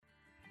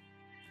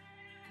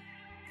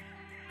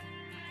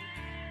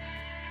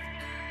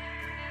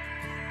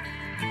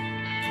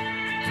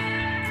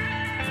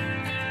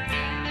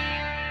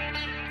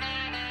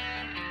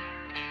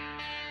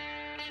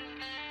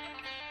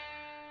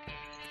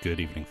Good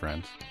evening,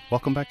 friends.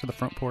 Welcome back to the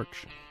front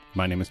porch.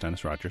 My name is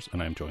Dennis Rogers,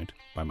 and I am joined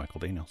by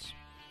Michael Daniels.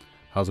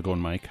 How's it going,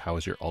 Mike? How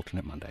is your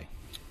alternate Monday?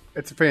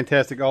 It's a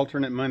fantastic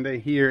alternate Monday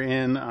here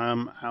in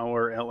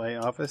our LA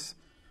office,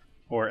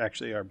 or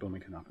actually our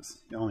Bloomington office.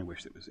 I only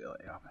wish it was the LA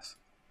office.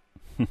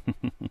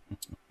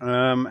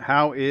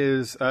 How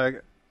is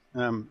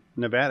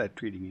Nevada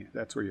treating you?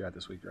 That's where you're at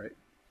this week, right?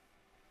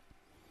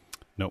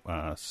 No,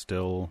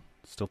 still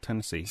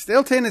Tennessee.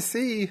 Still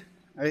Tennessee.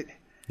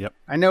 Yep.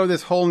 I know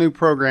this whole new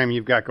program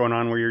you've got going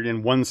on where you're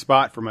in one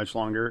spot for much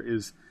longer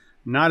is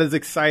not as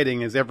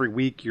exciting as every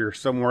week you're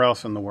somewhere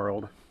else in the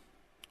world.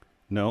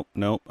 Nope.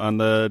 On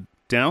the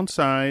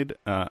downside,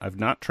 I've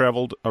not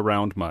traveled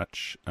around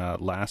much.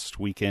 Last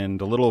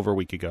weekend, a little over a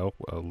week ago,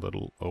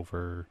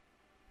 for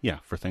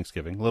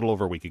Thanksgiving, a little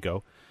over a week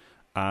ago,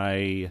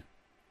 a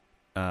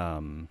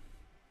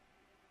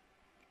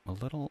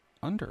little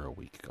under a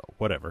week ago,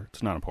 whatever,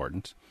 it's not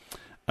important.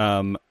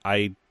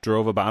 I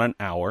drove about an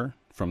hour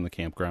from the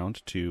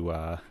campground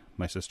to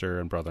my sister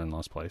and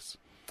brother-in-law's place.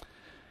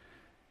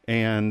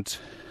 And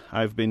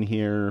I've been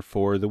here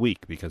for the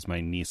week because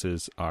my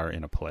nieces are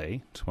in a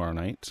play tomorrow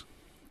night.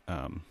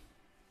 I'm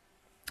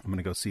going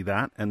to go see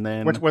that. And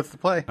then what's the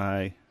play?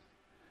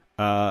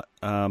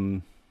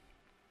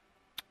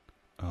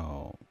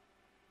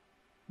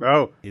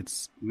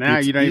 It's now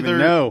you don't even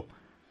know.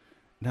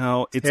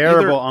 No, it's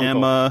Terrible either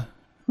uncle. Emma.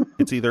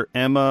 It's either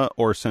Emma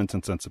or Sense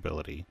and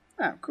Sensibility.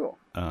 Oh, cool.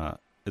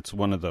 It's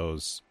one of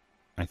those.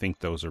 I think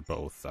those are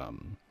both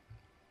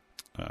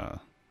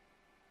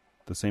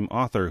the same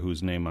author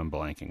whose name I'm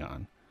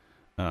blanking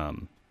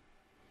on.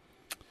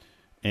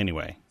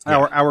 Anyway,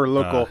 our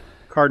local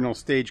Cardinal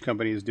Stage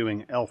Company is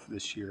doing Elf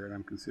this year, and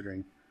I'm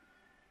considering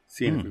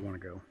seeing if we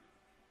want to go.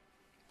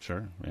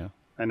 Sure, yeah.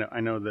 I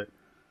know that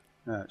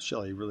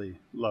Shelley really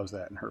loves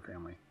that, and her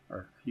family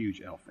are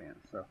huge Elf fans,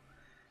 so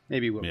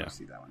maybe we'll go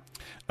see that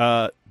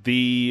one.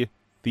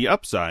 The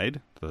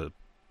upside, the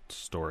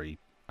story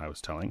I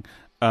was telling,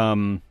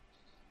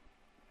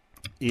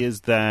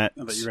 is that...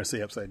 I thought you were going to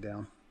say upside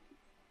down.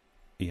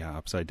 Yeah,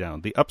 upside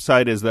down. The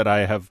upside is that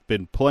I have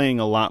been playing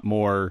a lot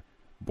more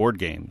board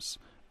games.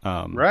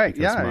 Right,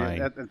 yeah,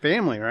 at the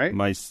family, right?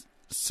 My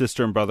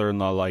sister and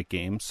brother-in-law like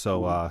games,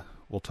 so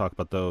we'll talk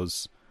about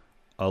those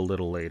a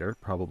little later,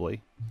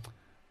 probably.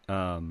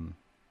 And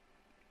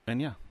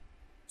yeah.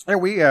 Yeah,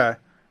 we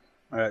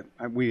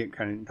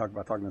kind of talk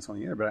about talking this on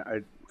the air, but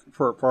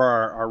for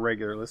our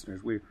regular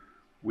listeners,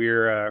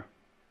 we're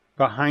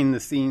behind the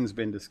scenes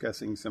been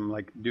discussing some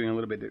doing a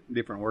little bit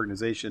different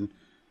organization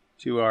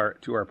to our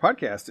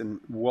podcast, and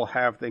we'll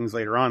have things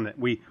later on that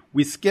we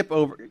skip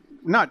over,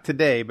 not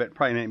today, but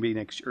probably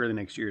maybe early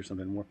next year or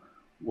something.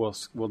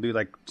 We'll do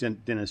like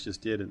Dennis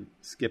just did and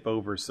skip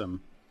over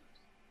some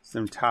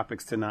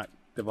topics to not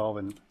devolve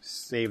and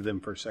save them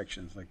for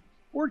sections like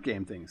board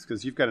game things,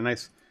 because you've got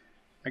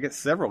I guess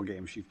several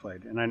games you've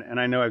played, and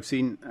I know I've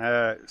seen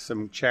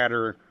some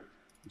chatter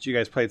that you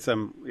guys played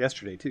some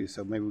yesterday too.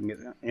 So maybe we can get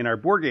in our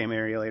board game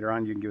area later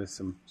on. You can give us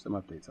some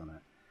updates on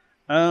that.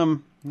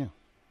 Yeah.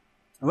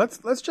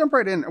 Let's jump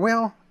right in.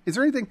 Well, is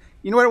there anything,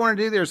 you know what I want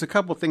to do? There's a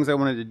couple things I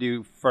wanted to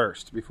do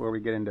first before we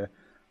get into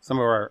some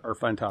of our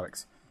fun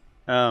topics.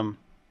 One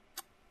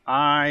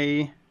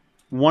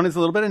is a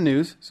little bit of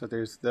news. So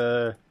there's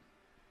the,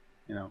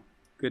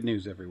 good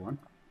news, everyone.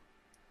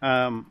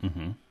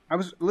 I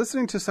was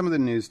listening to some of the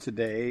news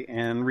today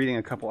and reading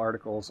a couple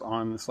articles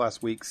on this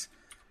last week's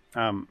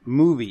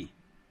movie,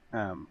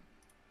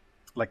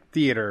 like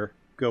theater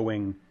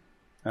going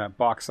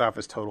box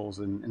office totals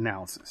and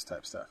analysis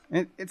type stuff.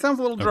 And it sounds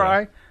a little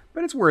dry,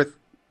 but it's worth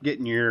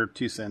getting your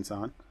 2 cents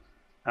on.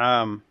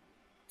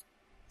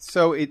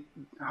 So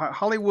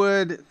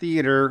Hollywood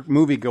theater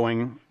movie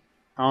going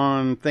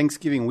on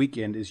Thanksgiving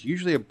weekend is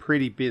usually a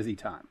pretty busy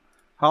time.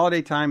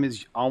 Holiday time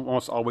is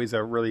almost always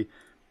a really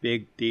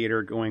big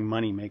theater going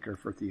money maker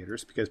for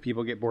theaters because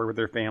people get bored with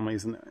their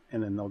families and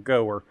then they'll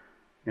go, or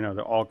they'll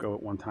all go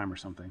at one time or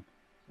something.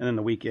 And then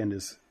the weekend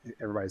is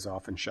everybody's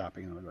off and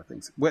shopping and other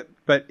things. But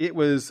it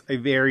was a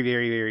very,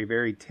 very, very,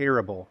 very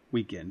terrible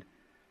weekend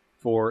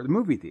for the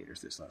movie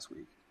theaters this last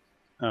week.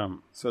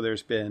 So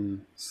there's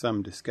been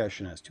some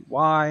discussion as to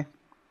why,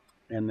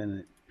 and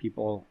then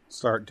people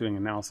start doing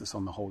analysis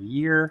on the whole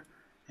year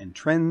and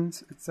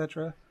trends,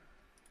 etc.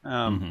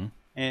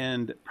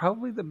 And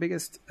probably the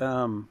biggest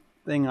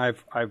thing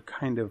I've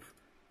kind of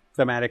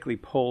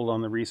thematically pulled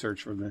on the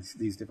research from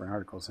these different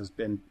articles has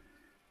been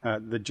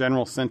the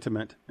general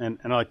sentiment, and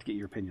I'd like to get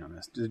your opinion on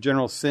this. The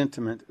general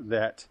sentiment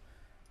that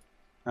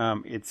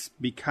it's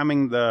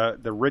becoming the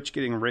rich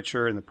getting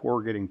richer and the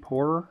poor getting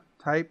poorer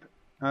type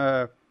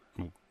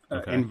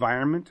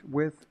environment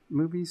with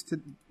movies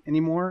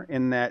anymore,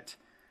 in that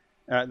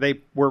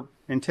they were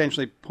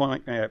intentionally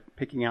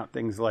picking out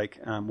things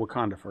like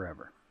Wakanda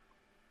Forever,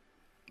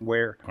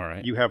 where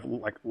you have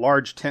like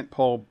large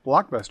tentpole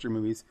blockbuster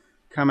movies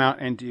come out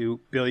and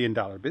do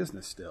billion-dollar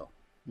business still,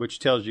 which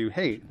tells you,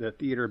 hey, the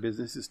theater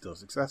business is still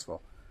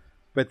successful.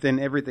 But then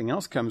everything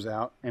else comes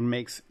out and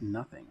makes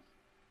nothing.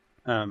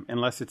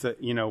 Unless it's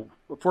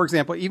for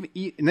example, even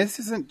and this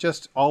isn't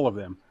just all of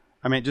them.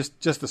 I mean,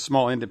 just the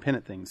small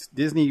independent things.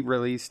 Disney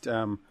released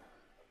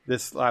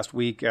this last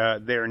week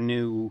their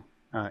new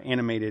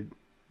animated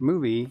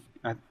movie.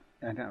 I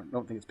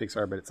don't think it's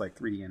Pixar, but it's like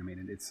 3D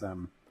animated. It's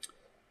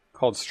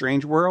called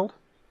Strange World.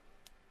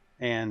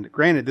 And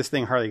granted, this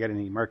thing hardly got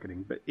any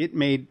marketing, but it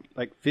made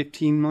like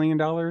 $15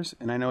 million.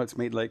 And I know it's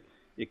made like,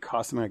 it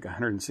cost them like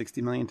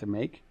 $160 million to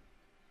make.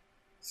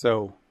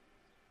 So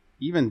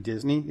even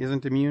Disney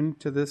isn't immune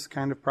to this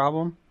kind of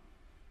problem.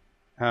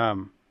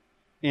 And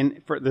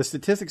for the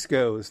statistics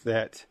goes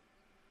that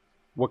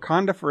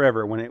Wakanda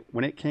Forever,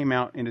 when it came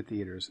out into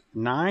theaters,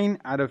 9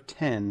 out of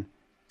 10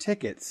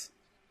 tickets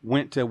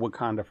went to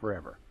Wakanda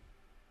Forever.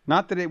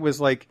 Not that it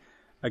was like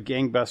a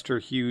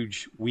gangbuster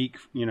huge week,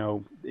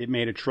 it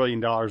made $1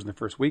 trillion in the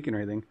first week and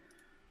everything,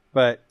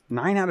 but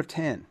 9 out of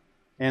 10.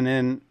 And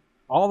then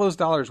all those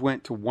dollars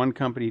went to one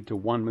company to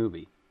one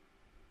movie.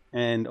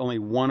 And only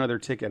one other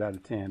ticket out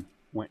of 10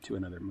 went to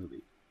another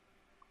movie.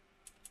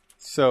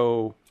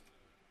 So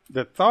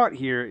the thought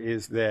here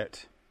is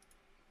that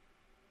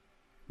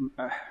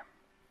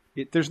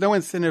there's no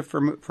incentive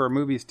for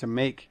movies to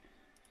make,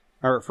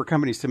 or for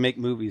companies to make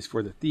movies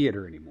for the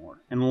theater anymore,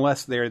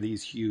 unless they're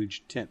these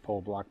huge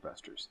tentpole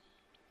blockbusters.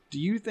 Do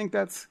you think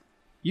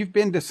you've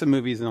been to some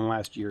movies in the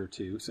last year or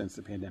two since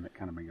the pandemic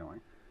kind of been going?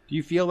 Do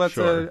you feel that's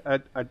Sure.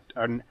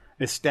 an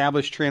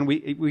established trend?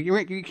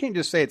 You can't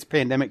just say it's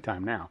pandemic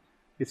time now.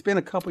 It's been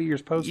a couple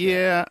years post.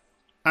 Yeah,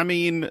 I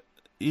mean,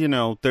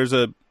 there's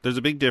a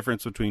big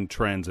difference between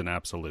trends and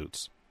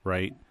absolutes,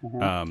 right?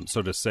 Mm-hmm.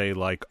 So to say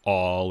like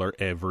all or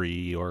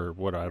every or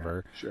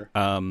whatever. Yeah, sure.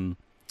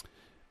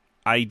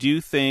 I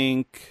do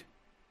think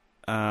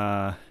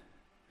some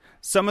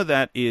of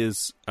that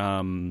is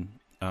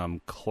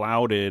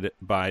clouded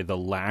by the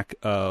lack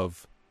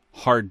of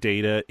hard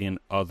data in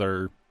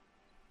other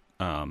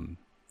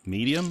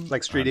medium,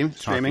 Like streaming.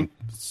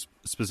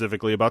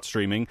 Specifically about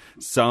streaming.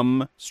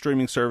 Some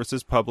streaming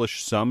services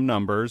publish some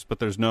numbers, but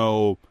there's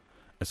no,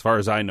 as far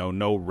as I know,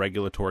 no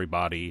regulatory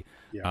body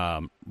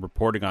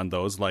reporting on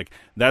those. Like,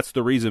 that's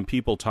the reason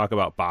people talk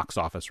about box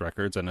office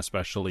records, and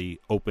especially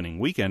opening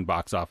weekend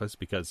box office,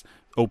 because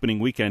opening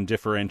weekend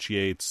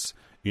differentiates,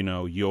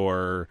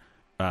 your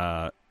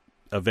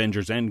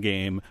Avengers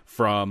Endgame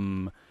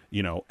from,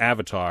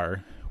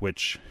 Avatar,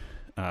 which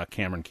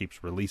Cameron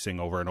keeps releasing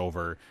over and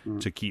over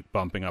to keep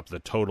bumping up the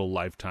total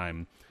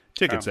lifetime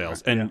ticket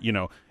sales. Right.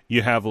 And,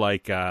 you have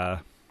like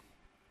Gone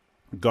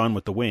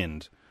with the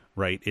Wind,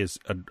 right, is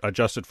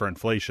adjusted for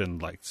inflation,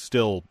 like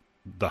still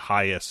the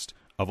highest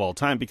of all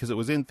time because it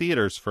was in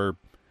theaters for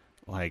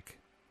like,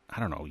 I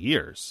don't know,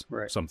 years,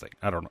 right. Something.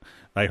 I don't know.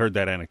 I heard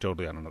that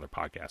anecdotally on another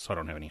podcast, so I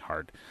don't have any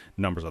hard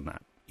numbers on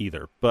that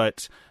either.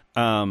 But,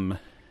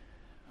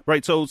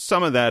 right, so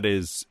some of that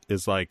is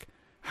like,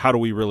 how do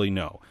we really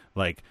know?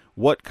 Like,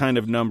 what kind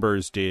of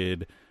numbers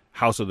did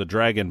House of the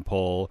Dragon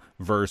pull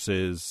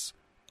versus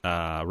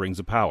Rings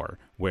of Power,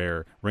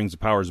 where Rings of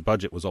Power's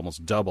budget was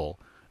almost double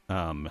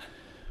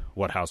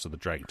what House of the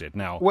Dragon did.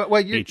 Now,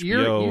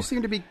 you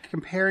seem to be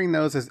comparing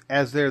those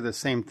as they're the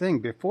same thing.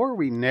 Before,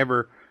 we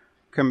never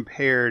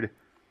compared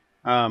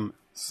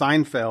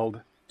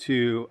Seinfeld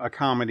to a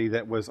comedy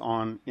that was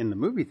on in the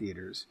movie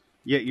theaters.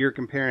 Yet you're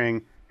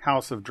comparing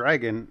House of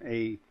Dragon,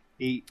 a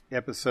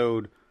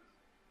 8-episode,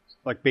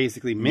 like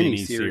basically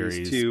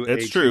mini-series to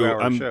it's a true.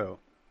 2-hour show.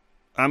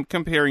 I'm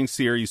comparing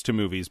series to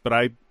movies, but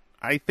I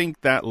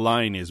think that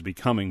line is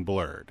becoming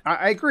blurred.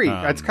 I agree.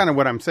 That's kind of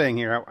what I'm saying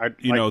here.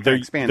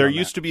 There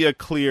used to be a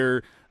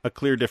clear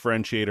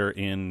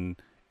differentiator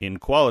in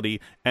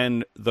quality,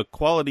 and the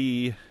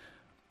quality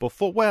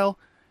before. Well,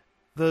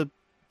 the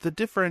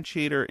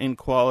differentiator in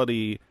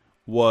quality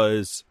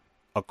was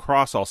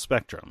across all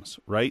spectrums,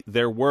 right?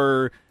 There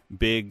were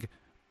big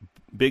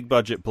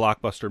budget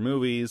blockbuster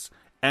movies,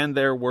 and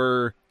there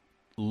were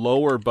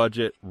lower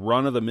budget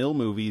run of the mill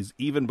movies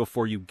even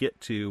before you get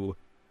to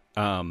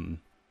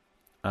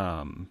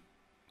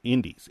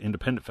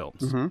independent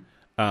films.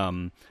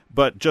 Mm-hmm.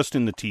 But just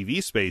in the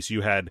TV space,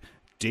 you had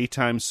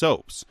daytime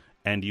soaps,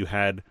 and you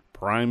had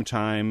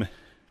primetime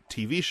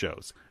TV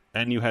shows,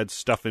 and you had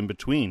stuff in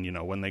between,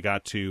 when they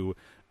got to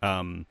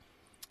the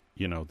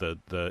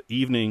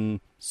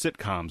evening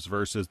sitcoms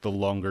versus the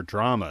longer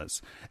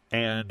dramas.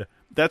 And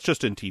that's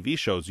just in TV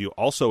shows. You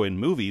also in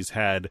movies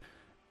had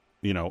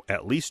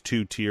at least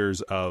 2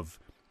 tiers of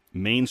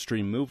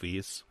mainstream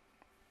movies,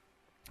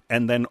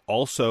 and then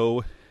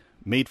also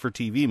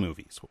made-for-TV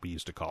movies, what we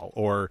used to call,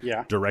 or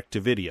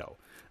direct-to-video.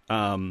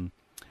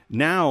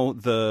 Now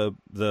the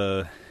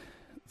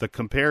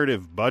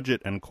comparative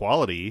budget and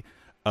quality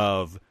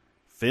of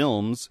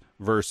films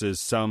versus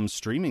some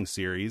streaming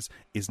series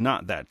is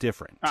not that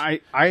different.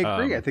 I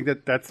agree. I think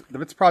that's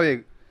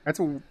probably a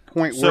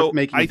point worth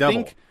making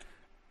double.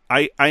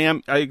 I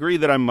agree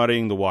that I'm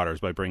muddying the waters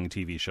by bringing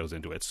TV shows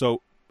into it.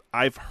 So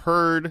I've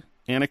heard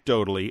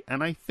anecdotally,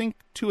 and I think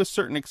to a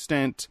certain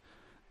extent,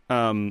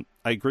 I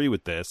agree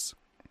with this.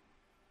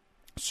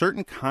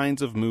 Certain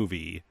kinds of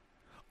movie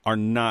are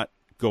not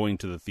going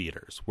to the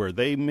theaters where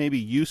they maybe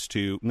used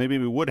to, maybe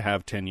we would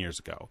have 10 years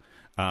ago.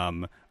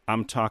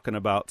 I'm talking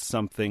about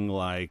something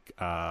like,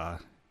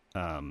 what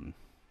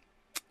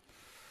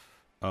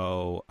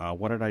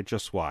did I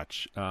just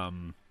watch?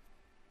 The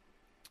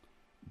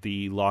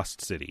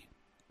Lost City,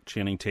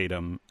 Channing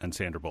Tatum and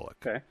Sandra Bullock.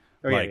 Okay.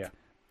 Oh,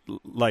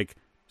 Like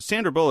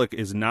Sandra Bullock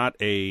is not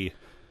a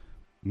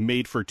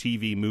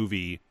made-for-TV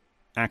movie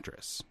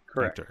actress.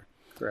 Correct. Actor.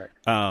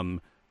 Correct.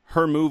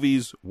 Her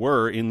movies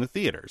were in the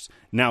theaters.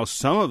 Now,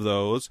 some of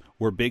those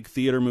were big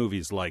theater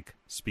movies like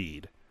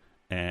Speed,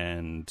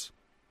 and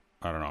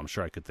I don't know, I'm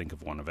sure I could think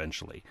of one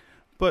eventually.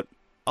 But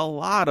a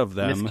lot of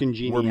them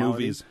were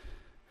movies.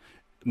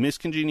 Miss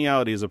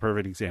Congeniality is a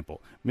perfect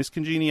example. Miss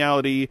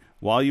Congeniality,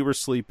 While You Were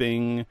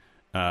Sleeping,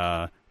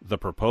 The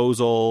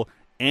Proposal,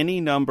 any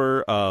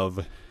number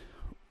of,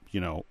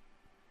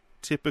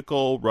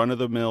 typical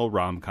run-of-the-mill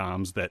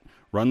rom-coms that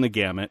run the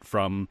gamut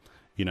from,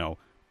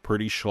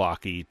 pretty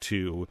schlocky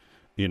to,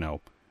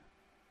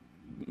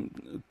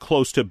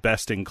 close to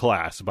best in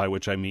class, by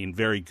which I mean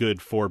very good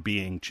for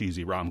being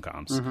cheesy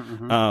rom-coms.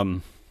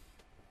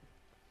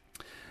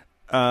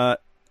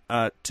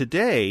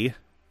 Today,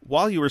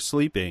 While You Were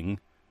Sleeping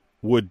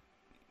would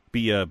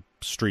be a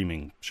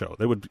streaming show.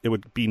 It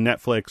would be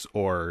Netflix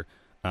or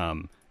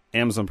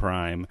Amazon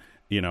Prime,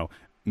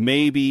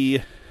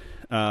 maybe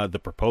The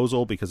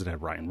Proposal because it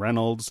had Ryan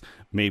Reynolds.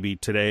 Maybe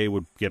Today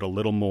would get a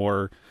little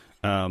more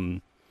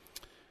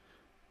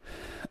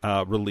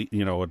a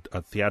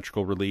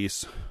theatrical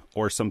release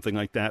or something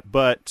like that.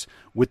 But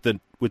with the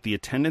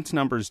attendance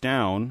numbers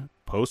down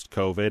post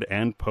COVID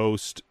and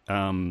post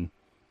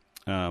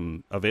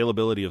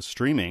availability of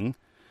streaming,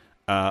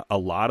 a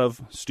lot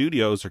of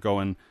studios are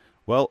going,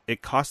 well,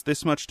 it costs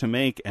this much to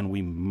make, and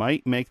we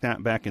might make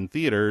that back in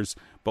theaters,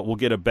 but we'll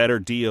get a better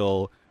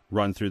deal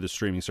run through the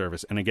streaming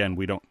service. And again,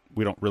 we don't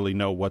really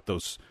know what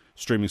those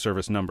streaming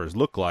service numbers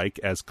look like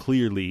as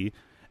clearly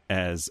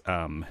as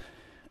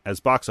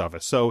box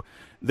office. So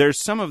there's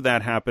some of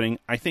that happening.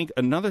 I think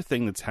another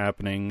thing that's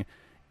happening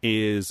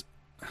is,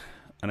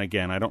 and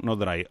again, I don't know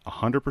that I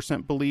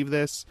 100% believe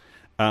this,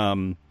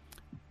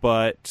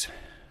 but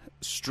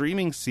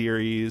streaming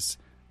series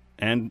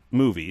and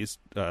movies,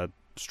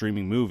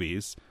 streaming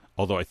movies,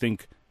 although I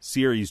think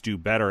series do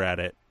better at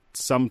it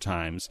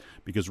sometimes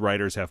because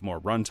writers have more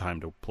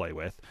runtime to play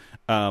with,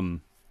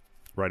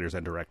 writers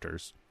and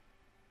directors.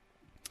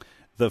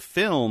 The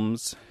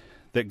films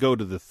that go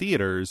to the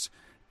theaters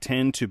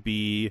tend to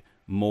be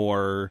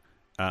more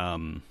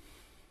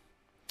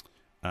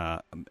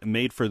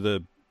made for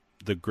the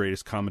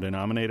greatest common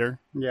denominator,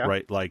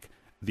 right? Like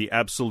the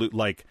absolute,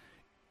 like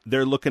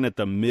they're looking at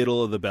the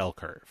middle of the bell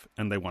curve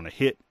and they want to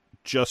hit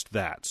just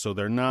that. So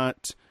they're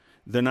not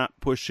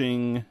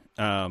pushing,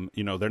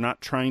 they're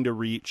not trying to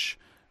reach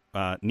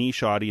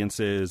niche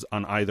audiences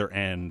on either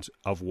end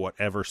of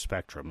whatever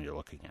spectrum you're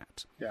looking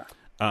at. Yeah.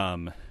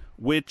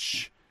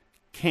 Which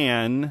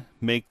can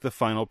make the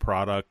final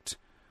product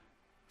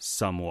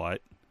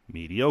somewhat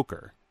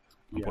mediocre.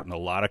 I'm putting a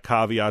lot of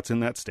caveats in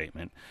that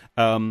statement.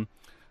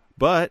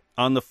 But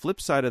on the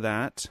flip side of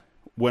that,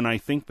 when I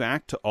think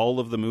back to all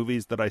of the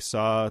movies that I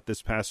saw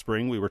this past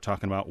spring, we were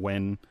talking about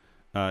when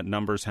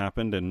numbers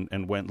happened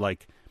and went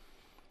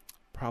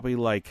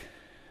probably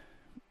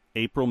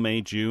April,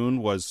 May,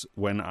 June was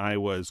when I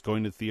was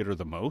going to the theater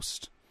the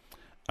most.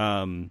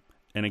 And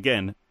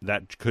again,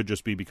 that could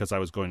just be because I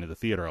was going to the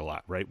theater a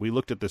lot, right? We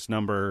looked at this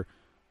number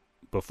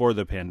before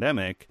the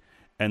pandemic,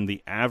 and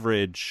the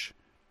average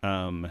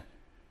American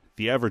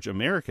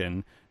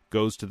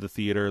goes to the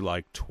theater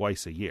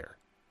twice a year.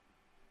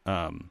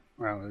 Wow,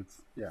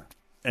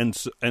 and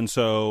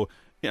so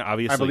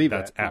obviously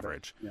that's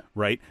average,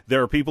 right?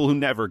 There are people who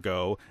never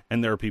go,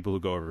 and there are people who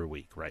go every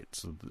week, right?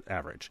 So the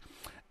average,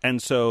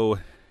 and so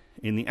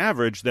in the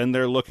average, then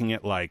they're looking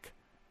at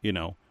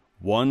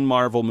one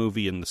Marvel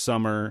movie in the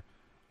summer,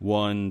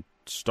 one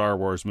Star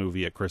Wars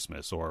movie at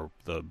Christmas, or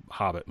the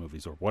Hobbit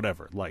movies, or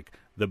whatever,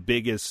 the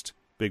biggest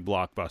big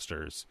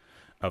blockbusters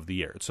of the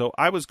year. So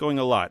I was going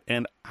a lot,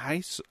 and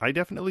I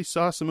definitely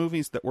saw some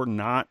movies that were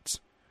not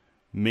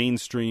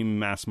mainstream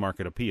mass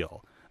market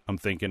appeal. I'm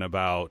thinking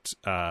about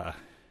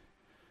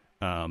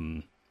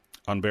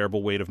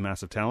Unbearable Weight of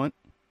Massive Talent,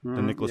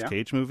 the Nicolas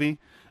Cage movie.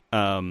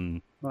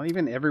 Well,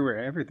 even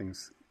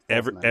everything's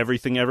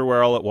Everything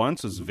Everywhere All at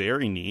Once is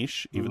very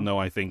niche, even though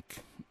I think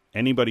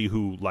anybody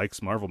who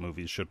likes Marvel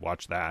movies should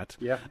watch that.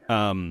 Yeah.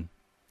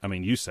 I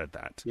mean, you said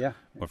that. Yeah.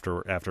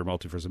 After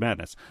Multiverse of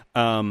Madness.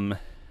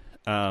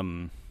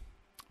 The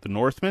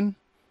Northman,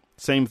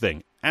 same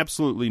thing.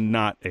 Absolutely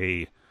not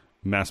a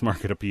mass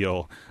market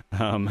appeal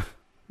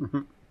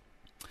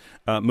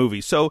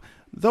movie. So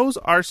those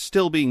are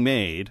still being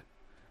made.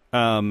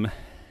 And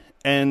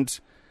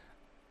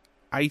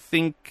I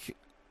think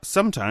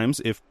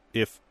sometimes if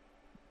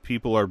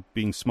people are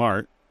being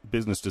smart,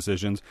 business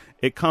decisions,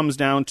 it comes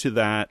down to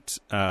that,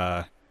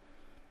 the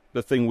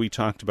thing we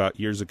talked about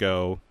years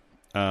ago.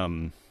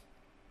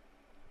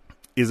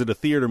 Is it a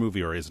theater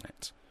movie or isn't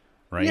it?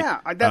 Right? Yeah,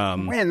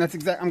 that's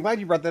exactly. I'm glad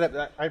you brought that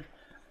up.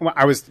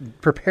 I was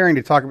preparing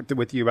to talk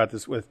with you about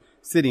this with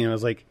City, and I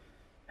was like,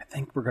 I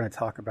think we're going to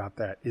talk about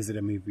that. Is it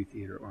a movie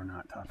theater or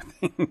not? Type of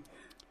thing.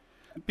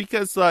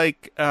 Because,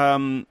 like,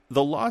 The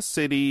Lost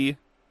City,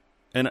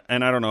 and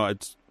I don't know,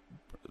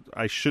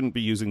 I shouldn't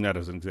be using that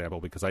as an example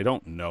because I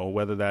don't know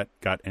whether that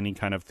got any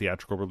kind of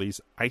theatrical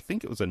release. I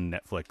think it was a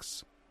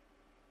Netflix.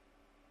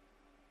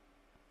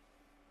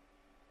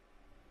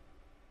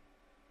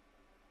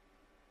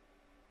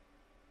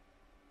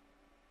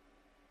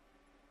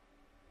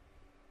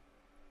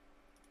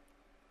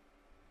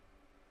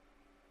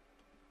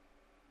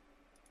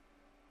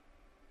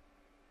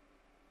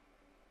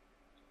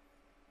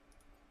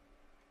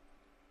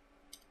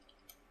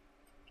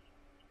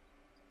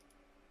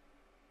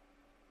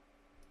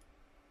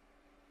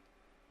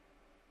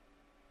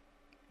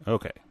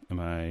 Okay. Am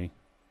I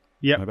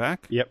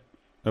back? Yep.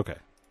 Okay.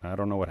 I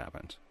don't know what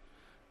happened.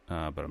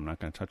 But I'm not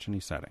going to touch any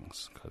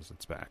settings because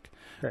it's back.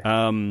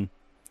 Okay.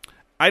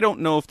 I don't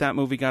know if that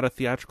movie got a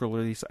theatrical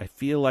release. I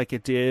feel like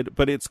it did,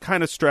 but it's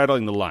kind of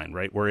straddling the line,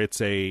 right? Where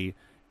it's a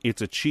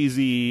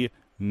cheesy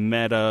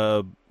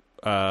meta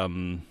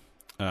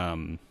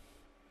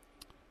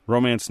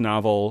romance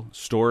novel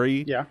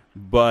story. Yeah.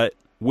 But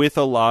with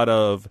a lot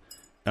of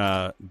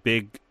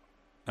big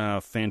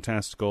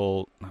fantastic,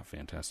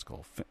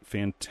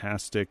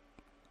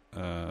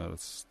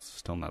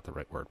 still not the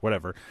right word,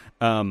 whatever.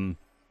 A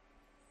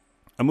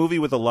movie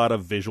with a lot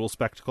of visual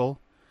spectacle.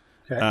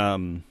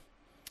 Okay.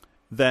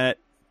 That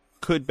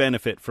could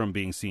benefit from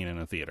being seen in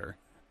a theater.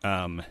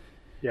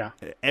 Yeah.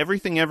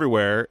 Everything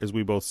Everywhere, as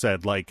we both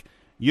said, like,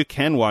 you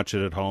can watch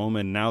it at home,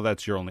 and now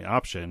that's your only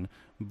option,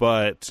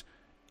 but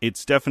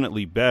it's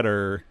definitely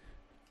better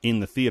in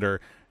the theater.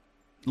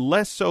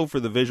 Less so for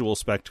the visual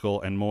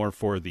spectacle and more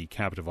for the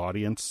captive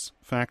audience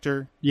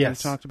factor.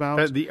 Yes. We talked about.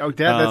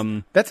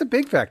 That's a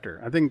big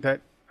factor. I think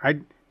that I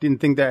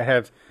didn't think that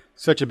have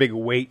such a big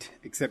weight,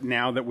 except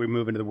now that we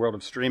move into the world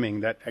of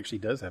streaming, that actually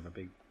does have a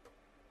big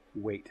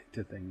weight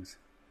to things.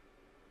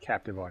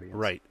 Captive audience.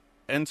 Right.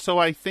 And so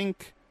I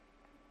think,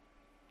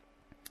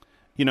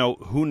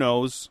 who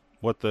knows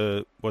what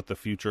the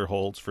future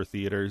holds for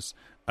theaters.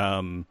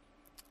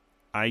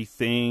 I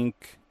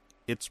think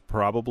it's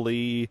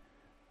probably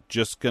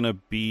just going to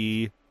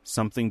be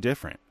something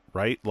different,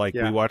 right? Like,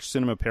 we watched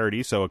Cinema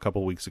Paradiso a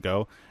couple weeks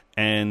ago,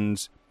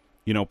 and,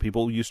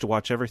 people used to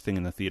watch everything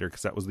in the theater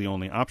because that was the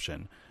only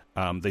option.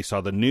 They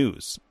saw the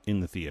news in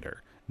the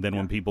theater. Then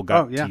when people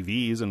got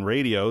TVs and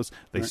radios,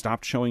 they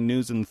stopped showing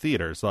news in the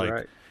theaters.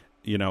 Like,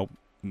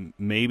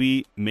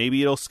 maybe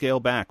it'll scale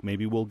back.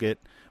 Maybe we'll get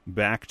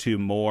back to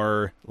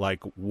more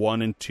like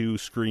 1 and 2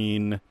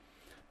 screen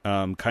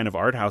kind of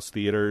art house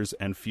theaters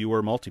and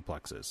fewer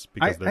multiplexes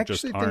because there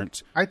just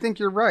aren't. I think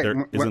you're right.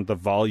 There isn't the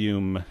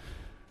volume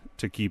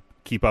to keep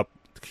that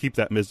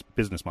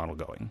business model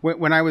going.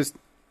 When I was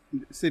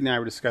Sydney and I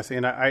were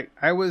discussing, and I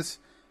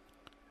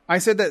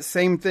said that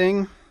same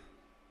thing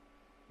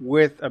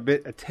with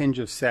a tinge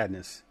of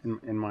sadness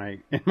in my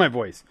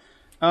voice.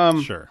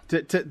 Sure.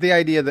 To the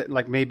idea that,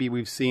 like, maybe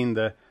we've seen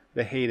the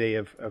heyday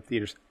of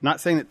theaters.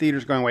 Not saying that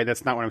theaters going away.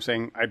 That's not what I'm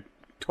saying. I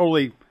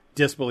totally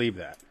disbelieve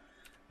that.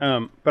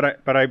 But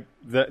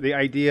the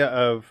idea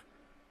of,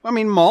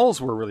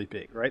 malls were really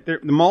big, right? The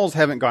malls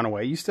haven't gone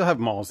away. You still have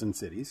malls in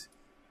cities,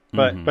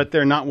 but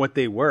they're not what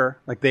they were.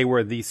 Like, they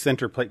were the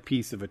center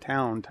piece of a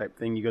town type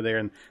thing. You go there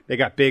and they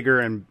got bigger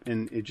and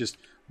it just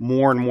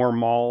more and more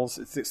malls.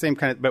 It's the same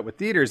kind of, but with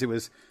theaters, it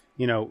was,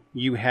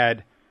 you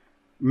had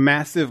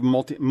massive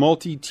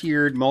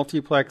multi-tiered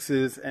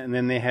multiplexes, and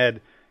then they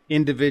had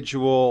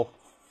individual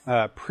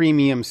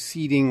premium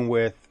seating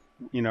with,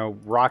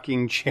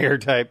 rocking chair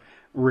type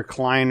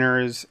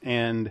recliners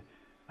and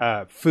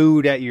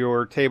food at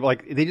your table.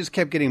 Like, they just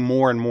kept getting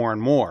more and more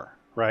and more,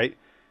 right?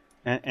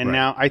 And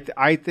now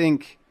I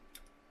think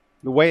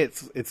the way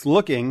it's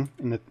looking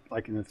in the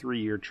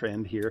 3-year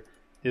trend here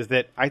is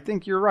that I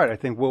think you're right. I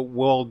think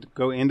we'll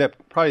go end up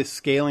probably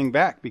scaling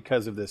back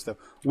because of this stuff.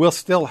 We'll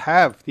still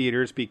have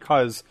theaters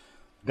because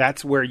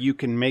that's where you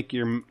can make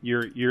your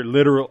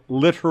literal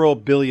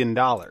 $1 billion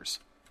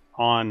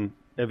on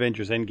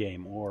Avengers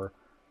Endgame or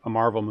a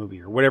Marvel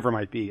movie or whatever it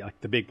might be,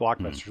 like the big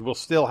blockbusters. We'll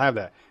still have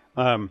that.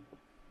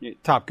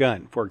 Top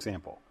Gun, for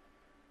example.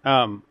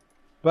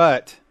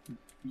 But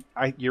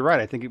you're right.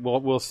 I think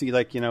we'll see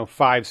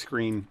 5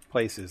 screen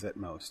places at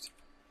most,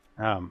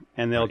 and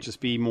they'll just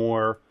be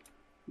more.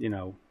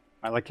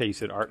 I like how you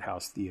said art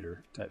house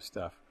theater type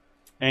stuff,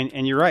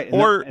 and you're right.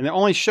 And they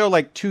only show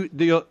like 2.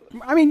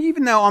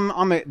 Even now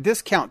on the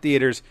discount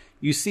theaters,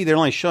 you see they're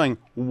only showing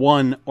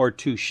 1 or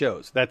 2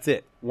 shows. That's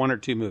it, 1 or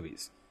 2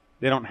 movies.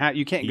 They don't have.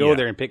 You can't go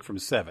there and pick from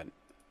 7.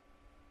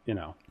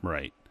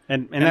 Right.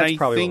 And that's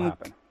probably what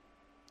will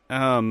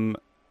happen.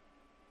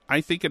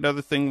 I think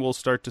another thing we'll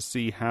start to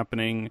see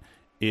happening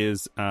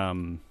is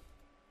the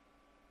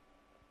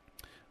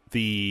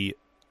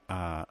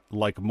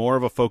more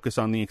of a focus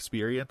on the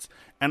experience.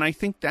 And I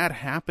think that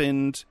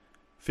happened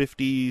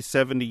 50,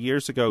 70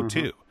 years ago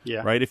too.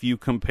 Yeah. Right? If you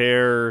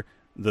compare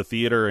the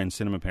theater and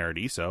Cinema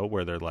Paradiso,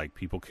 where they're like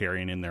people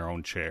carrying in their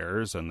own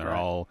chairs and they're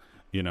all,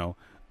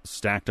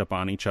 stacked up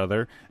on each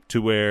other,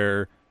 to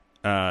where,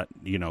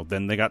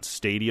 then they got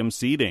stadium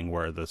seating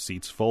where the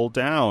seats fold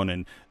down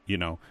and,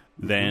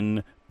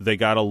 then they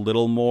got a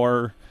little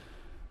more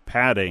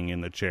padding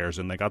in the chairs,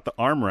 and they got the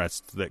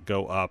armrests that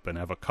go up and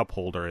have a cup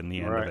holder in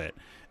the end of it.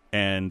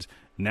 And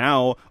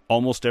now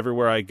almost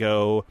everywhere I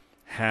go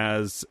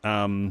has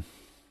not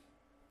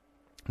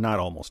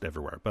almost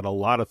everywhere, but a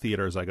lot of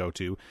theaters I go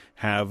to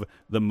have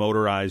the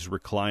motorized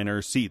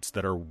recliner seats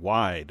that are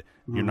wide.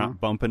 Mm-hmm. You're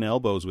not bumping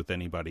elbows with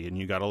anybody, and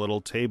you got a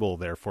little table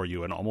there for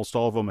you, and almost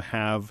all of them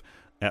have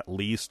at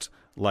least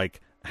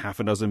like half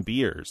a dozen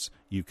beers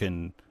you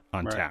can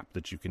on tap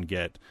that you can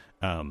get.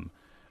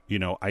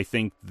 I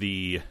think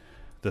the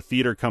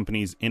theater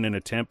companies, in an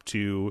attempt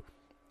to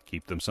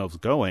keep themselves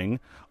going,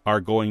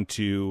 are going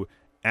to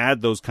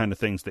add those kind of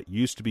things that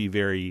used to be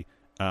very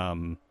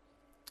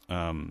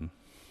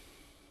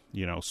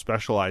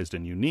specialized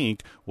and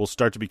unique, will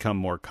start to become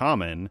more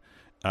common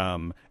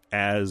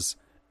as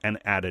an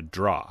added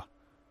draw.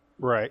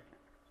 Right.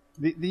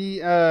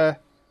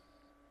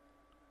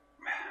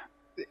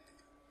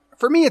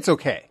 For me, it's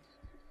okay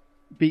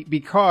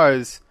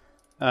because,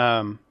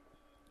 on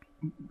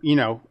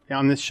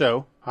this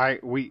show,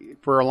 we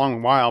for a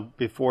long while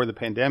before the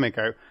pandemic,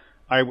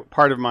 I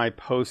part of my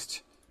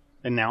post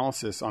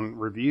analysis on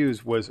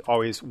reviews was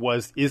always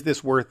is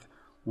this worth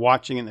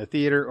watching in the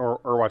theater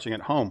or watching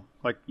at home,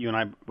 like you and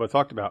I both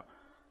talked about,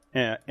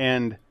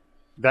 and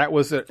that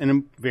was a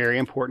very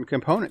important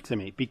component to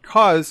me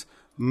because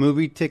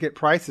movie ticket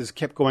prices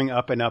kept going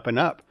up and up and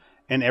up.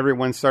 And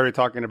everyone started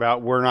talking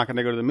about, we're not going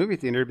to go to the movie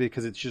theater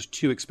because it's just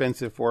too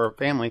expensive for a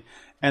family.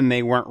 And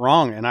they weren't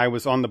wrong. And I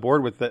was on the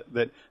board with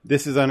that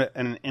this is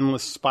an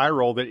endless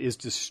spiral that is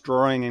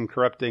destroying and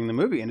corrupting the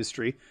movie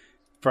industry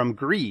from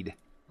greed,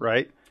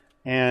 right?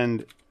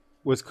 And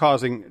was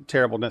causing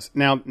terribleness.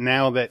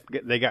 Now that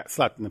they got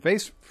slapped in the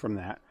face from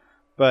that,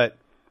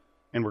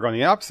 and we're going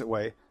the opposite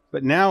way.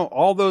 But now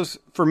all those,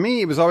 for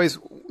me, it was always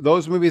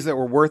those movies that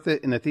were worth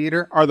it in the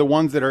theater are the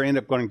ones that are end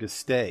up going to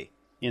stay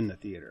in the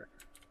theater.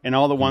 And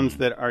all the ones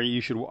that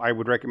I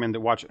would recommend to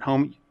watch at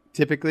home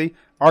typically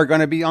are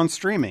going to be on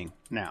streaming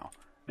now.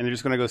 And they're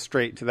just going to go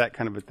straight to that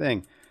kind of a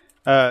thing.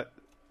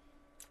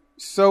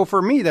 So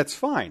for me, that's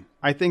fine.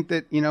 I think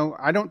that,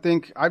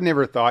 I've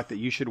never thought that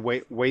you should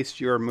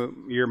waste your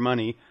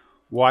money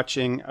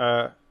watching,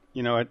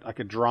 like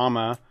a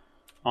drama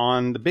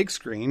on the big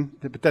screen.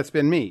 But that's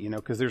been me,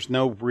 because there's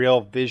no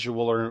real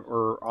visual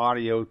or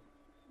audio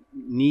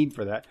need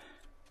for that.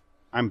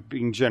 I'm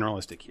being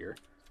generalistic here.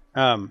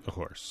 Of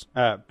course.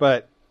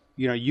 But,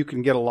 you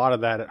can get a lot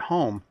of that at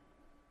home.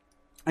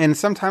 And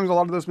sometimes a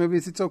lot of those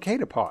movies, it's okay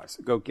to pause,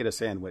 go get a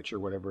sandwich or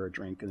whatever, a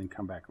drink, and then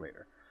come back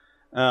later.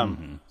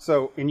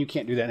 So, and you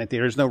can't do that in a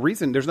theater. There's no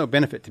reason, there's no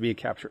benefit to be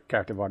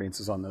captive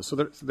audiences on those.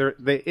 So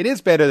it is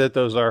better that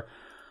those are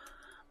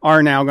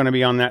now going to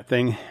be on that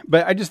thing.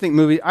 But I just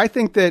think I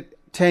think that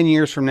 10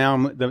 years from now,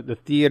 the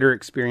theater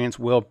experience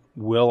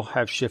will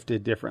have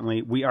shifted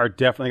differently. We are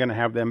definitely going to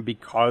have them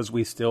because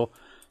we still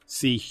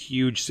see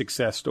huge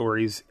success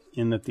stories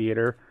in the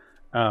theater.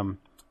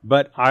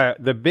 But I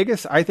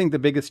think the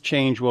biggest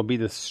change will be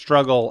the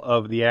struggle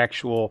of the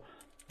actual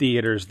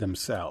theaters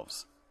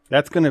themselves.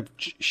 That's going to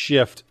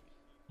shift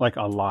like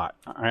a lot.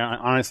 I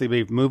honestly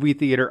believe movie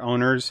theater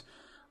owners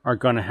are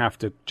going to have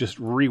to just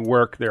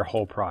rework their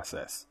whole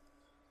process.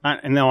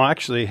 And they'll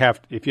actually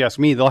if you ask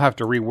me, they'll have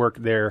to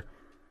rework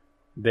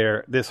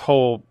this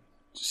whole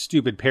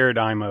stupid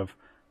paradigm of,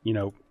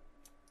 the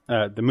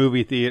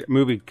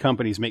movie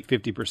companies make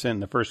 50% in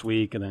the first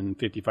week and then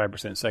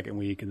 55% second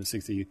week and the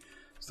 60%.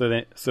 So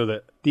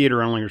that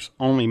theater owners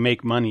only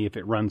make money if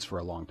it runs for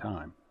a long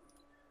time.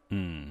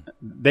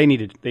 They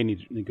need to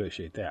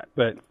negotiate that.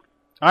 But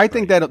I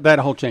think that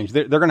whole change.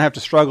 They're going to have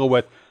to struggle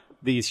with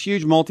these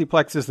huge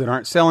multiplexes that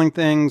aren't selling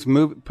things,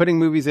 putting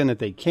movies in that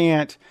they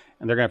can't,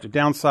 and they're going to have to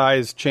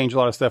downsize, change a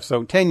lot of stuff.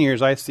 So in 10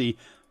 years, I see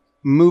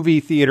movie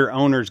theater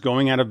owners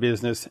going out of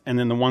business, and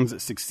then the ones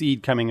that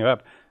succeed coming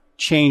up,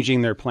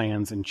 changing their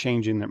plans and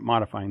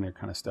modifying their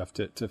kind of stuff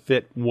to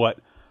fit what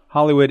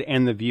Hollywood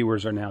and the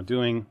viewers are now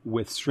doing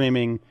with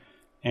streaming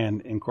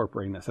and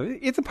incorporating that. So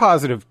it's a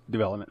positive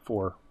development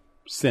for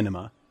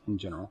cinema in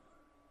general.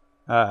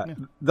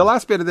 The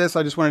last bit of this,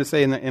 I just wanted to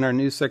say in our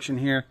news section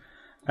here,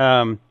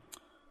 Glass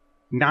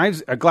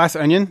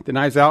Onion, the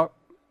Knives Out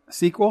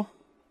sequel.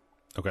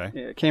 Okay.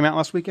 It came out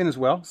last weekend as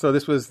well. So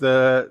this was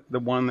the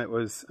one that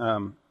was,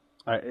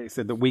 I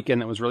said the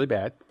weekend that was really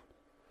bad.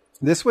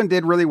 This one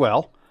did really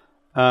well.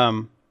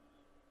 The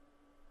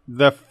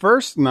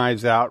first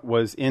Knives Out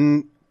was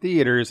in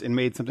theaters and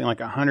made something like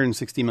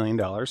 $160 million,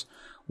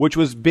 which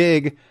was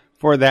big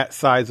for that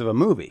size of a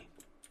movie,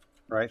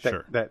 right?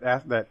 Sure.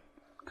 That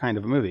kind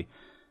of a movie.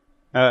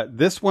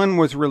 This one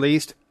was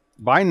released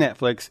by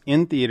Netflix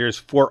in theaters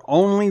for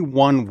only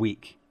 1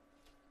 week.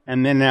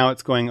 And then now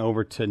it's going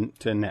over to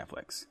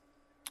Netflix.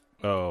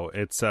 Oh,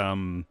 it's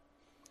that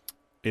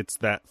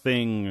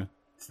thing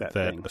that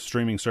a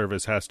streaming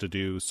service has to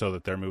do so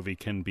that their movie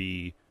can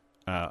be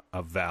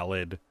a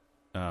valid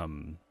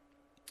Oscar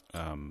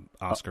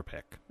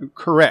pick.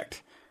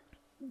 Correct.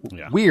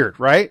 Yeah. Weird,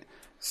 right?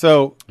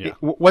 So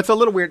what's a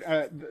little weird,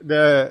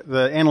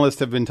 the analysts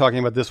have been talking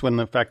about this one,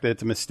 the fact that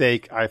it's a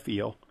mistake, I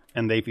feel,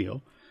 and they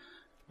feel,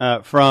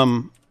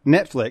 from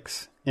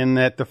Netflix in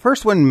that the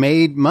first one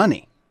made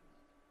money,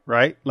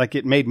 right? Like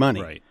it made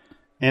money. Right.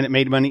 And it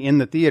made money in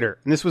the theater.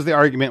 And this was the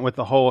argument with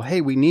the whole,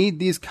 hey, we need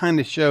these kind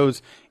of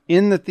shows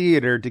in the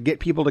theater to get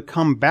people to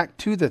come back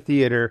to the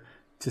theater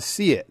to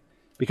see it.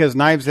 Because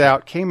Knives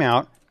Out came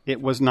out,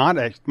 it was not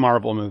a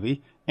Marvel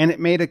movie, and it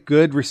made a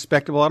good,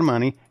 respectable lot of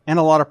money and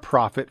a lot of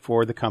profit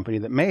for the company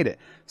that made it.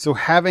 So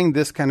having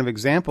this kind of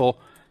example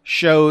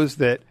shows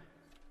that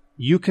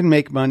you can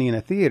make money in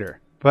a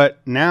theater. But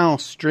now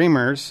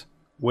streamers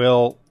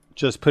will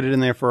just put it in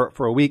there for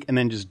a week and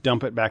then just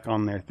dump it back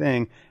on their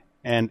thing.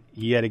 And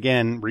yet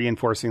again,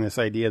 reinforcing this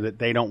idea that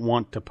they don't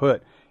want to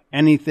put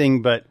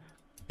anything but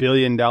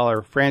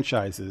billion-dollar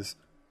franchises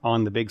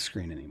on the big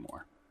screen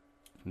anymore.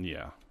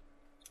 Yeah,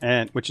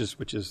 and which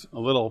is a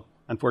little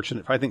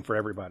unfortunate, I think, for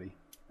everybody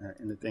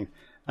in the thing.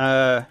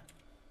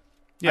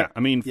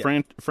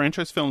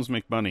 Franchise films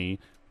make money,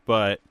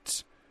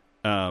 but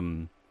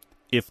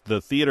if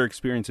the theater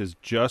experience is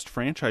just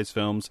franchise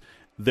films,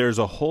 there's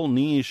a whole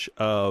niche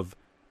of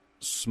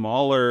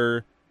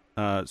smaller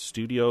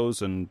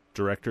studios and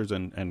directors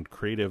and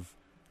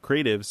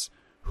creatives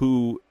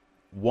who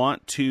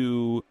want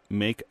to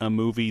make a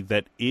movie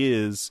that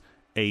is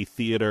a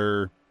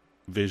theater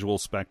visual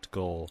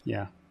spectacle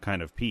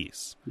kind of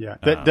piece. Yeah.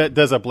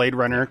 Does a Blade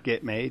Runner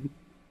get made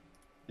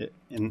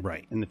in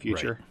the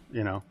future? Right.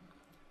 You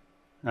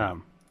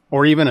know,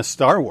 or even a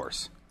Star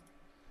Wars,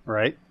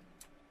 right?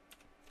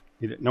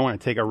 You don't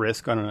want to take a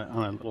risk on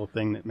a little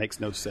thing that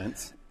makes no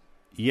sense.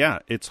 Yeah,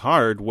 it's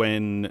hard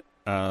when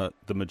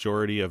the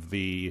majority of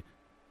the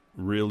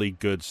really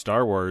good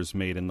Star Wars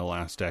made in the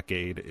last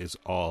decade is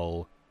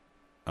all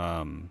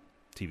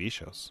TV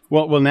shows.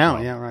 Well, now,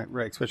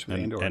 right, especially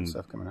with Andor and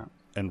stuff coming out,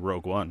 and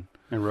Rogue One,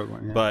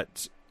 yeah.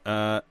 But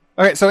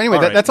okay, so anyway,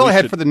 that's all I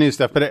had for the news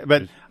stuff.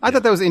 But I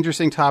thought that was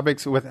interesting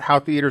topics with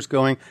how theaters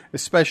going,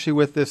 especially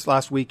with this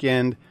last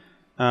weekend.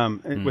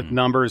 With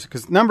numbers,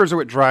 because numbers are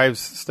what drives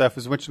stuff.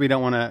 As much as we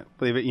don't want to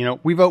believe it, you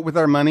know, we vote with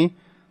our money.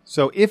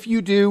 So if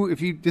you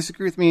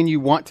disagree with me and you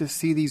want to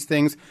see these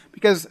things,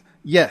 because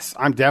yes,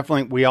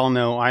 we all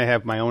know I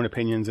have my own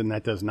opinions, and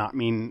that does not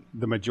mean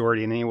the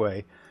majority in any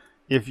way.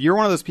 If you're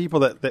one of those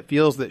people that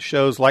feels that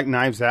shows like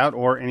Knives Out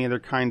or any other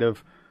kind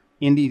of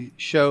indie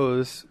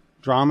shows,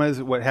 dramas,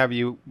 what have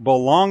you,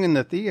 belong in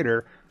the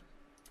theater,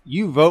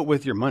 you vote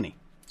with your money.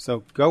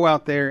 So go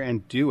out there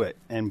and do it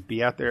and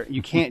be out there.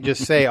 You can't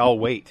just say, I'll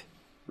wait,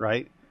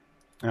 right?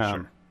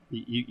 Sure.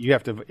 You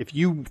have to, if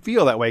you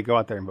feel that way, go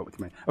out there and vote with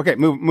your money. Okay,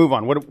 move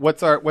on.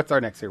 What's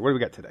our next here? What do we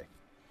got today?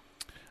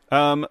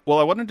 Well,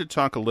 I wanted to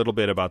talk a little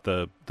bit about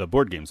the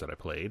board games that I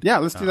played. Yeah,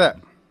 let's do that.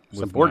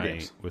 Some board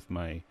games. With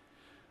my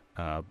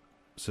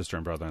sister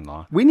and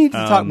brother-in-law. We need to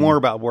talk more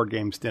about board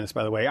games, Dennis,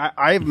 by the way.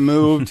 I've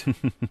moved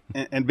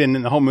and been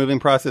in the whole moving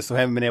process, so I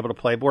haven't been able to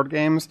play board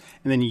games.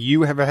 And then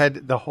you have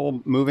had the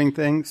whole moving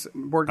things,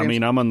 board games. I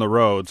mean, I'm on the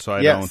road, so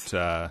I don't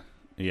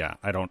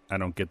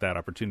get that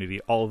opportunity.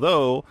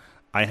 Although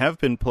I have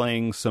been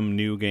playing some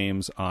new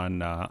games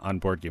on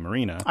Board Game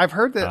Arena. I've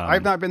heard that.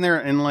 I've not been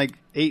there in like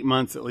 8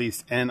 months at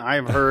least, and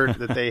I've heard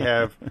that they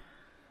have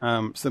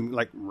some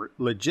like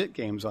legit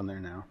games on there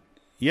now.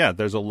 Yeah,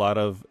 there's a lot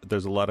of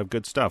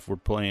good stuff. We're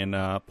playing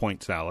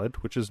Point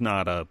Salad, which is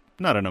not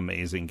an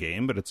amazing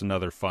game, but it's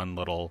another fun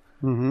little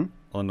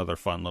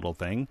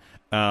thing.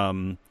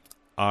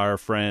 Our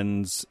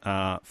friends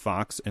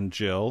Fox and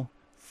Jill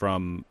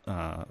from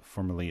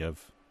formerly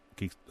of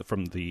Geek,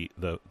 from the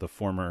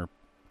former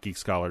Geek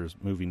Scholars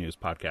Movie News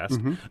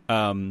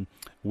podcast.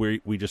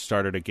 We just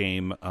started a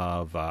game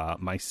of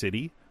My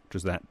City, which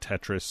is that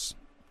Tetris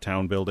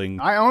town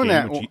building. I own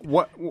game,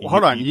 that.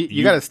 Hold on,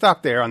 you got to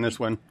stop there on this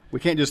one. We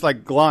can't just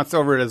like gloss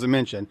over it as a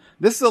mention.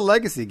 This is a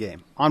legacy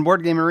game on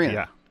Board Game Arena.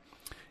 Yeah.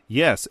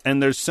 Yes,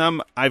 and there's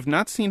some. I've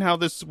not seen how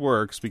this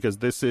works because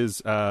this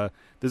is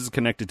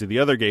connected to the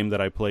other game that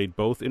I played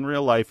both in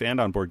real life and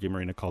on Board Game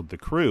Arena called The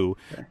Crew.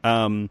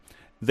 Okay.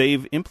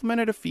 They've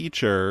implemented a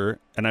feature,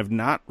 and I've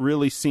not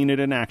really seen it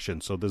in action.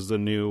 So this is a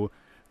new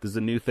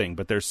thing.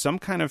 But there's some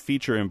kind of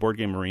feature in Board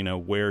Game Arena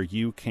where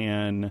you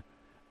can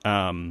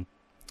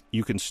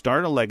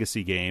start a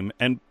legacy game,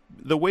 and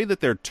the way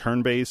that their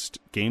turn-based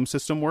game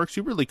system works,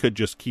 you really could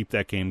just keep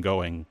that game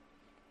going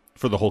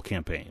for the whole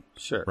campaign.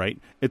 Sure. Right?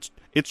 It's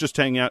just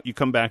hanging out, you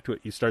come back to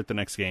it, you start the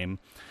next game.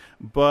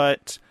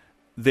 But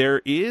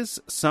there is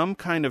some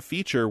kind of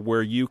feature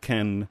where you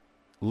can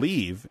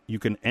leave, you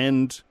can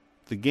end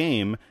the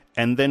game,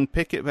 and then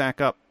pick it back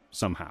up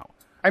somehow.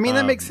 I mean,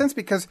 that makes sense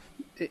because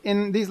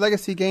in these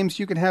legacy games,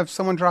 you can have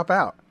someone drop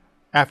out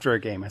after a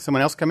game and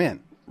someone else come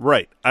in.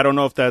 Right. I don't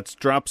know if that's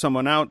drop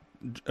someone out,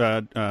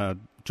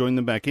 join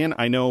them back in.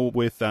 I know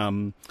with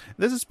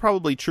this is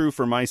probably true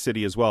for My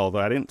City as well, though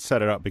I didn't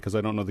set it up because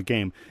I don't know the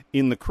game.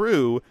 In The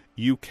Crew,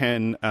 you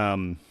can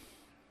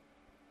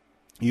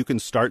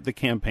start the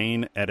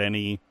campaign at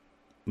any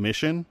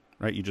mission,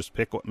 right? You just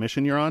pick what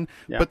mission you're on.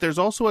 Yeah. But there's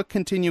also a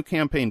continue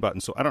campaign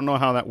button, so I don't know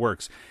how that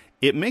works.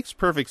 it makes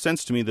perfect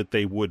sense to me that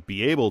they would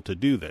be able to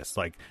do this.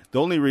 Like,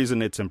 the only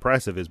reason it's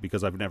impressive is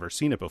because I've never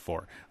seen it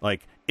before.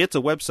 Like, it's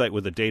a website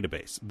with a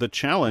database. The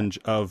challenge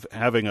of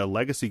having a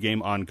legacy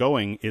game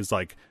ongoing is,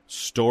 like,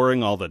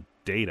 storing all the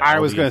data. I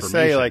was going to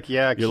say, like,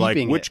 you're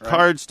like, which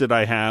cards did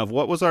I have?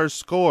 What was our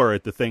score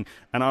at the thing?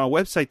 And on a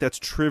website, that's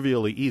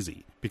trivially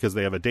easy because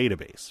they have a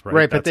database, right?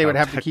 Right, but they would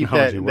have to keep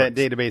that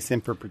database in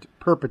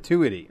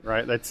perpetuity,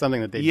 right? That's something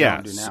that they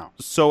don't do now.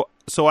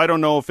 So I don't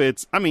know if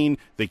it's, I mean,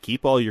 they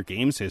keep all your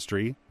games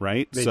history,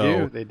 right? They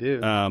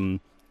do.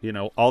 You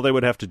know, all they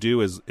would have to do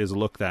is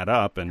look that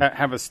up and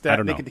have a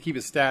stat. They could keep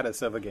a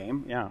status of a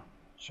game. Yeah,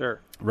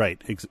 sure.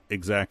 Right,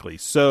 exactly.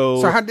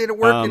 So how did it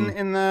work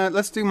in the?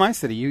 Let's do My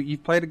City. You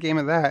played a game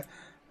of that.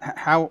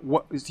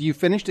 So you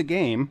finished a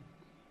game.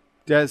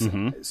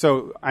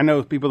 So I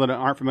know people that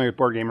aren't familiar with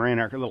Board Game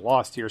Arena are a little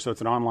lost here. So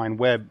it's an online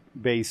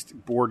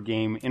web-based board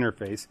game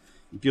interface.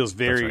 It feels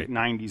very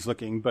 90s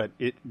looking, but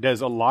it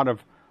does a lot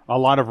of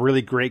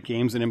really great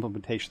games and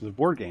implementations of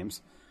board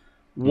games.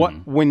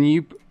 When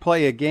you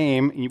play a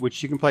game,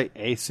 which you can play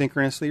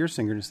asynchronously or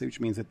synchronously,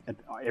 which means that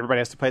everybody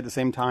has to play at the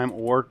same time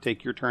or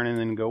take your turn and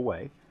then go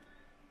away.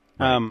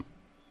 Right.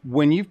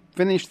 When you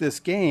finish this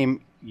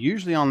game,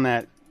 usually on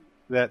that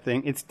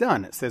thing, it's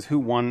done. It says who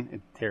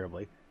won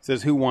terribly. It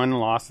says who won,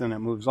 lost, and it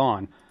moves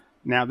on.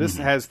 Now, this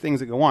has things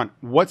that go on.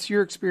 What's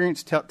your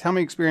experience? Tell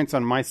me experience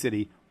on My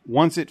City.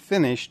 Once it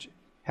finished,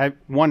 have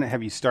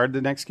you started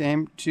the next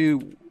game?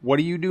 2, what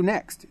do you do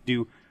next?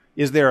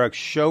 Is there a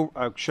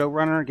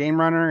showrunner, game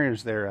runner?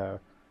 Is there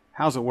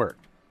how's it work?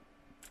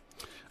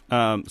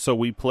 So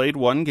we played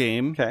one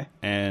game, okay,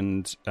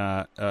 and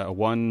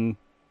one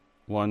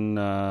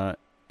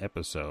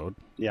episode.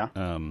 Yeah.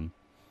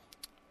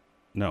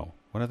 No,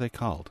 what are they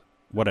called?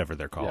 Whatever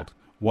they're called.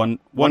 Yeah.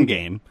 One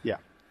game. Yeah.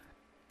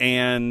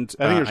 And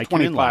I think there's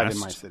 25 in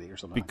My City or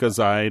something. Because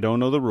I don't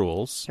know the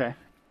rules. Okay.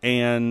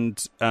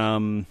 And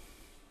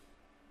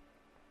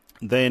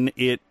then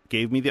it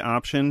gave me the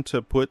option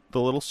to put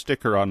the little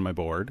sticker on my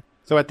board.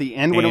 So at the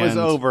end, when it was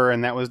over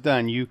and that was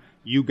done, you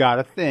got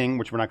a thing,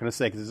 which we're not going to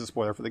say because it's a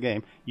spoiler for the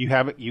game. You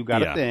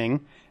got a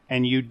thing,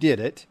 and you did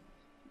it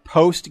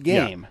post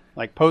game.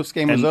 Like post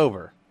game was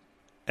over.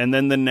 And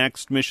then the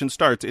next mission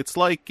starts. It's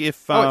like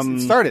if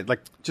it started,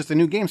 like just a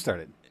new game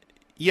started.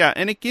 Yeah,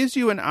 and it gives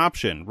you an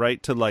option,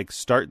 right, to like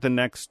start the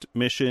next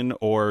mission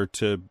or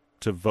to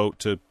vote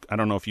to. I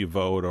don't know if you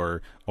vote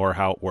or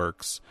how it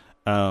works.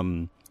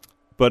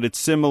 But it's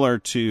similar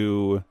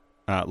to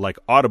like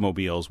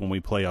automobiles when we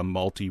play a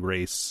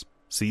multi-race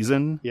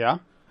season. Yeah.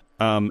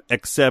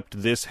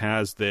 Except this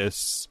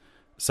has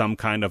some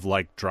kind of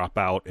like drop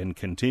out and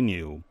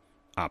continue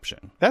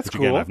option. That's which,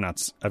 cool. Again,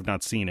 I've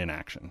not seen in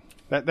action.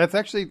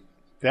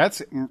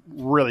 That's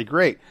really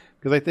great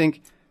because I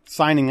think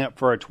signing up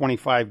for a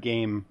 25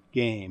 game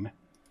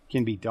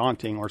can be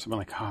daunting or something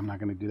like, I'm not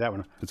going to do that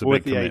one. It's a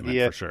big commitment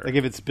for sure. Like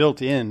if it's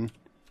built in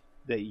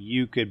that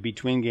you could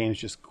between games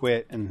just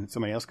quit and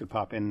somebody else could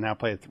pop in and now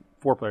play a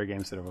 4-player game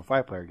instead of a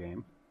 5-player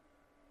game.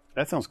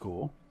 That sounds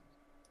cool.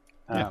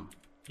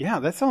 Yeah,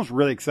 that sounds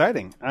really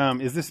exciting.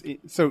 Is this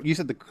so? You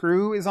said the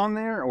crew is on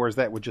there, or is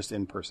that just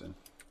in person?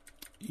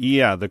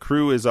 Yeah, the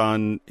crew is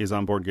on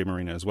Board Game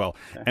Arena as well.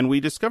 Okay. And we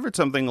discovered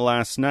something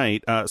last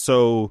night.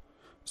 So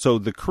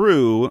the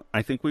crew,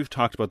 I think we've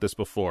talked about this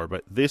before,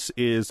 but this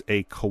is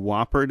a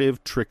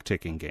cooperative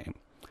trick-taking game.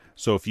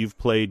 So if you've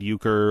played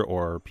euchre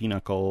or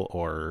pinochle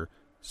or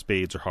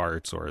spades or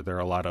hearts, or there are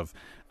a lot of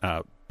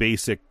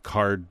basic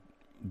card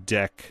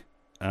deck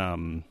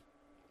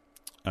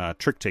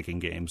trick-taking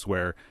games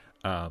where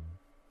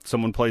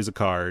someone plays a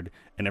card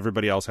and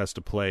everybody else has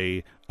to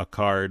play a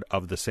card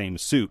of the same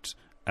suit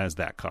as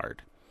that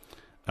card.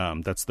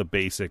 That's the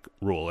basic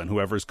rule. And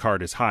whoever's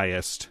card is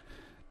highest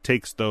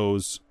takes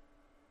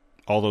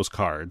all those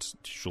cards,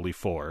 usually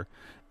 4,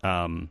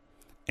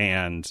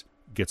 and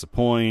gets a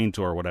point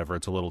or whatever.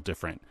 It's a little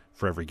different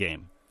for every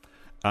game.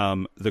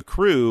 The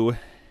crew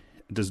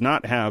does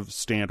not have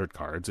standard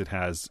cards. It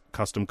has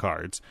custom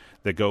cards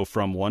that go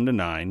from 1 to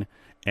 9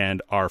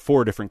 and are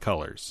 4 different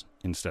colors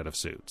instead of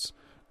suits.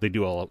 They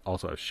do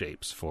also have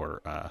shapes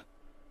for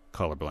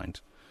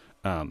colorblind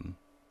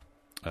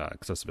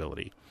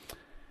accessibility.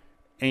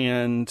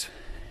 And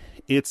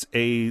it's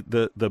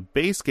the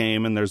base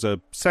game, and there's a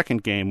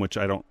second game which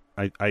I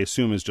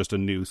assume is just a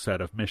new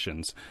set of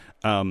missions.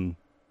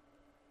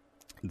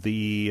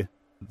 The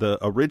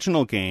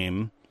original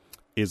game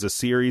is a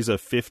series of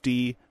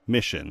 50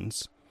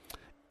 missions,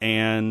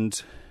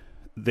 and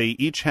they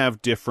each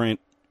have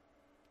different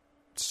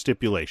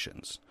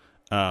stipulations.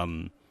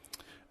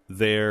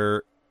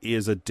 There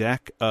is a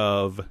deck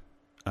of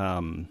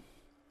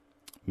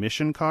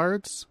mission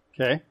cards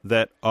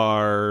that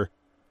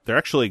they're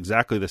actually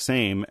exactly the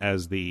same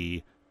as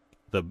the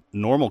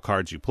normal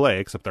cards you play,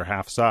 except they're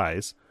half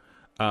size.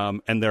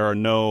 And there are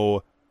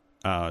no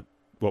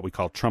what we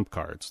call trump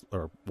cards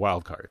or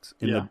wild cards.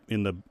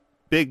 In the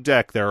big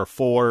deck, there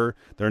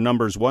are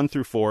numbers 1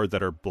 through 4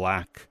 that are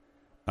black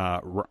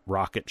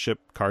rocket ship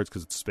cards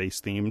because it's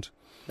space themed.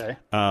 Okay.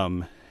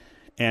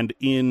 And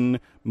in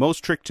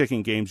most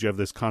trick-taking games, you have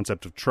this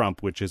concept of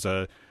trump, which is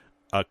a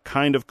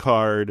kind of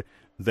card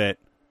that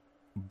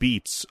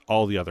beats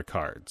all the other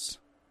cards,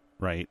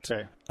 right?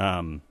 Okay.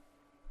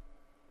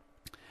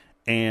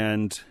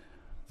 And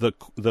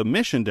the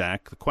mission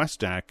deck, the quest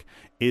deck,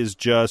 is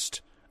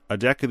just a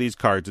deck of these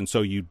cards, and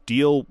so you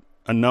deal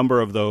a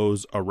number of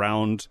those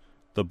around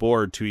the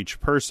board to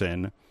each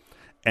person,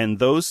 and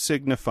those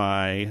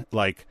signify,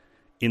 like,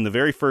 in the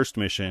very first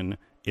mission,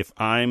 if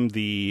I'm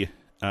the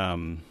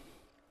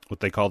what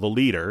they call the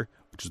leader,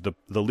 which is the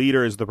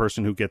leader is the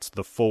person who gets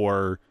the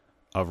 4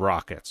 of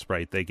rockets,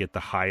 right? They get the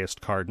highest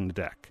card in the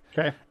deck.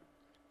 Okay.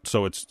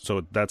 So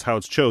that's how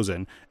it's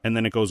chosen, and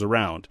then it goes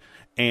around.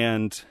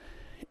 And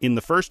in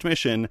the first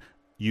mission,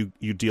 you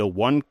deal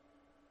 1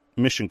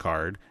 mission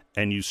card,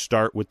 and you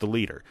start with the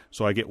leader.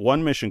 So I get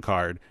 1 mission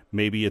card,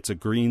 maybe it's a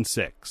green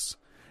 6.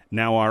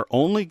 Now our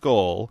only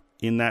goal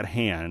in that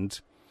hand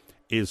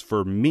is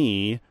for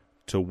me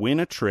to win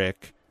a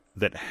trick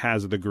that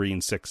has the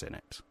green 6 in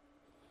it.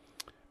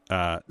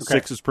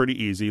 6 is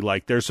pretty easy.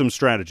 Like, there's some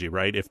strategy,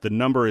 right? If the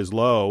number is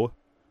low,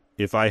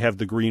 if I have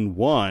the green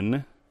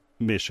 1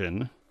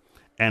 mission,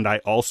 and I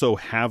also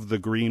have the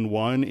green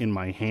 1 in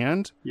my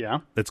hand,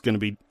 that's going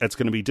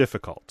to be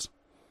difficult.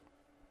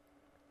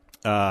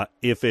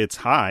 If it's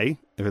high,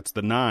 if it's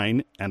the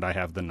 9 and I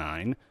have the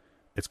 9,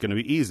 it's going to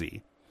be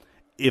easy.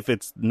 If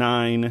it's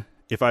 9,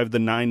 if I have the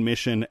 9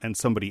 mission and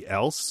somebody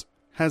else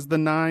has the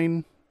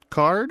 9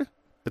 card,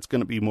 it's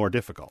going to be more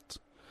difficult.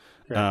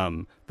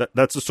 Okay.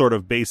 That's a sort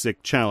of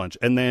basic challenge.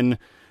 And then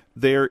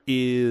there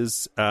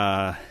is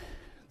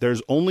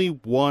there's only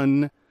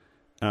one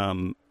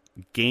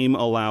game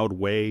allowed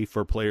way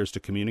for players to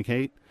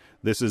communicate.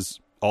 This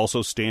is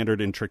also standard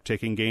in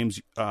trick-taking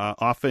games.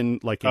 Often,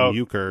 like in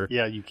euchre,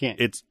 you can't.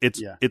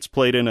 It's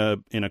played in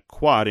a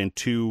quad in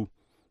two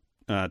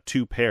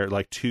pair,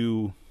 like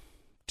 2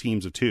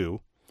 teams of 2,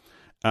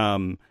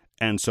 and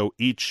so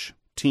each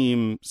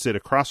team sit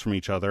across from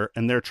each other,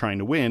 and they're trying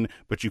to win,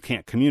 but you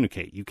can't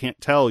communicate. You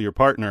can't tell your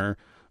partner,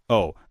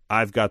 "Oh,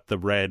 I've got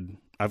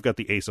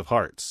the ace of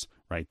hearts."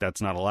 Right?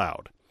 That's not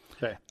allowed.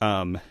 Okay.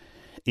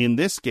 In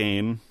this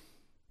game,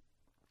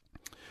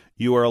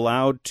 you are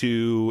allowed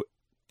to,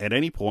 at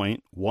any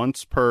point,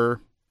 once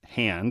per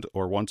hand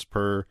or once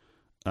per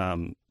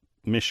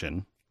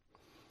mission.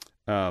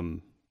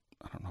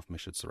 I don't know if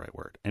mission's the right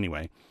word.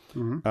 Anyway,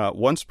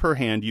 once per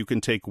hand, you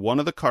can take one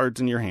of the cards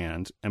in your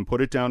hand and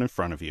put it down in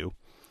front of you.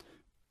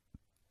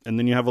 And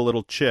then you have a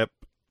little chip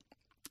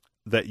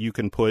that you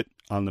can put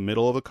on the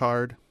middle of the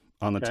card,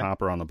 on the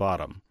top, or on the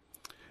bottom.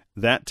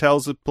 That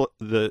tells the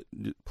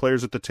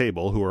players at the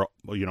table, who are,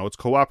 it's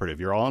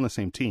cooperative. You're all on the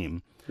same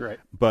team. Right.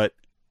 But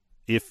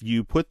if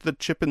you put the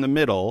chip in the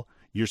middle,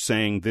 you're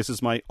saying, this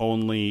is my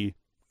only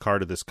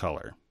card of this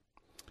color.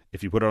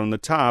 If you put it on the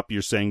top,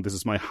 you're saying, this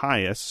is my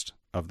highest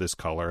of this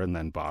color, and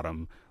then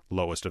bottom,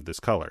 lowest of this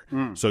color.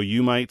 So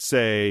you might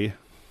say,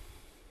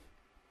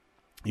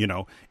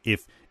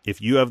 if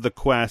you have the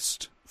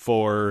quest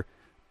for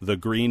the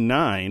green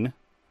 9,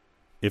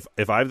 if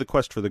I have the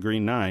quest for the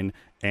green 9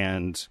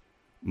 and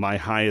my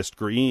highest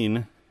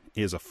green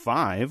is a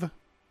 5,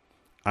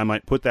 I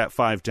might put that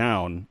 5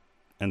 down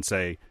and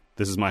say,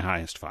 this is my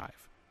highest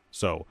 5.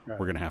 So we're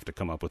going to have to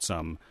come up with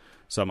some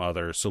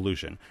other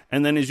solution.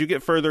 And then as you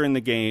get further in the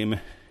game,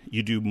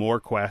 you do more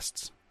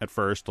quests at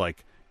first,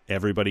 like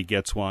everybody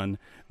gets one.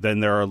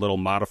 Then there are little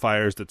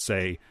modifiers that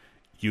say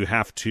you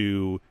have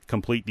to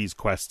complete these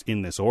quests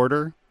in this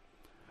order.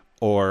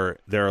 Or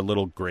there are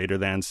little greater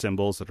than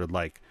symbols that are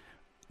like,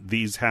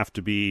 these have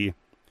to be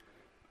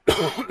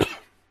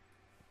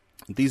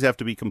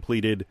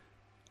completed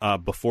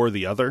before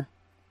the other,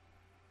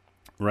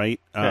 right?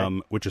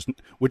 Okay.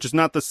 Which is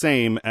not the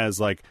same as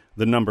like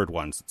the numbered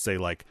ones that say,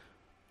 like,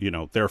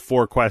 there are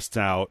 4 quests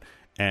out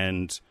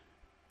and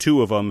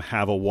 2 of them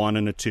have a 1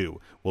 and a 2.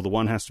 Well, the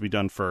 1 has to be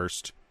done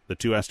first, the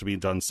 2 has to be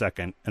done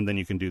second, and then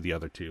you can do the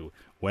other 2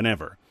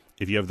 whenever.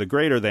 If you have the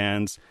greater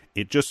thans,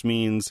 it just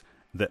means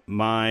that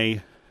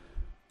my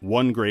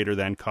 1 greater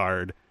than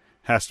card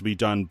has to be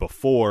done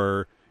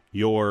before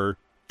your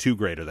 2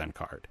 greater than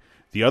card.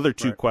 The other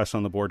 2 quests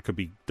on the board could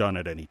be done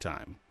at any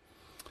time.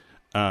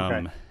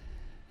 And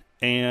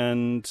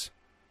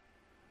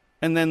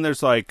then there's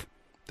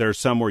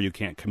some where you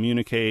can't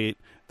communicate.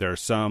 There are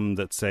some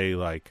that say,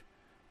 like,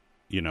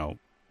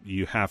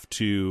 you have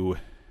to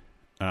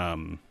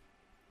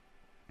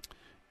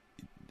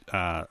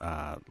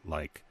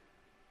like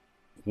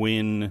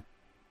win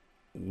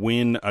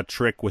a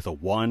trick with a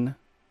 1,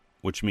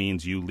 which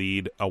means you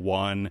lead a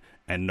 1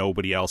 and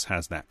nobody else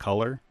has that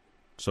color.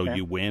 So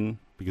you win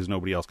because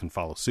nobody else can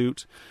follow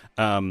suit.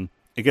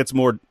 It gets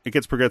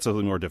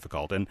progressively more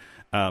difficult. And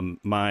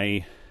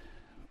my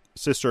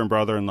sister and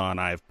brother-in-law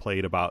and I have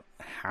played about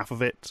half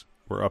of it.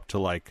 We're up to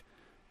like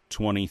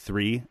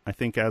 23, I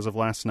think, as of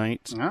last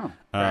night. Oh,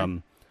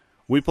 right.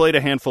 We played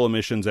a handful of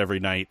missions every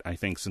night, I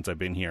think, since I've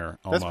been here.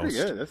 Almost. That's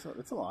pretty good.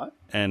 That's a lot.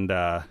 And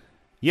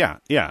yeah,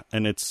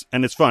 and it's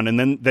fun.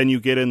 And then you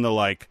get in the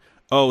like,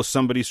 oh,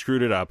 somebody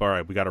screwed it up. All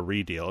right, we got to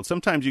redeal. And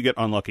sometimes you get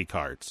unlucky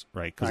cards,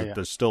 right? Because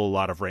there's still a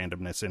lot of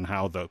randomness in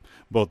how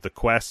both the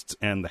quests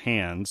and the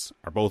hands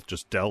are both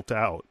just dealt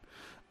out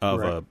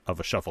of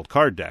a shuffled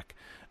card deck.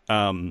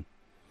 And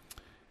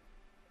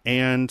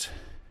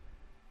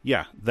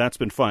yeah, that's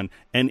been fun.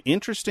 An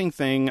interesting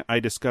thing I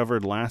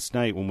discovered last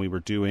night when we were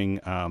doing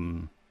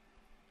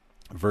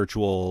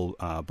virtual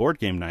board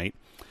game night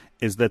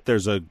is that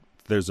there's a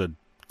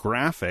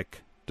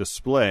graphic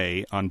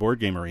display on Board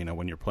Game Arena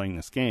when you're playing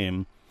this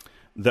game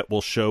that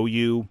will show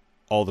you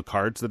all the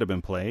cards that have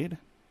been played.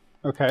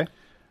 Okay.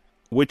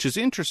 Which is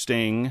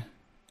interesting,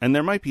 and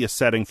there might be a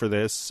setting for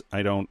this.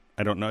 I don't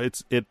know.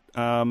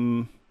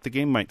 The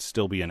game might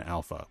still be in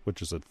alpha,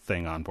 which is a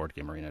thing on Board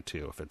Game Arena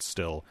too, if it's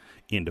still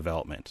in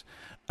development.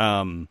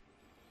 The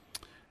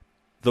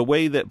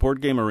way that Board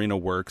Game Arena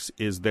works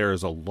is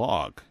there's a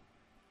log.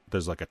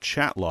 There's like a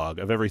chat log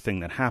of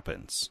everything that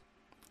happens.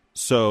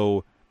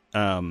 So,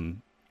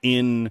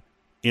 in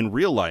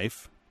real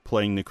life,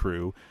 playing the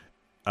crew,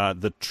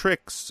 the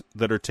tricks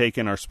that are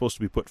taken are supposed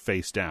to be put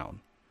face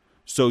down.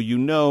 So you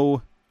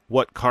know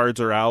what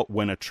cards are out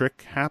when a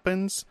trick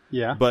happens.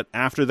 Yeah. But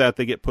after that,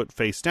 they get put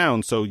face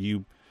down. So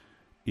you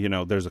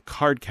know, there's a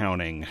card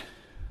counting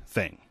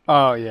thing.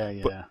 Oh,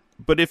 yeah.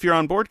 But if you're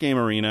on Board Game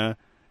Arena,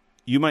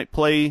 you might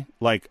play,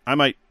 like, I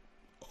might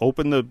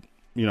open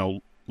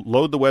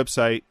load the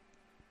website,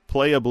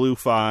 play a blue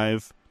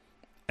 5,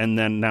 and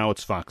then now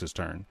it's Fox's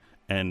turn.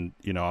 And,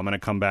 I'm going to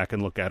come back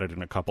and look at it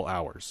in a couple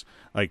hours.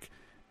 Like,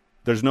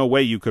 there's no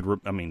way you could,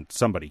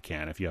 somebody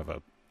can if you have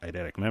a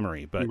eidetic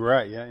memory, but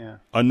right, yeah.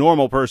 A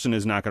normal person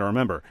is not going to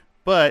remember.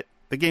 But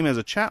the game has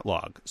a chat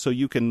log, so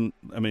you can,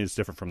 it's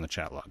different from the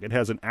chat log. It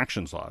has an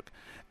actions log.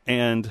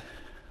 And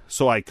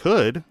so I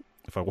could,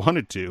 if I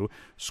wanted to,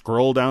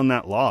 scroll down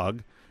that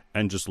log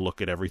and just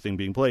look at everything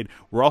being played.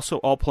 We're also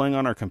all playing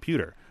on our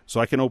computer, so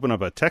I can open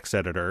up a text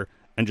editor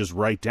and just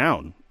write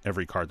down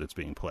every card that's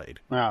being played.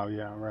 Oh,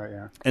 yeah, right,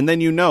 yeah. And then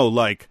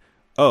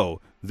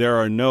there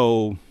are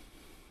no,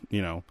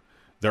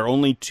 there are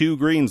only 2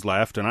 greens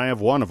left, and I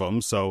have one of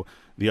them, so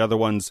the other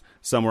one's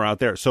somewhere out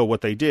there. So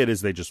what they did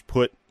is they just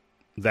put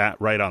that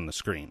right on the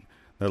screen.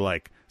 They're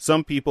like,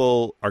 some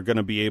people are going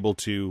to be able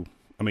to,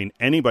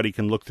 anybody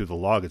can look through the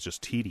log. It's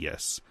just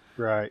tedious.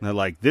 Right. And they're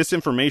like, this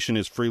information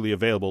is freely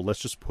available. Let's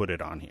just put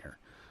it on here.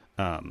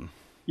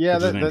 Yeah,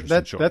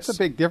 that's a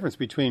big difference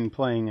between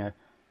playing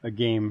a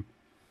game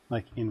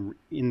like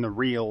in the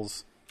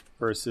reels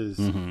versus,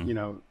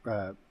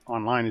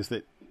 online, is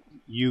that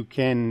you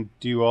can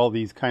do all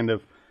these kind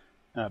of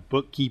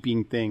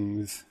bookkeeping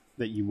things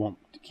that you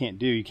can't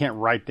do. You can't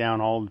write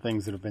down all the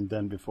things that have been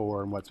done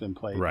before and what's been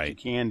played. Right.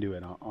 But you can do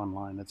it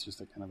online. That's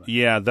just a kind of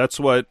Yeah, that's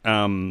what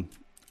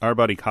our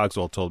buddy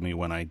Cogswell told me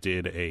when I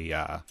did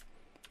a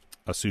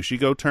Sushi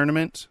Go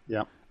tournament.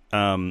 Yeah.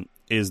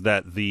 Is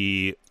that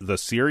the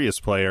serious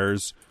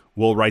players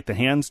will write the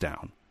hands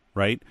down,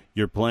 right?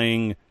 You're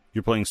playing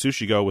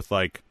Sushi Go with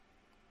like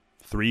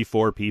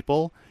 3-4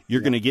 people.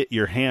 You're going to get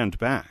your hand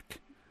back.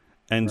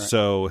 And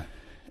so,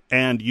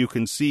 and you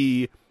can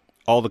see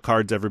all the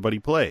cards everybody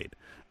played.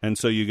 And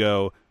so you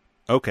go,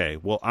 okay,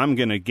 well, I'm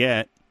going to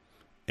get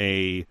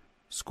a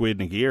Squid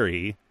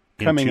Nigiri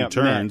in coming 2 up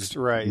turns. Next.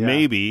 Right, yeah.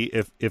 Maybe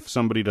if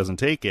somebody doesn't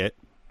take it,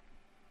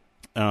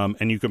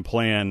 and you can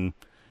plan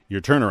your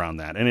turn around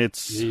that. And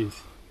it's,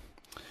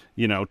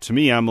 to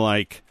me, I'm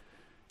like,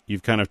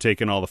 you've kind of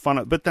taken all the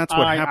fun, but that's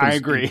what happens. I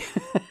agree.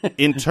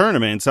 in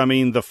tournaments.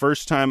 The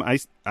first time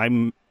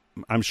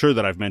I'm sure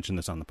that I've mentioned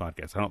this on the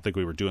podcast. I don't think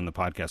we were doing the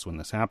podcast when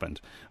this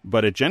happened,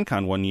 but at Gen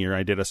Con one year,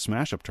 I did a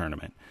Smash Up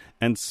tournament,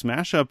 and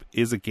Smash Up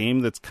is a game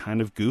that's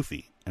kind of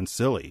goofy and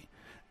silly,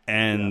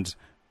 and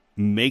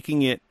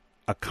making it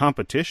a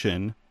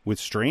competition with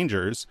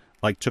strangers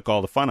took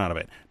all the fun out of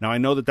it. Now I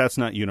know that that's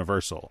not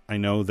universal. I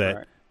know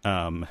that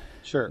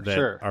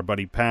sure. Our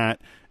buddy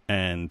Pat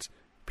and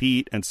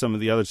Pete and some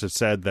of the others have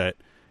said that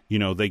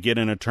they get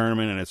in a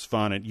tournament and it's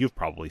fun, and you've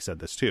probably said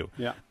this too.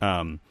 Yeah.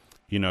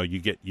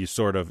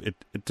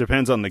 It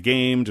depends on the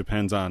game,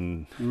 depends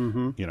on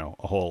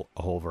a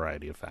whole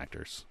variety of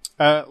factors.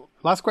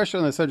 Last question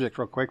on the subject,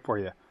 real quick for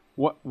you.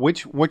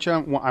 Which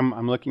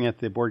I'm looking at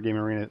the Board Game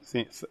Arena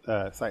site,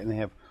 and they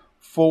have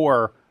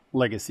 4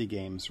 legacy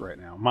games right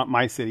now.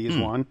 My City is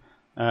one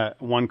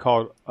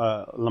called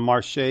Le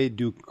Marché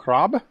du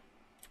Crabe.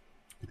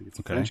 I think it's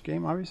a French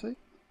game, obviously.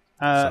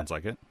 Sounds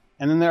like it.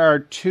 And then there are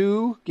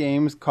 2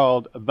 games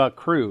called The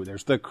Crew.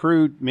 There's The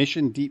Crew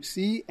Mission Deep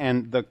Sea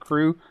and The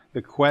Crew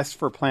The Quest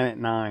for Planet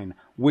 9.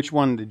 Which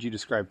one did you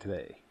describe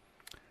today?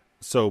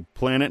 So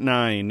Planet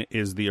 9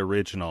 is the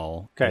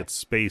original. Okay. It's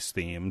space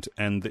themed.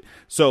 And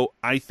so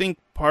I think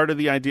part of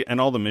the idea, and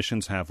all the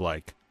missions have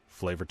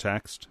flavor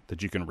text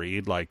that you can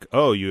read,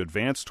 you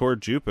advance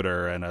toward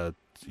Jupiter and a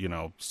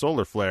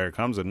solar flare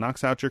comes and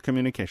knocks out your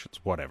communications,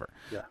 whatever.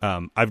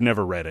 Yeah. I've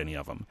never read any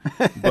of them.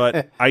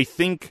 But I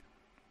think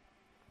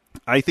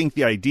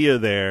the idea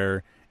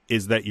there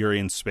is that you're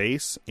in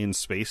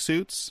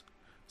spacesuits,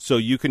 so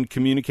you can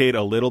communicate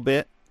a little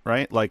bit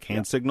right? Like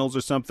hand signals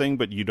or something,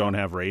 but you don't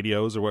have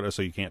radios or whatever,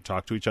 so you can't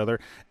talk to each other.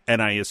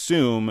 And I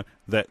assume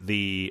that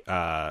the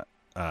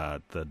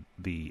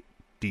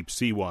deep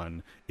sea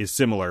one is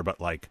similar, but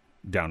like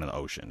down in the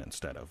ocean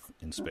instead of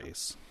in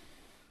space.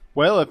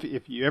 Well,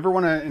 if you ever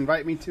want to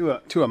invite me to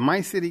a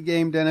My City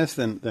game, Dennis,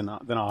 then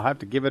I'll have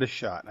to give it a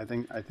shot. I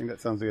think that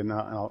sounds good. And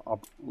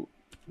I'll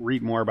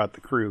read more about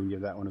the crew and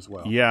give that one as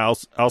well. Yeah,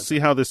 I'll see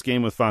how this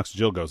game with Fox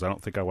Jill goes. I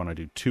don't think I want to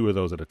do 2 of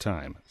those at a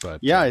time. But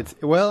yeah, it's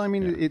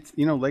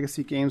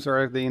legacy games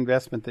are the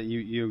investment that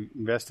you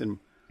invest in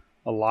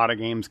a lot of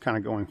games kind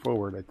of going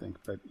forward, I think.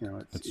 But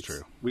it's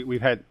true.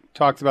 We've had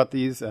talks about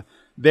these.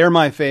 They're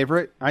my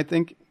favorite, I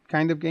think,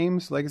 kind of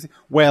games. Legacy.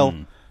 Well,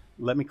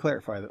 let me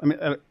clarify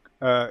that.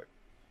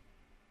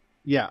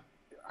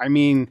 I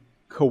mean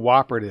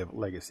cooperative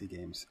legacy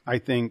games. I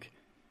think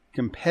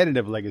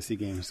competitive legacy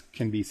games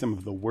can be some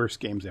of the worst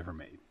games ever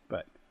made.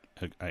 But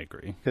I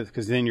agree,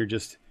 because then you're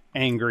just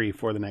angry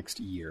for the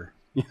next year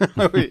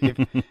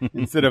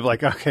instead of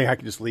like, okay, I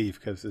can just leave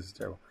because this is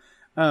terrible.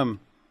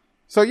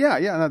 So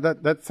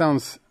that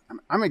sounds.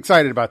 I'm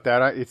excited about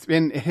that.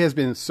 It has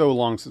been so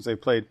long since I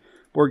played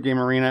Board Game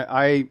Arena.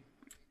 I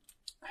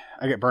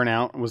get burnt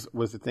out was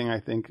the thing. I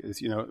think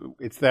is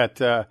it's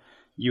that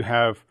you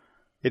have.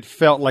 It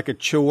felt like a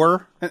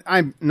chore.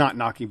 I'm not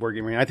knocking Board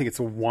Game Arena. I think it's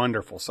a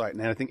wonderful site,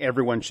 and I think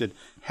everyone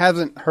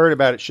hasn't heard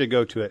about it should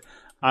go to it.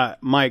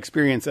 My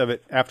experience of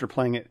it after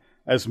playing it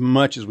as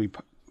much as we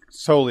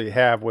solely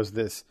have was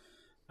this.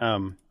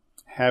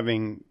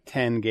 Having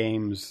 10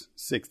 games,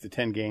 6 to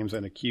 10 games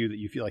on a queue that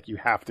you feel like you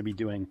have to be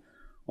doing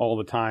all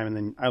the time. And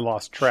then I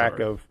lost track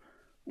of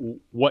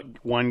what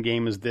one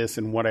game is this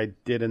and what I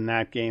did in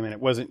that game.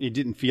 And it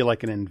didn't feel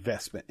like an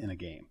investment in a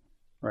game,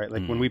 right?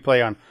 Like when we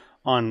play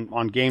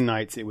on game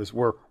nights, it was,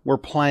 we're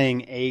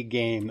playing a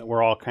game that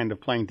we're all kind of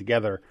playing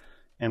together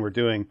and we're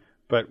doing,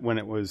 but when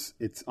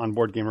it's on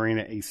Board Game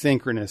Arena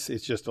asynchronous,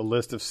 it's just a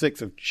list of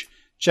 6 of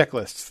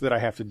checklists that I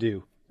have to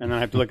do. And then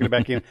I have to look at it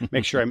back in,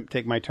 make sure I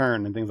take my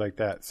turn and things like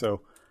that.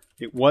 So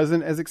it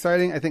wasn't as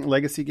exciting. I think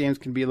legacy games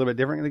can be a little bit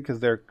differently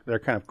because they're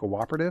kind of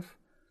cooperative.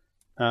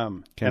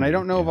 And I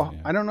don't know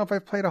I don't know if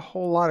I've played a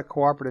whole lot of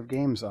cooperative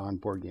games on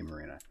Board Game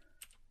Arena.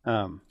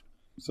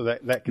 So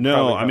that can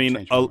probably help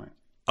change my mind.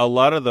 A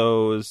lot of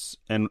those,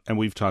 and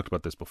we've talked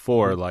about this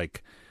before.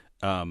 Like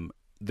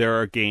there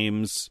are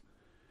games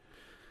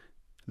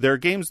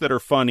that are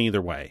fun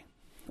either way,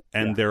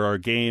 and there are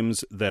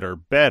games that are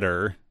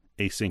better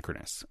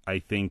asynchronous, I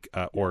think,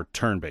 or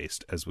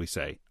turn-based, as we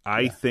say.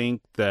 I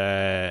think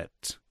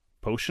that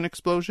Potion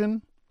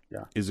Explosion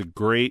is a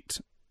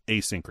great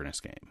asynchronous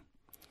game.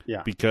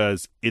 Yeah.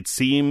 Because it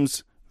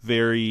seems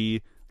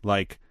very,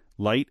 like,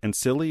 light and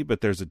silly, but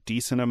there's a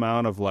decent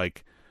amount of,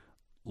 like,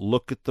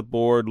 look at the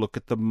board, look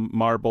at the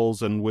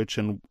marbles, and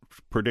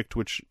predict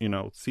which,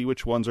 see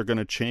which ones are going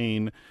to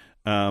chain,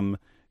 kind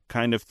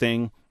of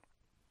thing.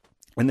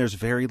 And there's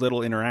very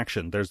little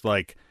interaction. There's,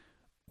 like,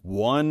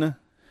 one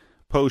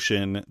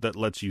potion that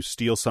lets you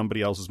steal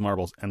somebody else's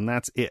marbles, and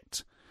that's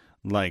it.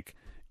 Like,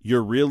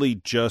 you're really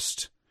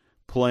just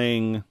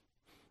playing,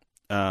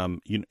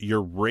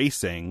 you're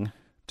racing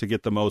to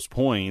get the most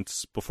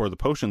points before the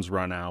potions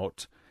run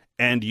out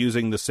and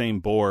using the same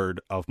board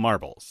of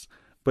marbles.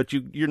 But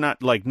you're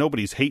not, like,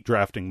 nobody's hate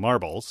drafting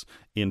marbles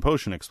in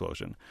Potion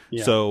Explosion.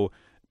 Yeah. So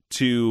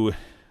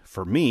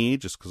for me,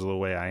 just because of the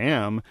way I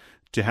am,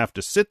 to have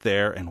to sit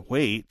there and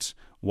wait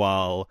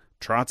while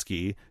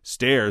Trotsky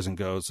stares and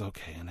goes,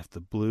 okay, and if the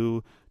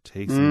blue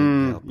takes the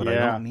yellow, but I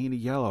don't need a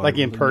yellow. Like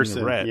I in person,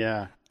 need a red.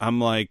 Yeah. I'm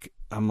like,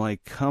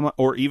 come on.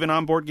 Or even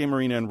on Board Game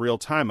Arena in real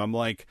time, I'm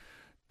like,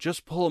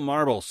 just pull a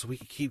marble so we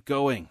can keep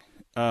going.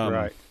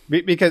 Right.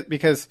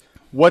 Because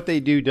what they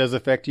do does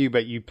affect you,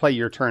 but you play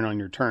your turn on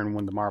your turn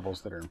when the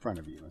marbles that are in front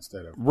of you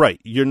instead of... Right.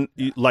 You're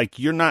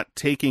not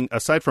taking,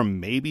 aside from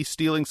maybe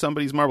stealing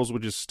somebody's marbles,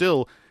 which is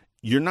still,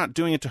 you're not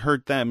doing it to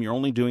hurt them. You're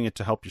only doing it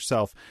to help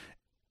yourself.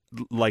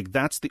 Like,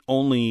 that's the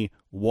only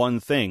one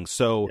thing.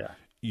 So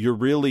you're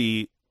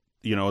really,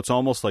 it's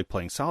almost like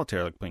playing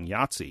solitaire, like playing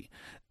Yahtzee.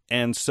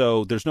 And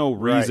so there's no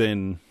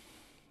reason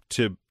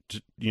to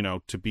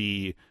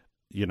be,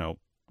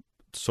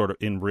 sort of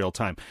in real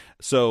time.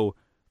 So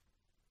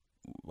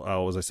what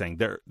was I saying?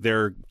 There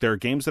are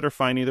games that are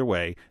fine either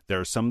way. There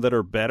are some that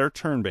are better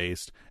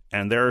turn-based,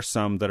 and there are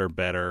some that are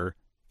better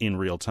in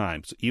real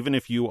time. So even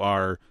if you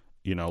are,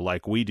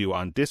 like we do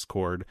on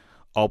Discord,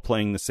 all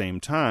playing the same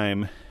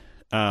time,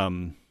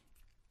 and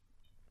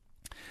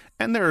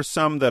there are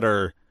some that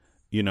are,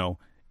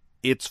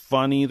 it's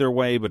fun either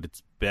way, but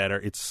it's better.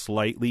 It's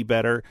slightly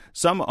better.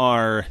 Some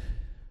are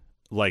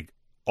like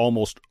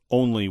almost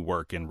only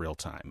work in real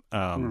time.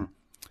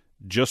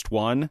 Just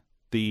one,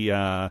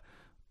 the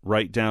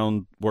write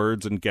down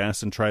words and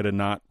guess and try to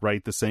not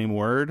write the same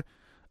word.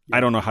 Yeah. I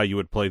don't know how you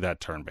would play that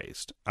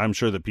turn-based. I'm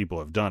sure that people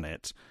have done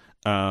it.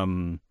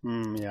 Hanabi,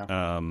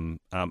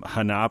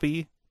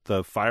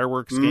 the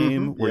fireworks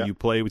game where you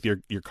play with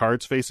your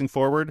cards facing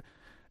forward.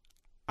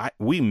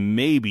 We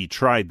maybe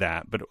tried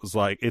that, but it was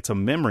like, it's a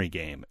memory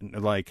game.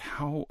 Like,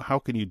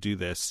 how can you do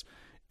this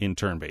in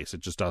turn-based?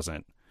 It just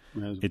doesn't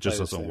it just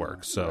doesn't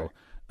work. So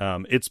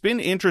it's been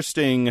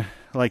interesting,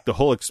 like the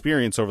whole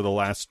experience over the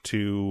last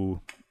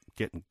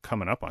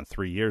coming up on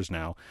 3 years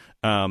now.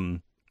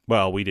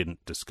 Well, we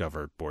didn't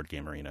discover Board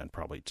Game Arena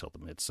probably till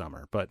the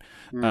midsummer, but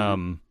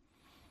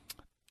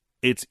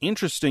it's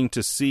interesting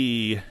to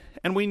see,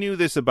 and we knew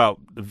this about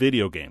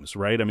video games,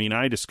 right? I mean,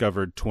 I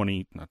discovered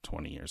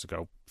 15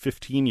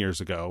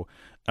 years ago,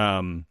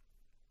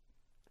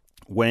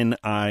 when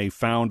I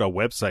found a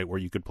website where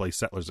you could play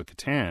Settlers of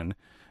Catan,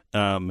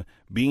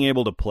 being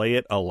able to play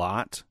it a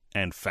lot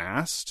and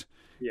fast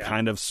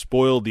kind of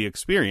spoiled the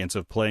experience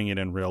of playing it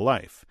in real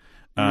life.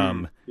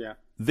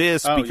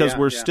 Because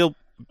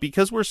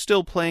we're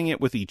still playing it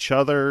with each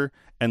other,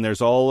 and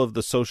there's all of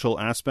the social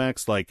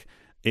aspects, like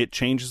it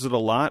changes it a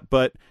lot,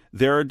 but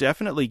there are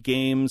definitely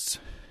games,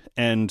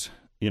 and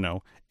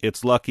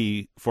it's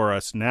lucky for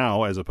us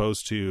now, as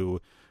opposed to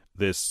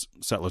this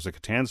Settlers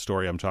of Catan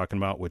story I'm talking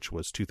about, which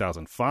was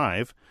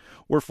 2005.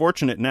 We're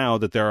fortunate now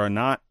that there are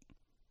not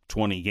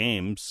 20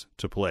 games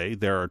to play.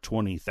 There are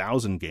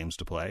 20,000 games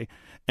to play,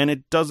 and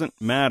it doesn't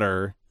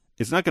matter.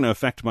 It's not going to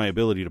affect my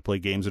ability to play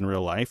games in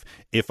real life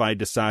if I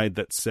decide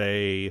that,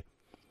 say,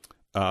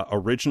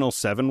 original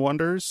Seven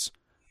Wonders,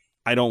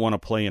 I don't want to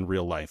play in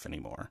real life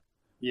anymore.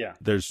 Yeah.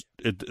 There's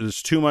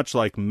too much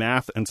like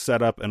math and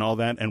setup and all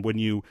that, and when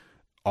you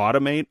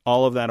automate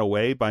all of that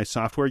away by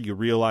software, you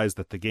realize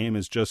that the game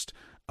is just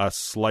a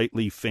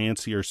slightly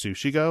fancier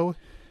Sushi Go.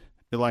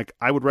 You're like,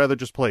 I would rather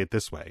just play it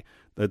this way.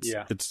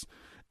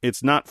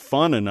 It's not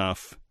fun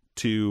enough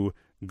to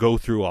go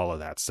through all of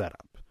that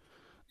setup.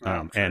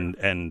 And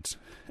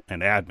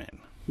admin.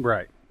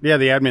 Right. Yeah,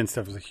 the admin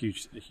stuff is a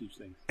huge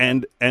thing.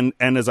 And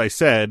as I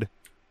said,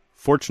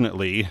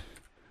 fortunately,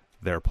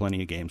 there are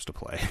plenty of games to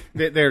play.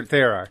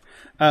 There are.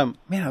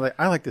 Man,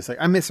 I like this.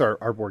 I miss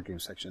our board game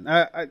section.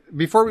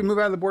 Before we move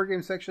out of the board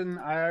game section,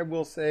 I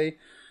will say,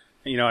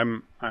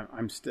 I'm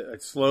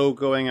slow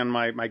going on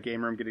my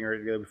game room, getting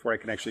ready to go before I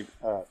can actually.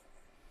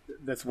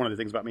 That's one of the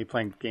things about me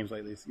playing games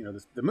lately is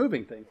the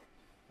moving thing.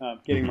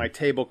 Getting my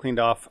table cleaned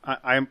off.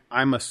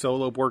 I'm a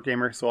solo board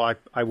gamer, so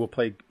I will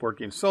play board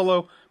games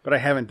solo, but I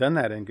haven't done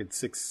that in good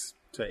 6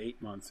 to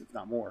 8 months, if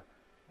not more,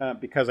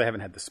 because I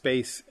haven't had the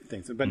space and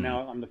things. But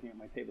now I'm looking at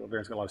my table over there.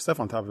 It's got a lot of stuff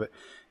on top of it.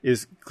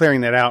 Is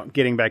clearing that out,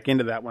 getting back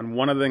into that one.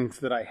 One of the things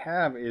that I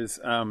have is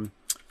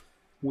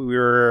we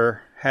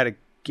had a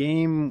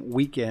game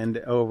weekend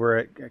over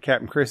at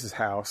Captain Chris's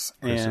house,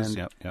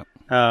 and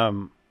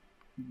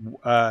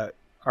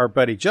our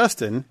buddy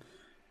Justin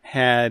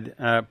had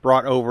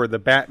brought over the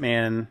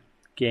Batman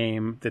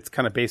game that's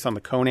kind of based on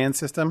the Conan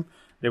system.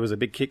 There was a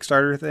big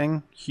Kickstarter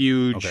thing,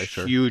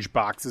 huge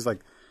boxes, like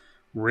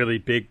really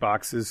big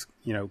boxes,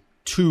 2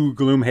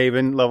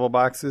 Gloomhaven level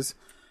boxes,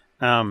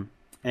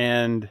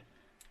 and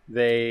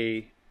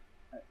it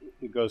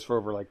goes for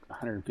over like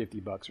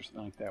 $150 or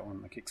something like that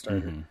on the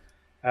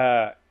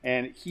Kickstarter.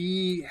 And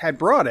he had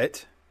brought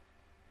it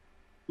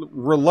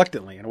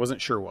reluctantly, and I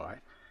wasn't sure why,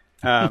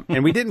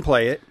 and we didn't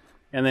play it.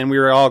 And then we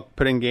were all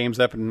putting games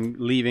up and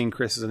leaving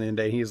Chris's in the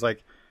day. He's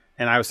like,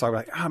 and I was talking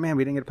like, oh man,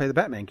 we didn't get to play the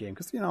Batman game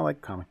because I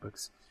like comic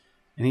books.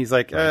 And he's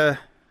like, why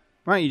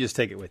don't you just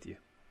take it with you?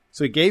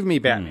 So he gave me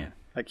Batman.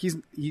 Like he's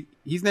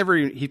never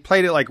he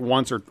played it like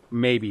once or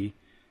maybe,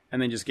 and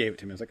then just gave it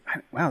to me. I was like,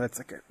 wow, that's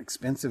like an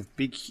expensive,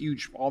 big,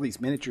 huge, all these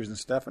miniatures and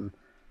stuff, and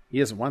he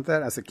doesn't want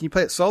that. I said, can you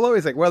play it solo?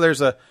 He's like, well, you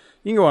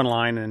can go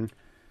online and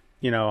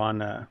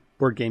on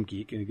Board Game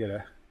Geek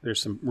and there's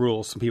some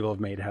rules some people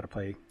have made how to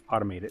play.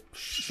 Automate it.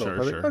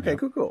 Sure. Okay,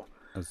 cool.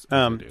 As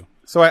I do.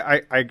 So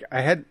I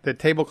had the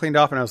table cleaned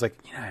off, and I was like,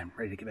 I'm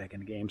ready to get back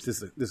into games.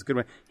 This is a good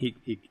one. He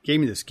gave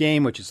me this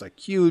game, which is like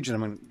huge, and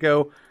I'm going to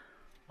go.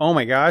 Oh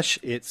my gosh,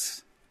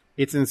 it's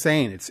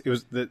insane.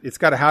 It's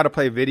got a how to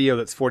play video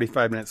that's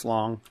 45 minutes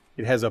long.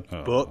 It has a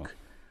book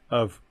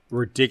of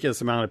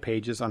ridiculous amount of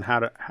pages on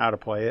how to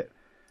play it.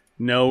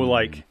 No,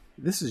 like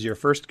this is your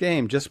first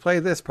game, just play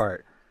this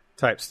part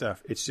type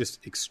stuff. It's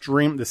just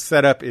extreme. The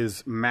setup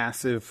is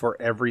massive for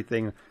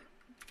everything.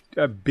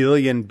 A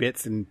billion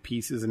bits and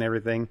pieces and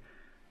everything.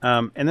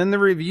 And then the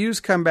reviews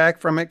come back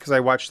from it, because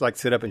I watched like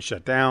Sit Up and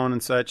Shut Down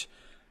and such.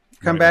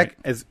 Come back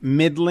as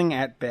middling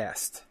at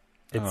best.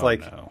 It's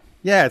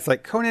it's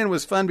like Conan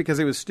was fun because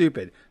it was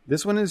stupid.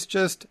 This one is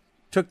just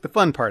took the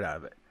fun part out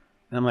of it.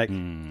 And I'm like,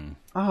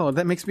 oh,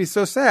 that makes me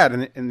so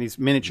sad. And these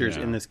miniatures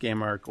in this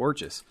game are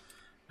gorgeous.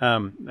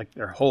 Like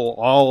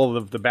all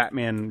of the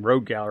Batman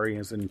rogue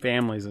galleries and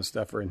families and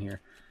stuff are in here.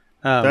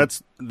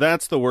 That's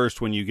the worst,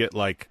 when you get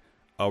like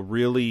a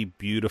really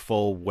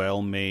beautiful,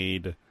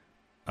 well-made,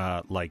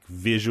 like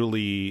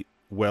visually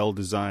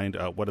well-designed,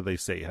 what do they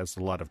say? It has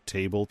a lot of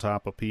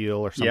tabletop appeal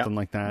or something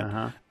like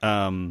that.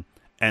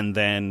 And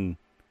then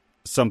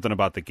something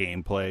about the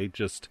gameplay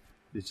just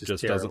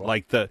doesn't.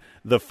 Like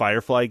the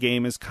Firefly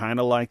game is kind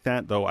of like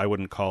that, though I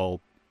wouldn't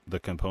call the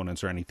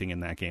components or anything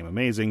in that game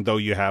amazing, though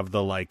you have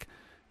the like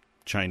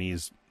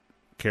Chinese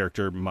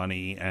character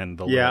money and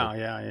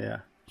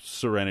the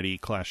Serenity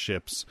class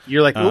ships.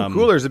 You're like, oh,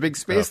 cool, there's a big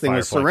space thing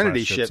with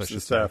Serenity ships and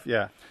stuff.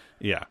 Yeah.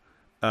 Yeah.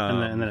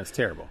 And then it's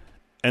terrible.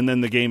 and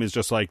then the game is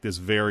just like this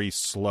very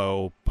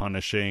slow,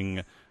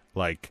 punishing,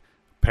 like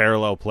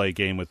parallel play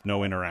game with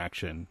no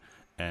interaction.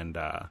 And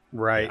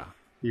right, yeah.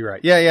 You're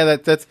right. Yeah.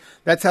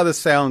 That's how this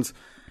sounds.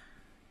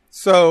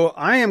 So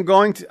I am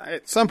going to,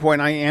 at some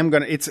point,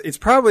 it's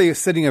probably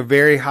sitting a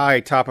very high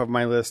top of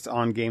my list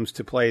on games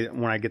to play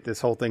when I get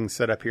this whole thing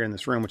set up here in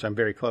this room, which I'm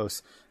very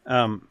close.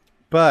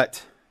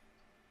 But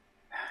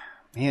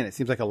man, it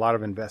seems like a lot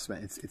of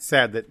investment. It's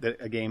sad that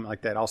a game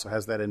like that also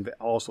has that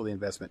also the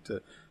investment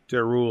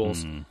to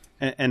rules,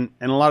 and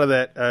a lot of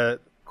that,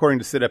 according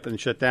to Sit Up and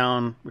Shut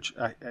Down, which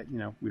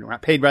we're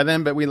not paid by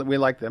them, but we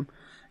like them,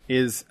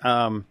 is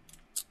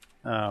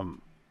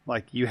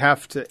like you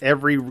have to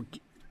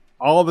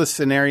all the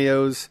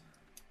scenarios,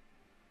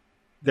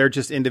 they're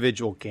just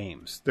individual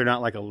games. They're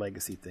not like a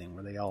legacy thing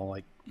where they all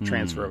like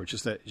transfer over.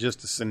 It's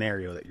just a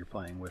scenario that you're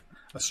playing with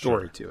a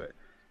story to it.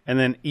 And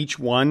then each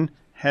one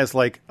has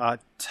like a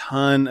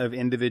ton of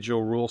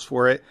individual rules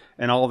for it.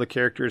 And all the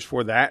characters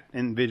for that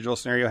individual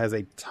scenario has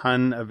a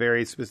ton of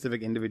very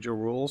specific individual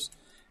rules.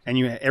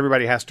 And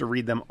everybody has to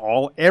read them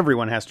all.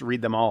 Everyone has to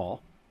read them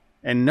all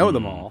and know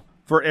them all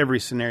for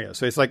every scenario.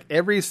 So it's like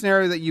every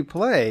scenario that you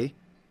play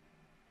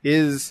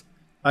is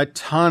a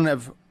ton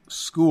of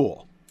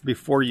school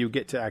before you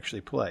get to actually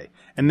play.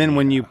 And then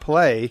when you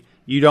play,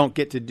 you don't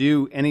get to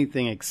do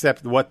anything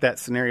except what that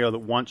scenario that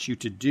wants you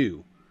to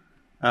do.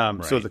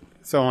 Right.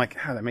 So I'm like,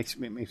 that makes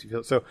me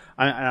feel. So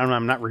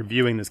I'm not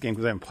reviewing this game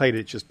because I haven't played it.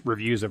 It's just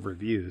reviews of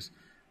reviews.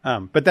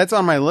 But that's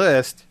on my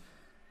list,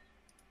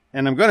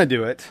 and I'm going to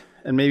do it.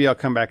 And maybe I'll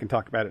come back and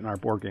talk about it in our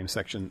board game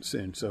section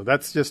soon. So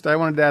that's just, I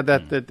wanted to add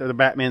that the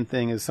Batman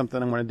thing is something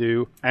I'm going to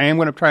do. I am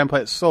going to try and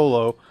play it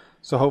solo.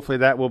 So hopefully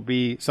that will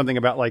be something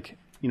about like,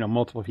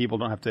 multiple people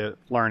don't have to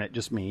learn it,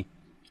 just me.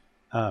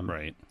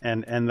 Right.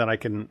 And that I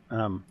can,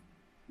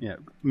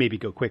 maybe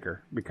go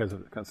quicker because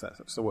of that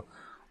stuff. So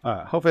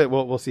hopefully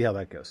we'll see how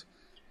that goes.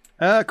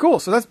 Cool.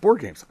 So that's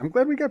board games. I'm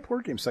glad we got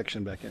board game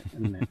section back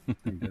in there.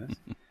 Thank goodness.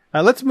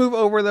 Let's move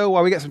over though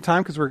while we got some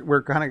time because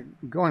we're kind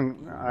of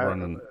going.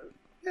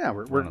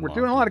 We're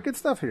doing a lot of good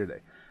stuff here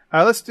today.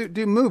 Let's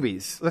do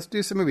movies. Let's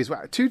do some movies.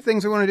 Two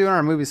things we want to do in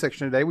our movie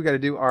section today. We got to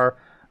do our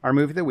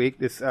movie of the week.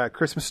 This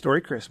Christmas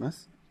Story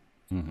Christmas,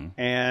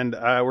 and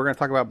we're going to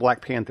talk about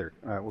Black Panther,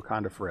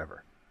 Wakanda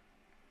Forever.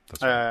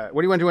 That's right.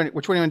 What do you want to do?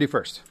 Which one do you want to do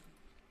first?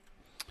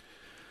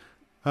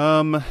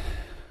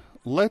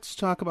 Let's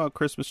talk about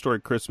Christmas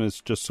Story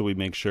Christmas, just so we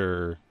make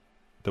sure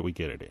that we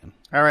get it in.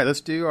 All right,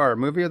 let's do our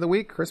movie of the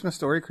week, Christmas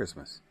Story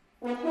Christmas.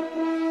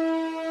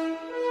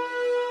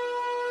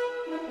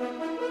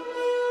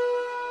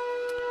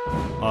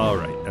 All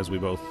right, as we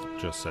both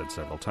just said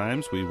several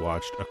times, we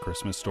watched A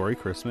Christmas Story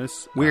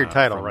Christmas. Weird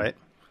title, right?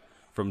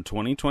 From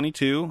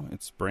 2022.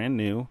 It's brand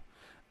new.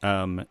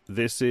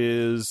 This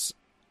is,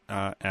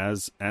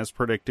 as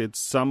predicted,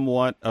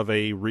 somewhat of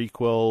a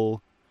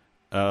requel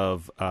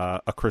of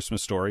A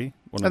Christmas Story.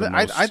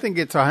 I think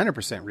it's 100%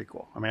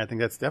 requel. I mean, I think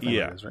that's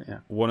definitely what it is, right? Yeah.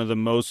 One of the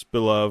most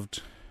beloved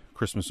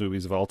Christmas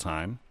movies of all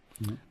time.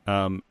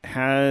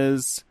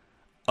 Has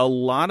a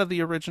lot of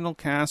the original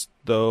cast,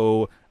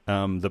 though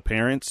the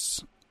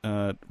parents,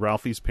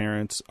 Ralphie's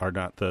parents, are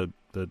not the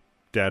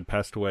dad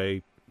passed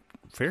away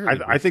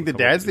fairly. I think the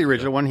dad's the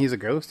original one. He's a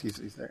ghost. He's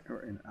there.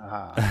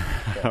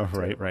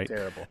 Right.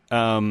 Terrible.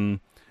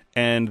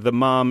 And the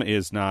mom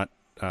is not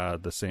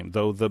the same,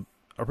 though the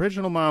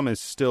original mom is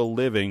still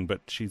living,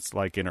 but she's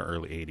like in her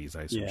early 80s.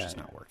 I assume she's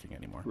not working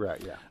anymore.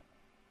 Right, yeah.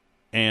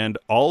 And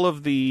all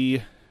of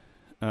the...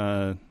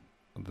 this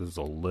is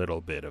a little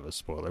bit of a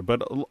spoiler,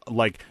 but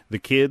like the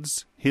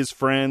kids, his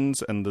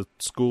friends, and the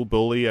school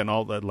bully and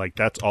all that, like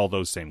that's all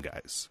those same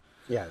guys.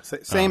 Yeah,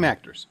 same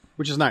actors,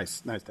 which is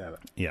nice. Nice to have it.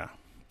 Yeah.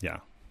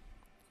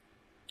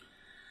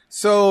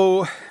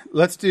 So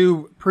let's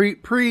do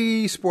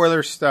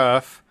pre-spoiler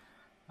stuff.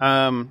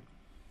 So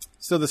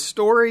the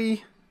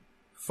story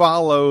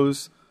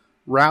follows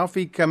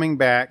Ralphie coming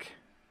back,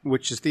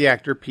 which is the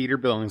actor Peter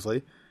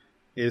Billingsley.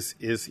 He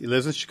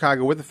lives in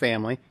Chicago with a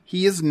family.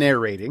 He is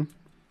narrating.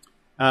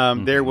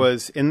 There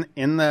was in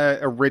the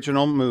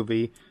original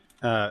movie,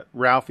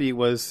 Ralphie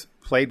was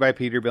played by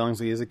Peter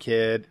Billingsley as a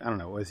kid. I don't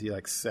know, was he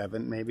like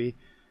 7 maybe,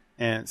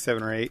 and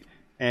 7 or 8?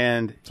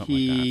 And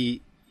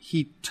he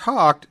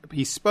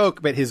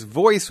spoke, but his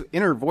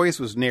inner voice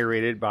was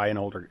narrated by an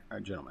older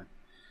gentleman,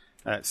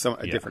 a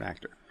different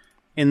actor.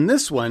 In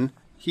this one,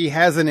 he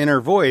has an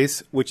inner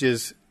voice, which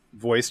is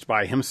voiced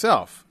by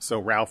himself. So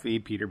Ralphie,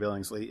 Peter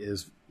Billingsley,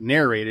 is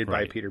narrated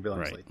by Peter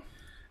Billingsley,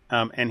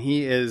 and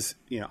he is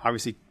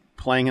obviously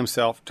playing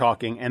himself,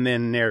 talking, and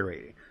then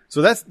narrating.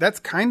 So that's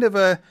kind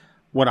of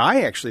what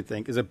I actually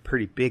think is a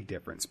pretty big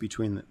difference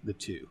between the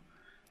two.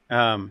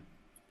 And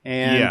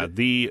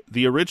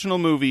the original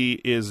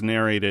movie is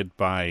narrated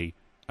by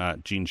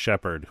Gene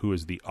Shepard, who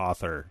is the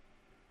author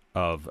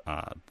of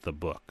the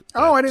book.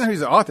 I didn't know he was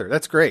the author.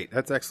 That's great.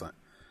 That's excellent.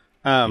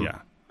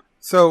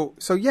 So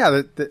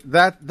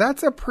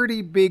that's a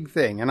pretty big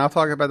thing, and I'll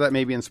talk about that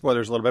maybe in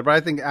spoilers a little bit. But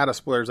I think out of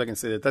spoilers, I can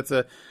say that's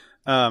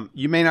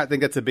You may not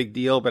think that's a big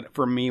deal, but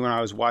for me, when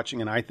I was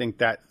watching, and I think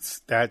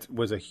that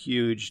was a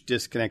huge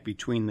disconnect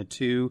between the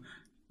two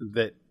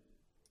that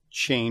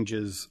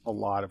changes a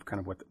lot of kind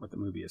of what the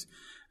movie is.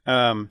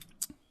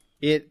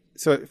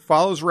 So it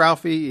follows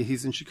Ralphie.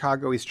 He's in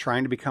Chicago. He's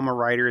trying to become a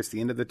writer. It's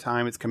the end of the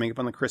time. It's coming up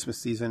on the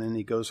Christmas season, and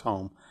he goes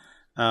home.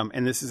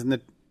 And this is in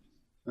the.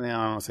 I don't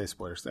want to say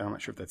spoilers. I'm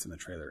not sure if that's in the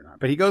trailer or not.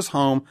 But he goes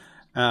home,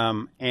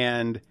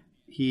 and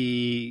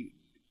he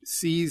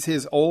sees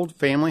his old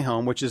family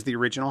home, which is the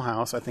original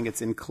house. I think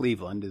it's in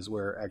Cleveland, is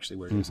where it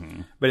is.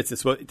 But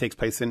it takes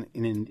place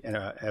in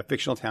a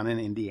fictional town in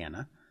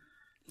Indiana.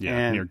 Yeah,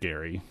 and near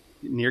Gary.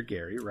 Near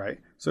Gary, right?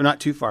 So not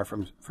too far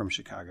from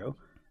Chicago.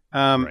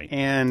 Right.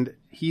 And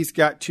he's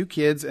got 2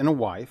 kids and a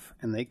wife,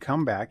 and they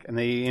come back and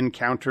they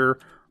encounter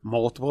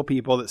multiple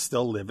people that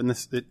still live in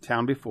the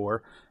town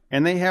before,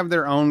 and they have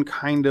their own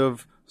kind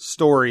of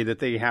story that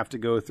they have to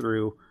go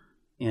through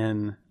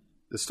in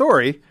the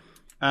story.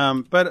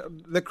 But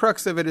the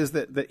crux of it is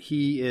that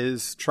he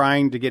is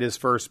trying to get his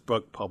first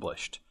book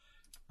published.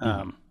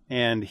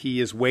 And he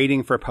is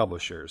waiting for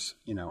publishers,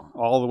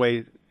 all the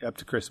way up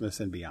to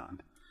Christmas and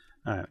beyond.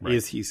 Right.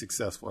 Is he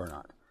successful or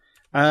not?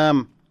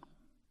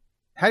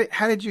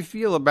 How did you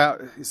feel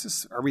about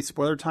are we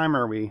spoiler time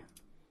or are we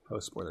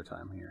post spoiler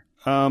time here?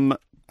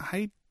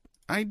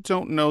 I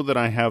don't know that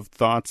I have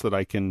thoughts that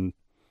I can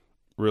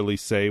really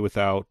say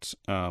without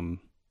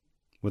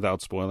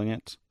spoiling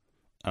it.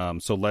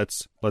 So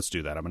let's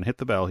do that. I'm going to hit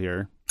the bell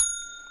here.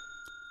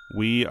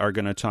 We are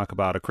going to talk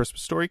about A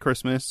Christmas Story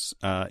Christmas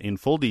in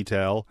full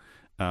detail.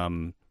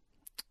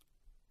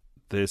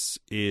 This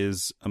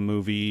is a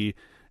movie.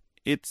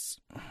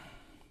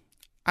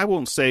 I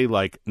won't say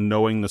like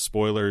knowing the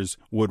spoilers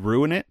would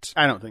ruin it.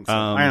 I don't think so.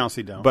 I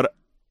honestly don't. But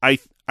I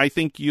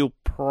think you'll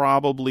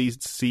probably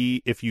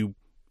see if you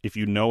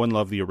know and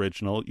love the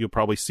original, you'll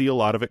probably see a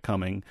lot of it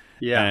coming.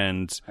 Yeah,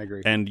 and I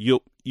agree. And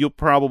you'll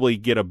probably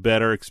get a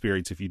better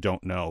experience if you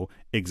don't know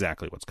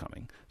exactly what's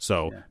coming.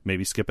 So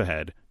maybe skip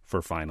ahead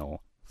for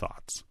final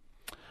thoughts.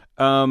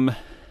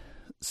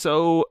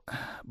 So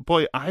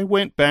boy, I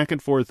went back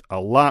and forth a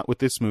lot with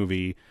this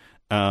movie.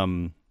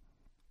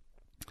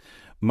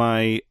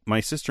 My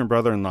sister and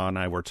brother-in-law and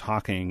I were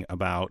talking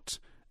about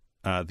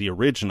the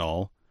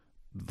original,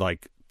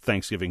 like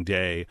Thanksgiving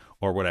Day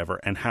or whatever,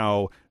 and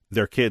how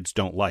their kids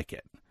don't like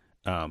it.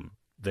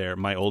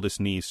 My oldest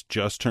niece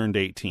just turned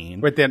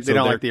 18. But they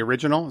don't like the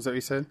original? Is that what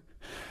you said?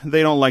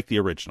 They don't like the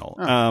original.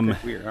 Okay,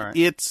 weird. All right.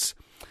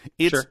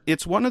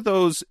 It's one of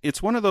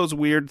those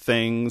weird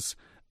things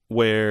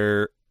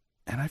where,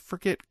 and I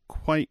forget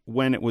quite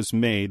when it was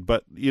made,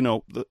 but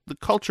the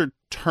culture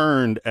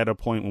turned at a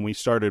point when we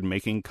started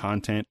making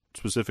content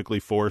specifically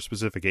for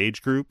specific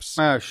age groups.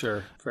 Oh,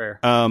 sure. Fair.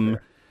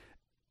 Fair.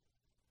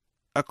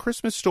 A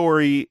Christmas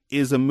Story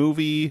is a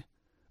movie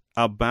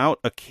about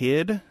a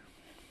kid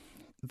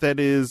that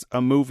is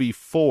a movie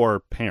for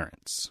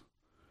parents.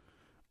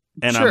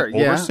 And sure,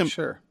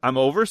 sure. I'm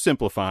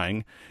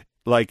oversimplifying.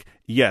 Like,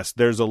 yes,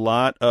 there's a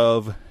lot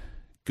of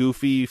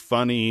goofy,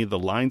 funny, the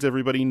lines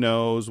everybody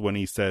knows when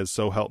he says,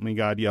 "So help me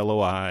God, yellow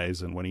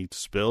eyes," and when he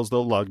spills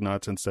the lug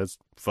nuts and says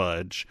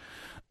fudge.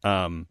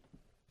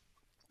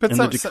 But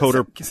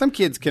some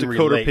kids can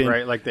relate, pin,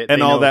 right? Like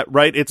and all that,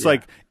 right? It's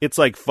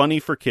like funny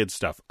for kids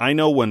stuff. I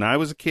know when I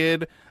was a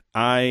kid,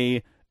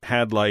 I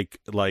had like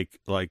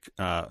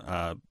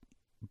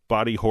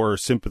body horror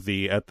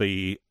sympathy at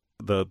the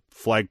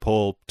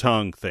flagpole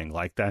tongue thing,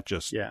 like that.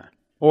 Just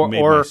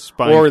or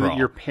crawl.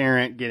 Your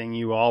parent getting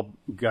you all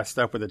gussed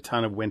up with a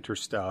ton of winter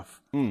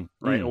stuff,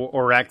 right?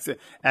 Or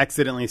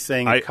accidentally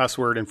saying a cuss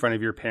word in front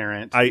of your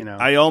parent.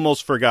 I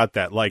almost forgot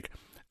that. Like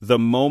the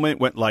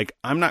moment when, like,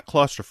 I'm not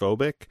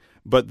claustrophobic,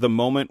 but the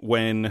moment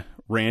when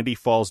Randy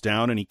falls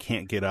down and he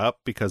can't get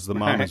up because the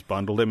mom has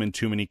bundled him in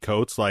too many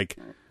coats, like,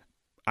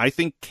 I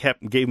think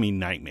gave me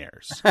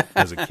nightmares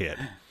as a kid.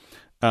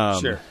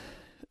 Sure.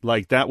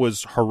 Like that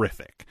was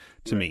horrific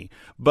to me.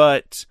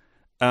 But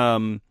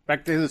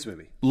back to this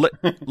movie.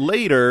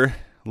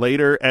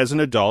 Later, as an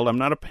adult, I'm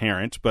not a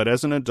parent, but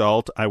as an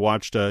adult, I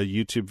watched a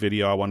YouTube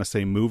video, I want to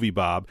say Movie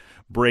Bob,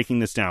 breaking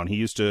this down. He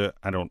used to,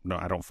 I don't know,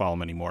 I don't follow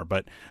him anymore,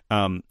 but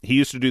he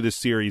used to do this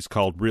series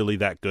called Really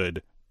That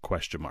Good?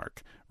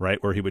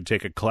 Right? Where he would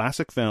take a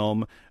classic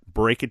film,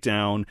 break it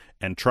down,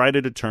 and try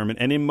to determine,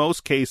 and in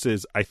most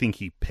cases, I think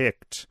he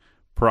picked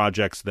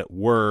projects that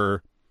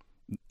were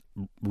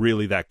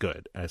really that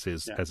good, as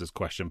his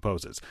question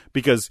poses,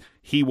 because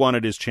he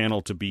wanted his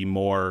channel to be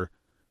more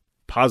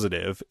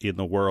positive in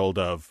the world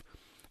of,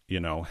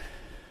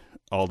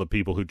 all the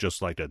people who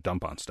just like to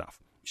dump on stuff.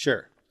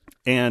 Sure.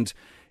 And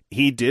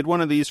he did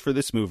one of these for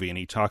this movie, and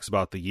he talks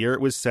about the year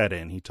it was set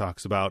in. He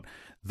talks about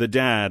the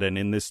dad, and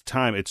in this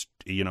time, it's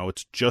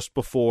just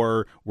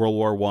before World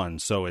War I,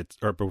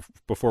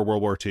 before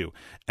World War II,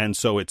 and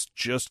so it's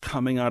just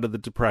coming out of the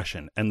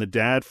Depression. And the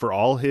dad, for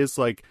all his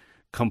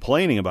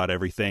complaining about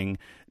everything,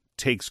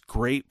 takes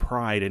great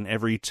pride in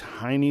every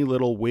tiny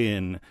little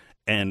win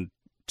and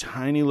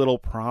tiny little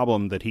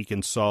problem that he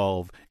can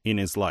solve in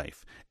his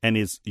life. And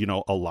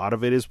a lot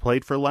of it is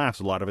played for laughs.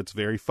 A lot of it's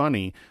very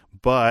funny,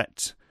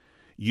 but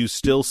you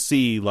still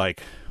see,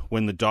 like,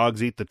 when the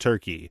dogs eat the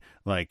turkey,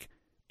 like,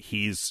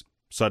 he's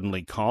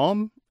suddenly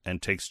calm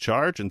and takes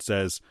charge and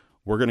says,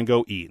 we're going to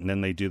go eat. And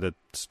then they do the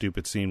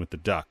stupid scene with the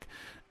duck,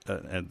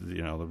 and,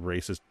 the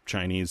racist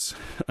Chinese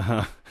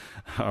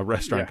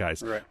restaurant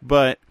guys. Right.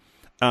 But,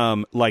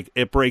 like,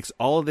 it breaks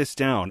all of this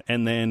down.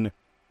 And then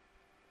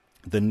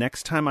the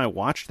next time I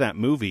watched that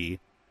movie,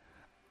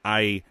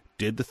 I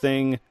did the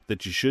thing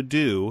that you should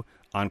do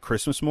on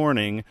Christmas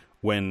morning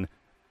when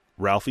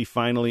Ralphie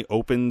finally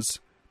opens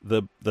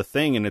the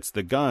thing and it's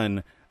the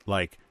gun.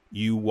 Like,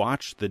 you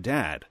watch the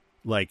dad.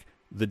 Like,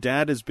 the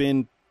dad has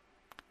been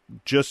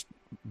just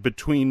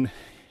between...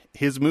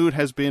 His mood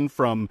has been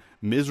from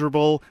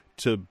miserable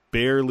to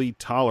barely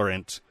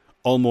tolerant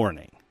all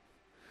morning.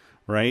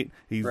 Right?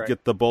 He's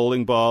got the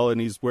bowling ball and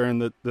he's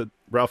wearing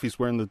Ralphie's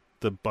wearing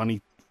the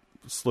bunny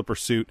slipper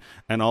suit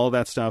and all of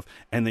that stuff,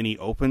 and then he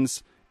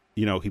opens,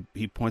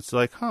 he points to,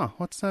 like,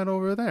 what's that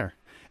over there?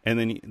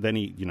 And then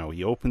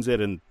he opens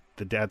it and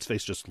the dad's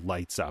face just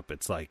lights up.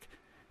 It's like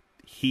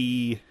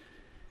he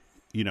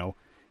knew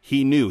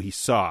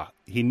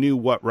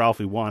what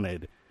Ralphie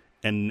wanted,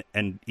 and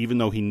even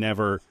though he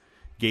never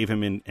gave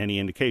him any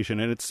indication,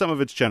 and some of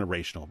it's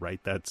generational, right?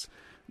 That's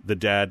the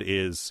dad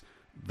is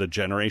the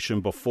generation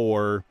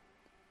before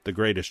the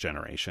greatest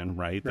generation,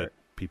 right? That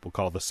people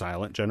call the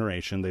silent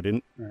generation. They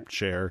didn't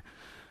share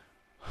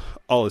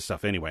all this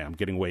stuff. Anyway, I'm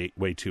getting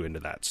way too into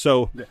that.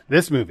 So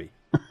this movie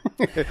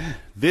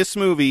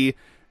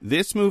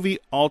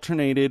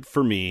alternated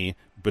for me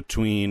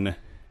between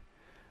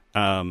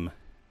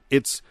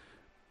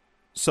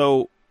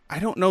so I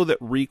don't know that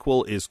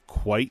requel is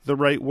quite the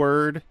right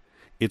word.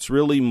 It's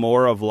really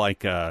more of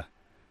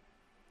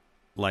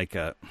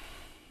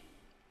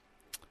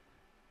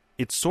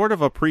it's sort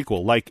of a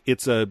prequel. Like,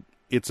 so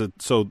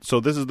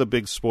this is the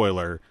big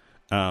spoiler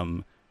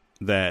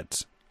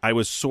that I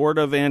was sort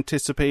of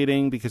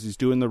anticipating because he's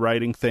doing the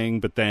writing thing,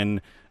 but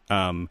then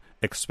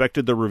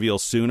expected the reveal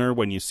sooner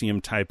when you see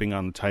him typing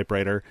on the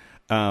typewriter.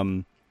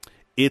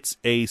 It's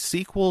a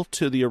sequel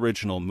to the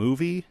original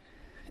movie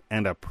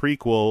and a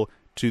prequel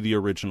to the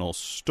original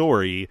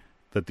story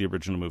that the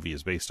original movie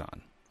is based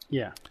on.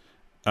 Yeah.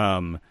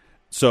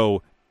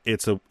 So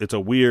it's a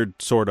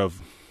weird sort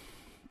of,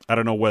 I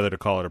don't know whether to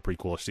call it a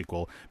prequel or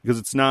sequel,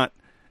 because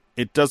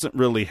it doesn't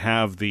really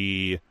have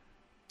the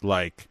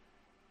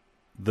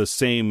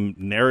same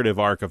narrative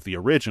arc of the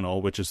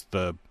original, which is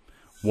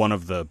one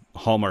of the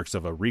hallmarks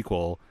of a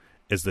requel,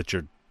 is that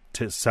you're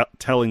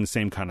telling the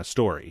same kind of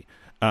story.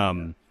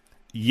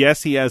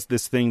 Yes, he has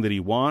this thing that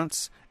he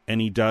wants, and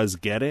he does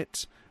get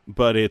it,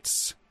 but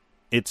it's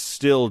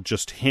still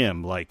just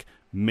him. Like,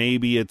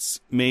 maybe it's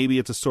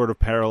a sort of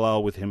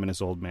parallel with him and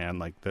his old man.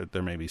 Like,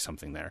 there may be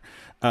something there.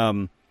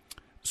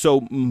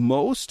 So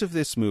most of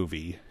this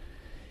movie,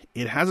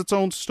 it has its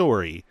own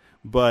story,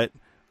 but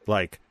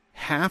like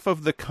half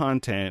of the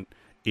content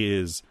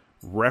is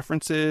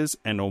references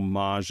and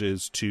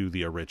homages to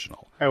the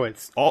original. Oh,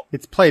 it's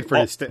played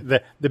for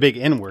the big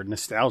N-word,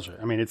 nostalgia.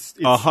 I mean, it's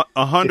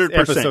 100%.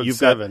 Episode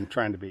 7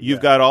 trying to be.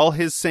 You've got all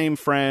his same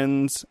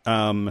friends.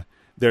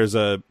 There's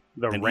an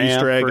ramp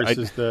Easter egg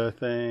versus the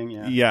thing.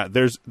 Yeah,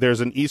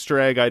 there's an Easter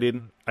egg I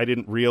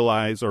didn't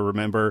realize or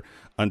remember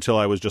until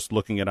I was just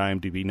looking at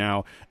IMDb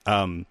now.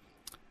 The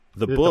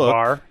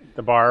bar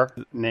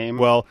name.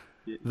 Well,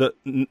 the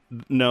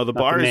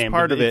bar is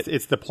part of it.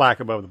 It's the plaque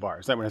above the bar.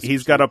 Is that what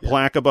he's got a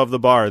plaque above the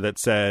bar that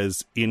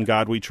says, "In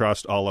God We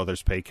Trust, all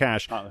others pay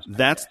cash."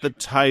 That's the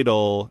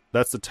title.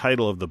 That's the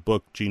title of the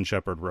book Gene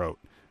Shepard wrote.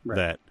 Right.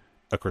 That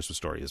A Christmas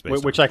Story is based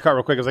on. Which I caught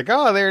real quick. I was like,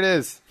 "Oh, there it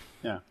is."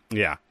 Yeah.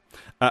 Yeah.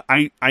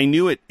 I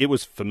knew it. It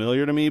was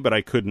familiar to me, but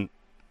I couldn't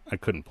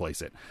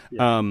place it.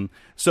 Yeah.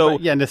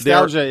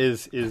 Nostalgia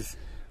is.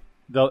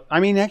 I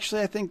mean,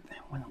 actually, I think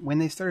when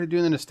they started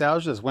doing the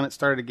nostalgia is when it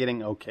started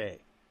getting okay.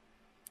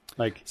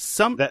 Like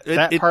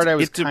that part I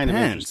was kind of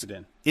interested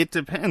in. It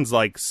depends.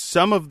 Like,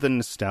 some of the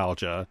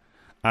nostalgia,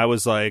 I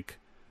was like,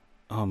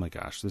 oh my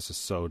gosh, this is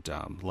so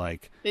dumb.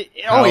 Like, it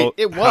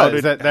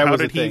was. How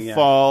did he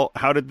fall?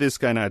 How did this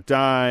guy not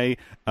die?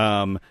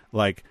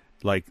 Like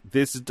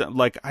this is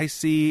like, I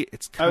see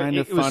it's kind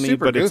of funny,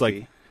 but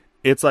goofy.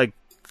 it's like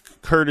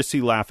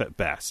courtesy laugh at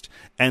best.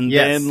 And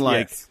then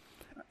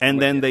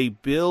they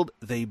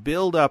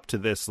build up to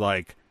this,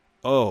 like,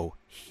 oh,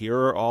 here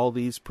are all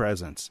these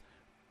presents.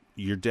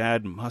 Your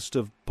dad must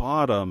have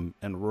bought them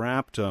and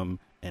wrapped them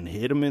and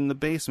hid them in the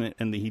basement,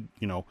 and he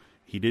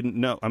didn't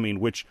know. I mean,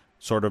 which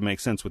sort of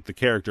makes sense with the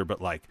character, but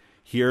like,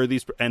 here are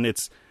these, and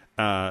it's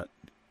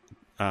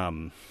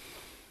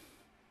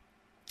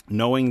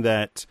knowing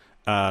that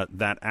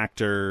that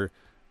actor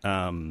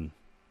who's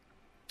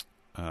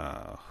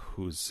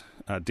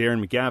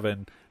Darren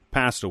McGavin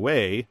passed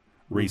away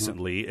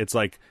recently. It's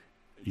like,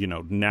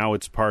 now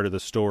it's part of the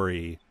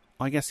story.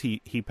 Well, I guess he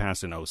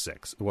passed in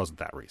 2006. It wasn't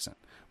that recent,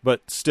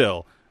 but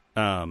still,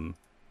 the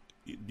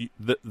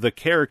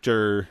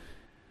character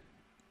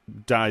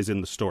dies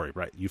in the story,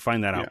 right? You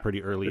find that out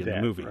pretty early in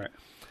the movie. Right.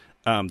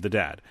 The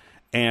dad.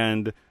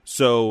 And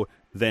so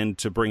then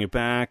to bring it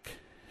back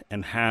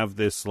and have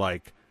this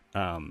like,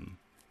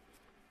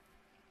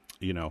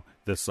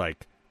 this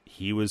like,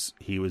 he was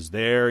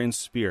there in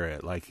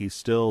spirit, like he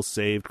still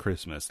saved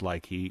Christmas,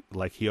 like he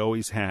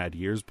always had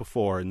years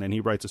before, and then he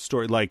writes a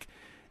story. Like,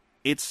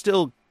 it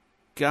still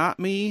got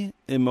me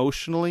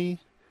emotionally,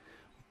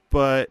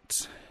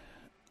 but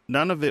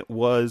none of it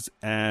was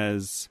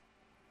as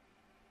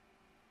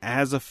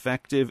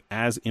effective,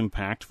 as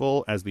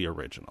impactful as the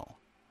original,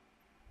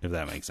 if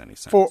that makes any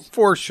sense.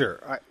 For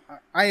sure.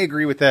 I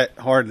agree with that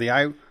hardly.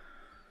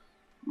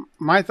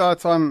 My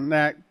thoughts on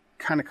that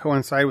kind of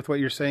coincide with what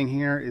you're saying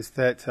here, is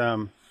that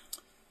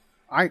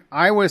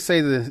I would say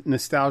the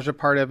nostalgia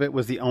part of it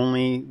was the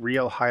only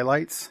real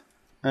highlights,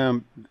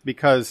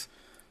 because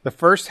the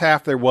first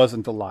half there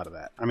wasn't a lot of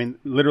that. I mean,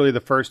 literally the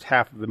first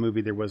half of the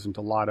movie there wasn't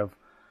a lot of,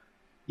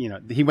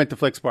 he went to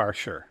Flick's Bar,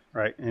 sure,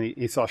 right, and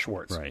he saw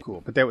Schwartz, right.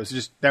 Cool, but that was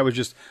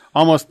just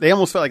almost, they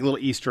almost felt like little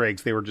Easter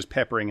eggs they were just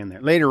peppering in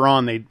there. Later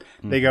on they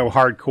go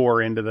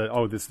hardcore into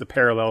this is the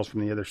parallels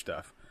from the other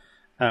stuff,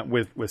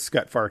 with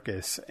Scut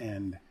Farkus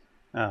and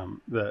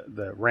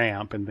the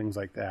ramp and things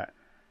like that.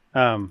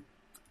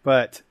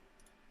 But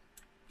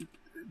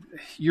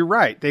you're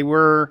right. They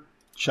were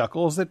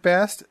chuckles at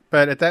best,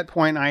 but at that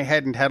point I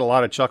hadn't had a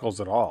lot of chuckles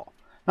at all.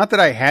 Not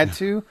that I had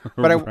to,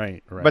 but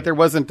right. But there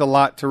wasn't a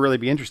lot to really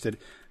be interested.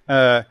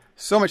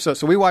 So much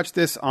so we watched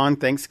this on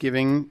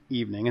Thanksgiving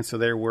evening, and so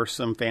there were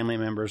some family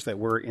members that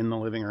were in the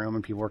living room,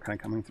 and people were kind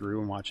of coming through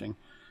and watching.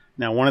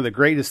 Now, one of the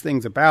greatest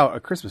things about A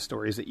Christmas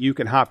Story is that you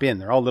can hop in.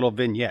 They're all little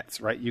vignettes,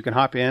 right? You can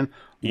hop in,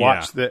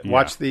 watch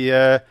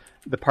the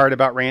part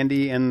about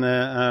Randy and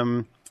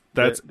the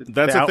that's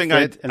the thing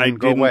I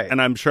didn't, away.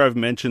 And I'm sure I've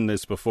mentioned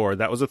this before.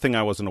 That was a thing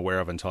I wasn't aware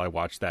of until I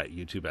watched that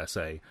YouTube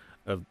essay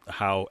of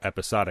how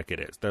episodic it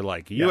is. They're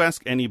like, you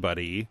ask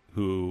anybody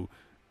who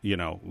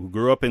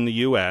grew up in the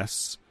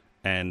U.S.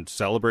 and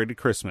celebrated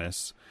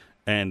Christmas,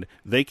 and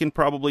they can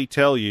probably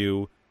tell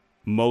you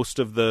most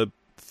of the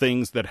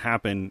things that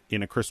happen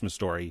in A Christmas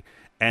Story,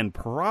 and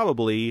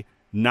probably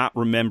not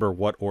remember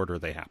what order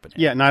they happen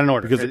in. Yeah, not in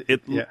order. Because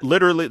it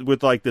literally,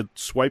 with like the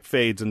swipe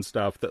fades and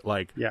stuff, that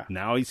like,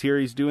 now he's here,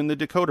 he's doing the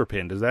decoder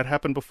pin. Does that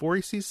happen before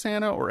he sees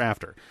Santa or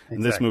after? Exactly.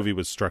 And this movie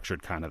was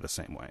structured kind of the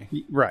same way.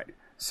 Right.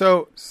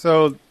 So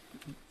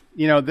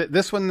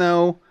this one,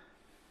 though,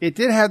 it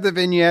did have the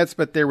vignettes,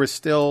 but there was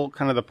still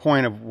kind of the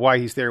point of why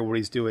he's there, what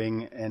he's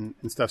doing, and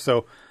stuff.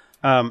 So,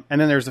 and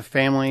then there's a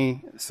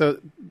family. So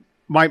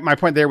my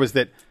point there was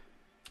that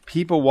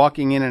people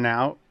walking in and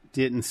out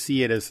didn't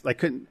see it as, like,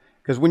 couldn't,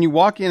 because when you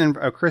walk in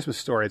A Christmas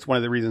Story, it's one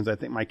of the reasons I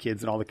think my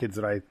kids and all the kids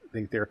that I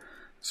think they're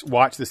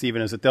watch this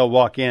even, is that they'll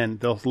walk in,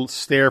 they'll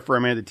stare for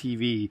a minute at the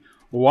TV,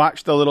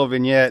 watch the little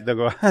vignette, they'll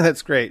go,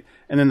 that's great,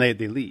 and then they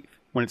leave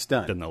when it's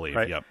done. Then they'll leave.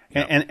 Right? Yep.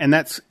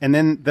 And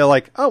then they're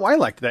like, oh, I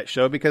liked that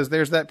show because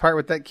there's that part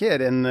with that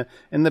kid and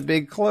the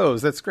big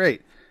clothes. That's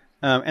great.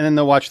 And then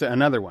they'll watch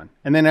another one.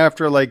 And then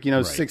after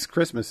 6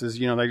 Christmases,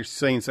 they're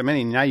saying so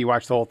many, now you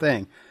watch the whole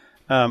thing.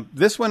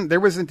 This one, there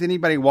wasn't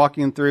anybody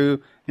walking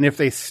through, and if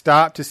they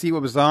stopped to see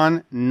what was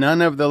on,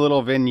 none of the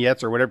little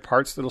vignettes or whatever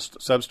parts, little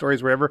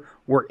sub-stories, whatever,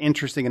 were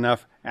interesting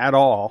enough at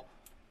all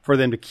for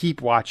them to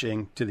keep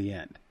watching to the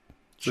end.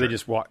 So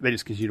sure. They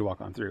just continue to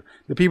walk on through.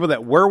 The people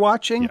that were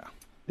watching,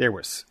 there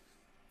was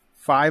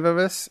 5 of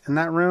us in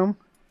that room.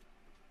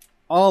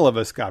 All of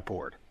us got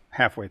bored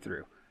halfway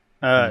through.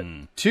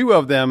 2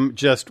 of them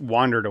just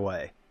wandered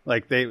away.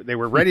 Like they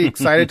were ready,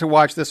 excited to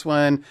watch this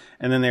one,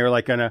 and then they were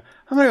like, I'm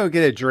gonna go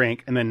get a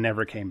drink, and then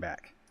never came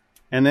back.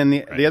 And then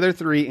the other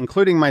 3,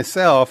 including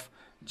myself,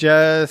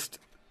 just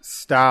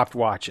stopped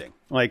watching.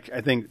 Like,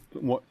 I think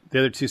the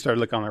other 2 started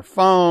looking on their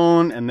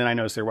phone, and then I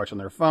noticed they were watching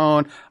their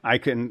phone.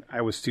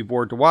 I was too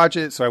bored to watch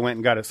it, so I went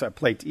and got a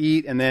plate to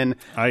eat, and then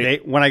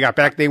when I got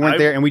back, they went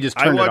there, and we just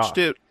turned it off.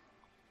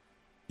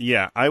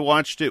 Yeah, I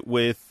watched it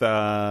with,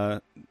 I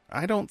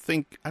don't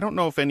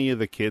know if any of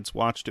the kids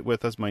watched it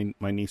with us, my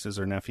nieces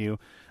or nephew,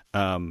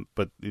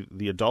 but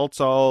the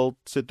adults all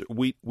said,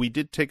 we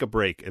did take a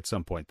break at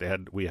some point.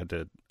 We had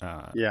to,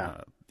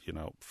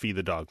 feed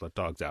the dog, let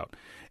dogs out.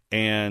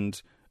 And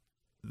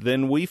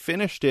then we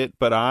finished it,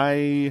 but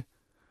I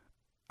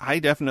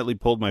definitely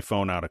pulled my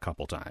phone out a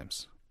couple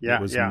times. Yeah,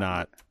 it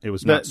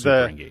was not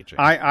super engaging.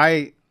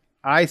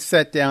 I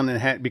sat down and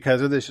had,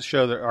 because of this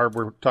show that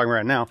we're talking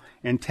about now,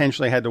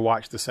 intentionally had to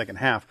watch the second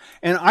half.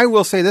 And I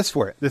will say this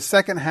for it. The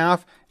second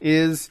half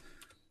is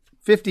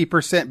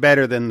 50%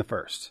 better than the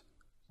first.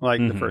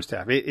 The first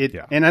half.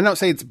 And I don't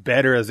say it's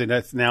better as it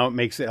now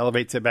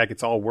elevates it back,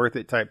 it's all worth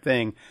it type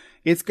thing.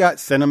 It's got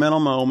sentimental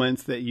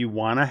moments that you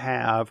want to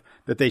have,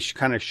 that they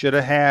kind of should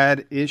have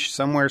had-ish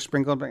somewhere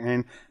sprinkled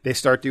in. They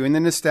start doing the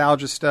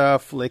nostalgia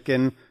stuff. Flick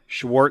and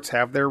Schwartz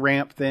have their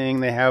ramp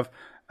thing. They have,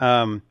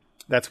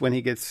 that's when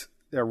he gets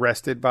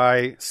arrested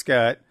by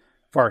Scut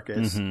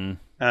Farkus.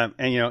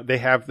 And they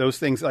have those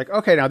things like,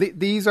 okay, now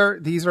these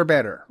are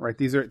better, right?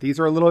 These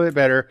are a little bit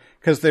better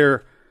because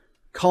they're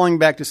calling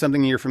back to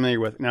something you're familiar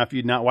with. Now, if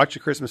you'd not watched A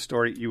Christmas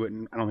Story, you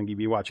wouldn't. I don't think you'd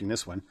be watching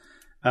this one.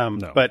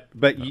 No.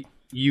 But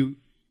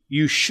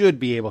you should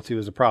be able to,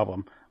 is a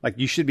problem. Like,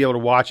 you should be able to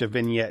watch a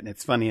vignette and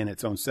it's funny in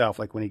its own self.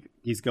 Like when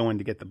he's going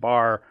to get the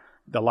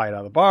light out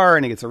of the bar,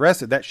 and he gets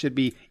arrested. That should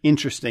be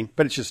interesting,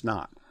 but it's just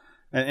not.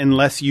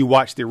 Unless you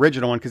watch the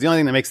original one, because the only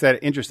thing that makes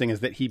that interesting is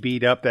that he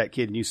beat up that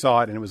kid and you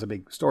saw it and it was a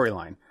big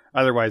storyline.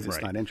 Otherwise,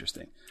 it's not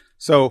interesting.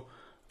 So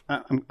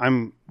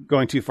I'm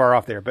going too far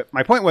off there. But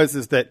my point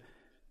is that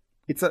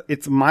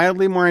it's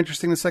mildly more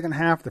interesting the second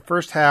half. The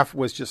first half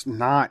was just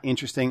not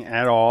interesting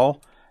at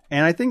all.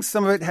 And I think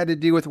some of it had to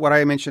do with what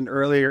I mentioned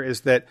earlier,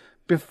 is that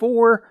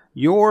before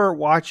you're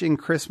watching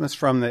Christmas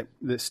from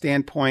the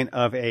standpoint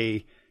of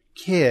a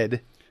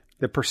kid,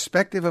 the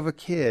perspective of a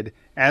kid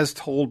as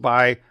told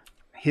by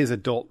his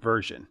adult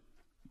version,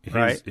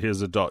 right?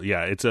 His adult,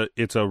 yeah. It's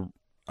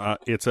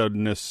a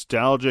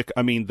nostalgic.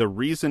 I mean, the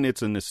reason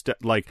it's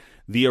like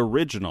the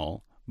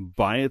original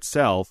by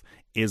itself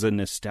is a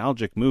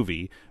nostalgic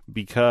movie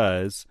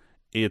because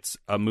it's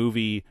a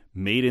movie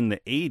made in the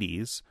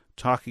 80s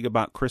talking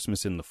about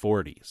Christmas in the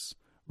 40s,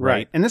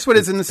 right? And this one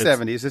is in the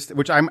 70s,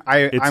 which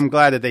I'm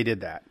glad that they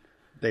did that.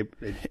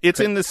 It's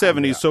in the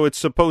 70s, so it's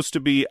supposed to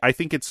be. I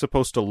think it's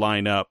supposed to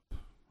line up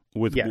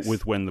with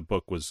when the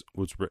book was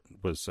right.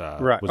 Was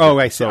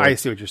I see. I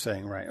see what you're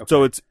saying. Right. Okay.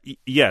 So it's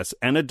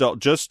an adult,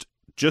 just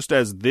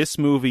as this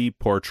movie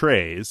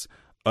portrays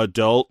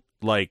adult,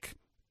 like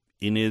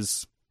in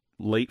his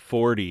late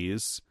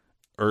 40s,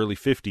 early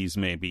 50s,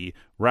 maybe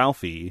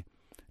Ralphie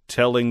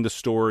telling the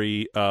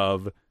story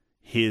of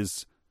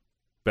his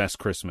best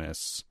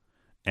Christmas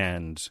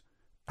and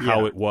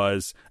how it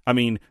was. I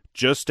mean,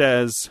 just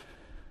as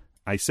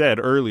I said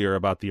earlier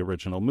about the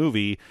original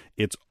movie,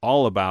 it's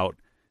all about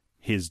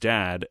his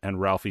dad and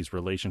Ralphie's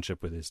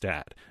relationship with his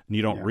dad. And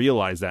you don't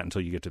realize that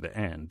until you get to the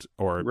end,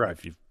 or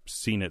if you've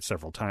seen it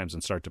several times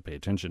and start to pay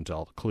attention to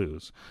all the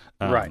clues.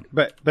 Right.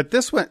 But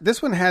this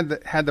one had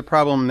the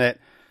problem that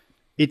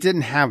it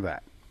didn't have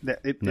that.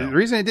 The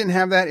reason it didn't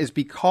have that is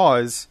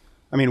because,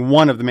 I mean,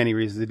 one of the many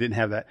reasons it didn't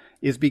have that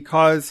is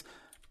because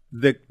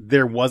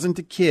there wasn't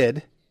a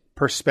kid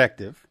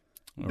perspective.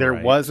 There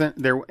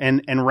wasn't there,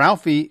 and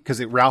Ralphie,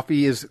 because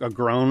Ralphie is a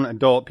grown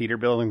adult, Peter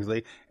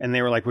Billingsley, and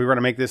they were like, we were going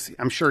to make this.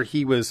 I'm sure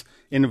he was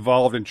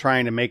involved in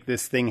trying to make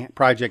this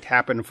project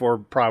happen for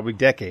probably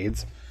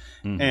decades,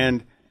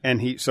 and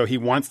he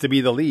wants to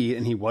be the lead,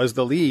 and he was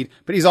the lead,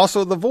 but he's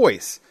also the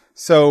voice.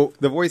 So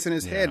the voice in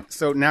his head.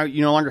 So now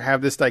you no longer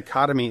have this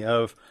dichotomy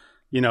of,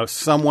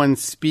 someone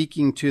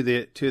speaking to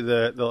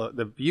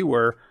the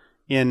viewer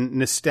in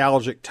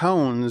nostalgic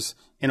tones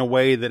in a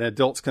way that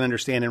adults can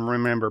understand and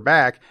remember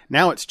back.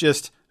 Now it's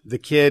just the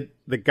kid,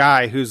 the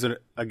guy who's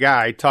a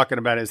guy talking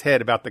about his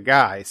head about the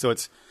guy. So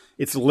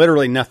it's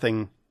literally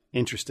nothing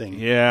interesting.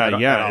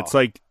 Yeah.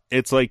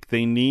 It's like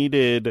they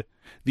needed,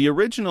 the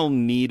original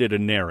needed a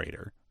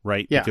narrator,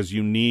 right? Yeah. Because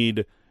you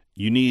need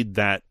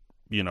that,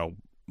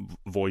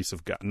 voice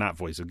of God, not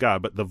voice of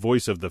God, but the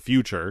voice of the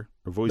future,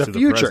 or voice of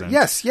the present.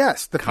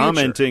 Yes. The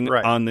commenting future.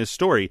 Right. on this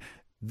story.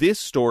 This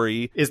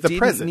story is the didn't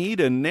present. Need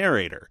a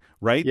narrator,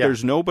 right? Yeah.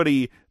 There's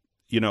nobody,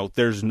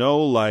 there's no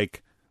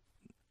like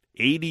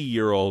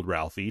 80-year-old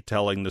Ralphie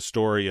telling the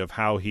story of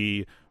how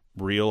he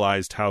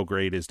realized how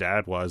great his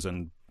dad was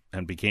and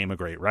became a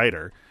great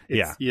writer.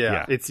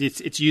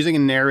 It's using a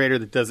narrator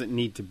that doesn't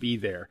need to be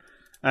there.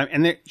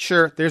 And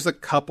there's a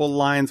couple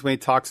lines when he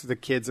talks to the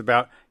kids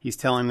about he's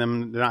telling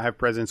them to not have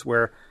presents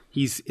where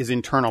his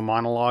internal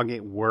monologue,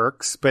 it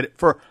works, but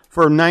for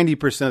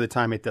 90% of the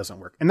time it doesn't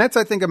work. And that's,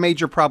 I think, a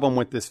major problem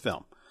with this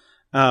film.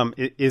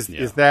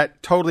 Is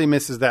that totally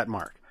misses that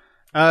mark.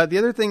 The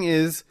other thing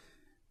is,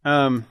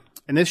 and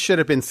this should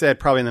have been said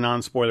probably in the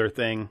non-spoiler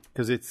thing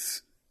because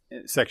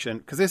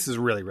this is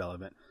really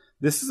relevant.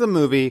 This is a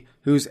movie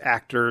whose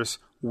actors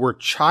were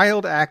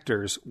child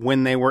actors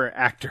when they were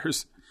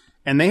actors.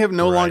 And they have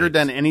no longer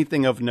done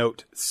anything of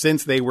note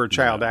since they were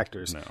child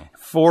actors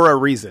for a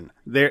reason.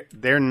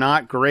 They're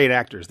not great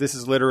actors. This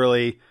is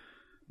literally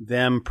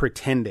them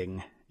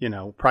pretending,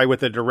 probably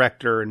with a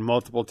right and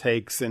multiple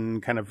takes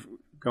and kind of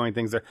going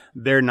things there.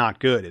 They're not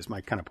good is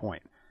my kind of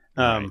point.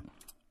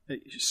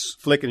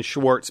 Flick and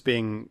Schwartz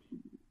being,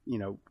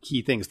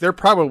 key things. They're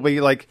probably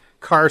like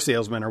car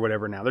salesmen or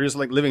whatever now. They're just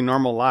like living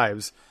normal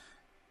lives.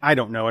 I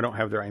don't know. I don't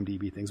have their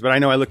IMDb things, but I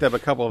know I looked up a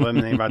couple of them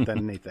and they haven't done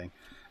anything.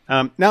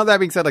 Now that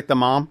being said, like the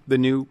mom, the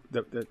new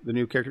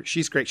character,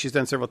 she's great. She's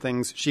done several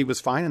things. She was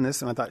fine in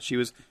this, and I thought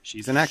she's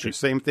an actress.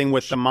 Same thing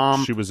with the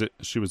mom. She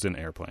was in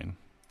Airplane.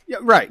 Yeah,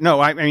 right. No,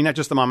 I mean not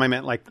just the mom. I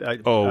meant like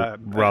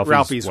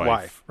Ralphie's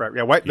wife. Right.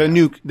 Yeah. The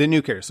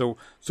new character.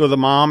 So the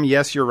mom.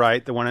 Yes, you're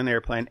right. The one in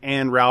Airplane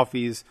and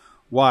Ralphie's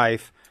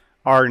wife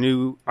are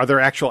their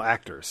actual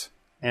actors,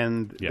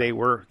 and they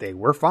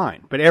were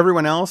fine. But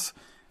everyone else,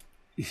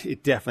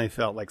 it definitely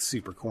felt like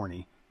super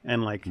corny.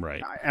 And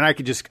and I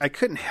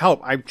couldn't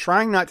help. I'm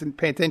trying not to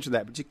pay attention to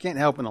that, but you can't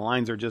help when the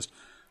lines are just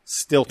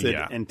stilted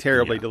and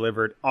terribly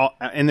delivered.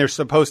 And they're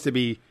supposed to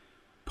be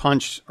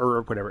punched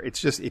or whatever.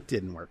 It's just, it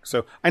didn't work.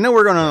 So I know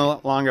we're going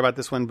on long about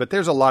this one, but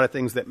there's a lot of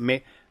things that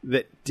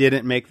that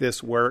didn't make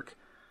this work.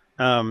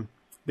 The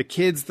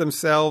kids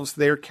themselves,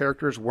 their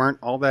characters weren't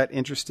all that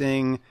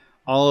interesting.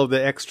 All of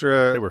the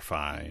extra, they were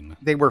fine.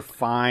 They were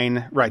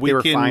fine, right? They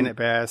were fine at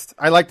best.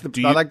 I liked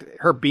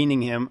her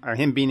beaning him, or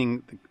him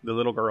beating the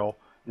little girl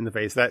in the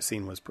face. That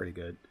scene was pretty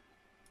good.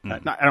 I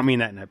don't mean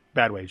that in a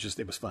bad way. It's just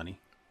it was funny.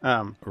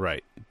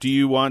 Right. Do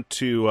you want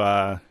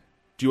to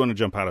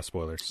jump out of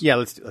spoilers? Yeah,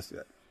 let's do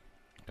that.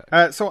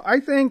 Okay. So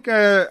I think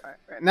now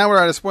we're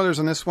out of spoilers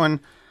on this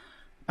one.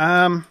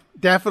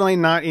 Definitely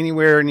not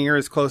anywhere near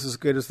as close as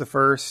good as the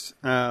first.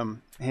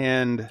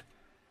 And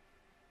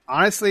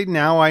honestly,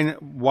 now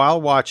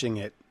while watching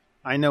it,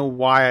 I know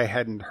why I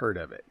hadn't heard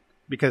of it,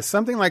 because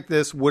something like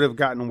this would have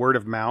gotten word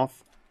of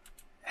mouth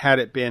had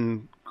it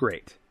been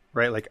great,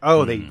 right? Like,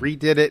 they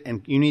redid it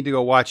and you need to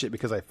go watch it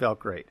because I felt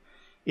great.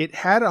 It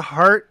had a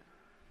heart,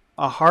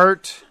 I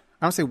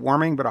don't say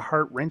warming, but a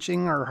heart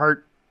wrenching or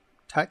heart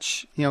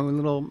touch,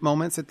 little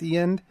moments at the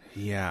end.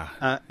 Yeah.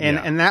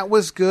 And that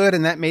was good.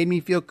 And that made me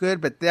feel good,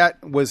 but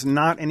that was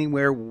not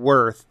anywhere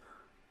worth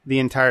the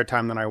entire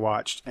time that I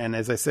watched. And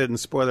as I said in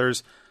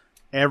spoilers,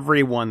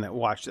 everyone that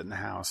watched it in the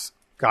house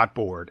got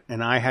bored,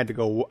 and I had to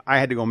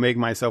go make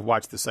myself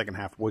watch the second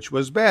half, which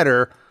was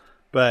better,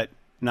 but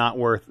not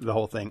worth the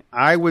whole thing.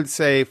 I would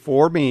say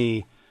for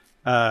me,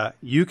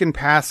 you can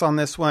pass on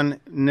this one.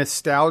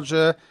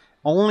 Nostalgia,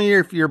 only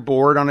if you're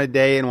bored on a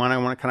day and want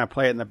to kind of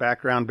play it in the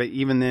background. But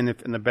even then,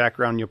 if in the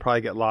background, you'll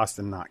probably get lost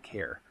and not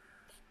care.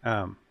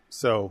 Yeah,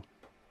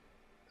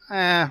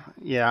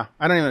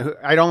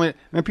 the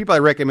people I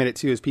recommend it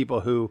to is people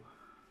who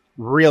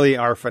really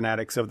are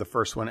fanatics of the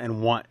first one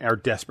and are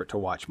desperate to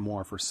watch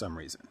more for some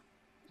reason.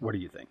 What do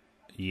you think?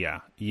 Yeah.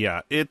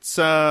 It's,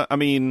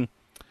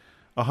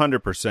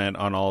 100%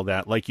 on all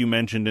that. Like you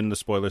mentioned in the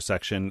spoiler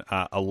section,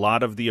 a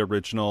lot of the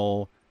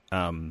original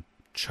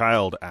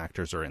child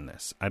actors are in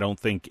this. I don't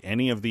think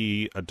any of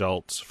the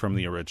adults from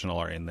the original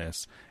are in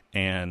this.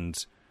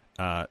 And,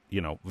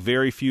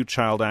 very few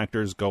child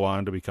actors go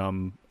on to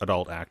become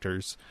adult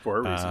actors. For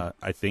a reason.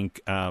 I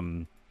think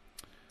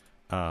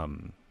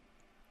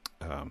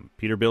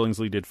Peter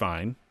Billingsley did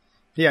fine.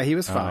 Yeah, he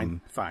was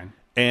fine. Fine.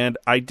 And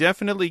I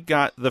definitely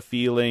got the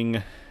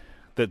feeling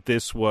that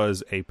this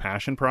was a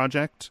passion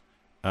project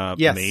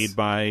made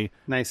by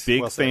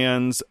big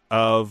fans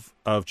of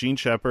Gene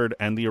Shepard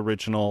and the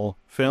original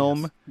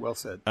film. Yes. Well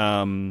said.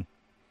 And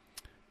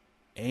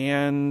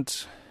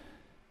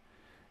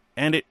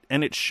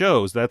it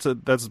shows. That's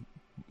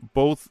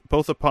both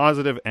a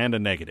positive and a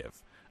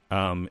negative.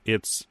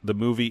 The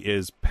movie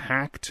is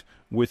packed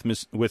with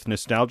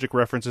nostalgic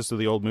references to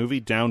the old movie,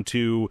 down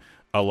to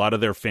a lot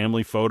of their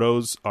family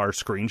photos are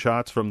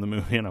screenshots from the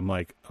movie, and I'm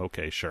like,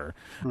 okay, sure.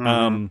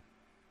 Mm-hmm.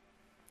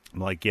 I'm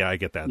like, yeah, I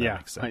get that. That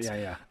makes sense.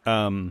 Yeah.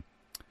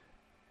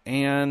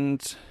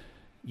 And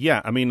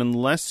yeah,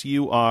 unless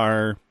you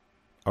are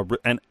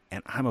and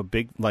I'm a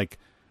big, I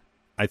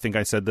think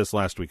I said this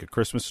last week, A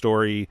Christmas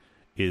Story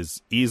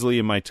is easily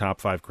in my top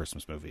 5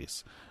 Christmas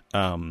movies.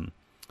 But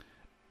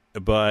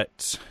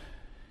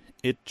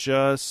it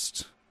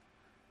just,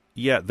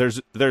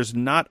 there's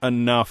not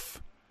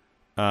enough,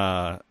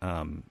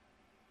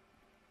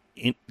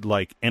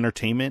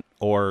 entertainment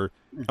or,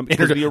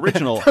 because the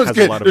original has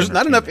a lot of There's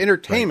not enough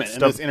entertainment in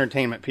this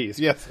entertainment piece.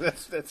 Yes,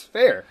 that's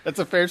fair. That's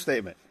a fair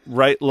statement.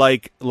 Right.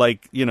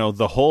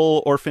 The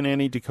whole Orphan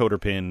Annie decoder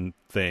pin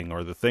thing,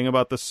 or the thing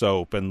about the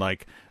soap, and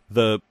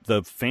the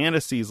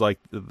fantasies,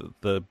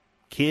 the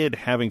kid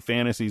having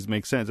fantasies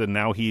makes sense. And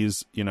now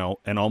he's,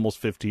 an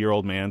almost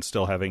 50-year-old man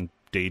still having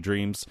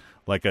daydreams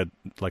like an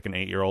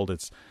 8-year-old.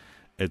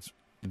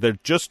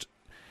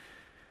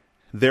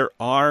 There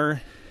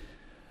are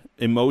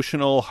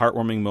emotional,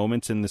 heartwarming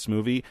moments in this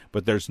movie,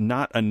 but there's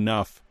not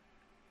enough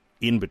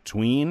in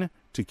between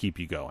to keep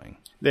you going.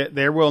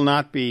 There will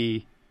not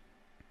be,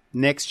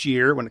 next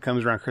year when it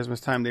comes around Christmas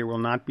time, there will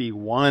not be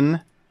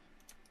one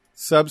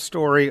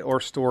sub-story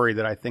or story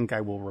that I think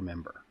I will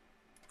remember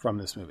from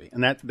this movie.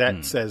 And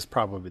that says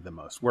probably the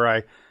most.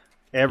 Where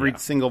every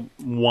single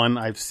one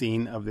I've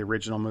seen of the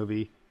original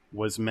movie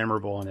was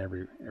memorable in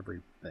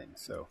everything.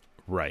 So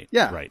right.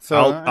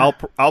 So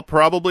I'll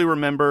probably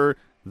remember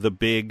the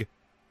big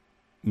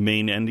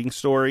main ending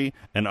story,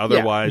 and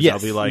otherwise I'll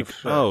be like,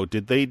 oh,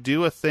 did they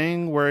do a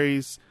thing where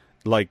he's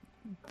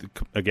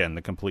again,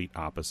 the complete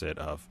opposite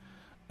of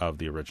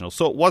the original.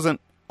 So it wasn't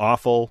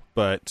awful,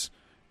 but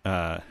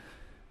yeah.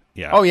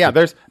 Oh yeah,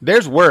 there's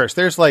worse.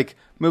 There's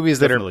movies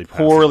that are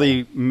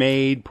poorly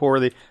made,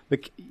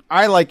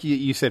 I like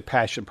you said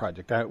passion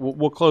project.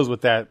 We'll close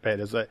with that bit,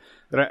 is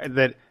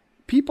that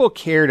people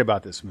cared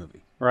about this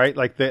movie, right?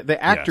 The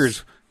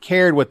actors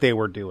cared what they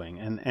were doing,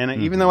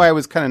 and even though I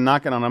was kind of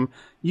knocking on them,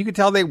 you could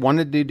tell they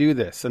wanted to do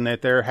this and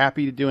that they're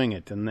happy doing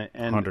it, and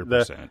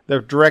 100%.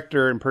 The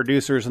director and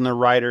producers and the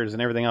writers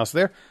and everything else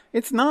there.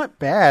 It's not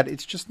bad.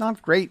 It's just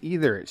not great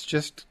either. It's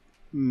just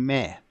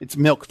meh. It's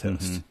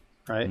milquetoast,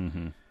 right?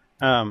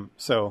 Mm-hmm.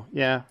 So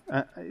yeah,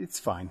 it's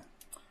fine.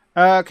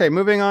 Okay,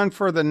 moving on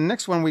for the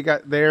next one we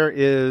got there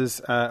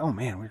is, oh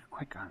man, we're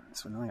quite gone.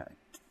 This one only got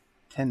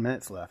 10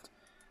 minutes left.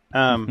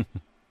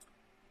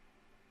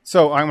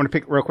 So I want to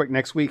pick real quick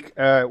next week.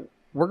 We're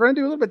going to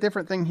do a little bit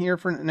different thing here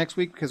for next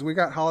week because we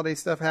got holiday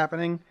stuff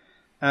happening.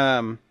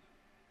 We're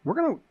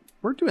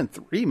doing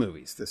 3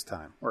 movies this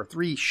time, or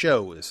 3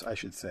 shows, I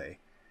should say.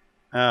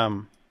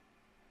 Dennis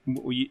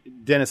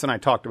and I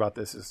talked about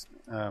this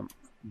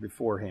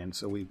beforehand,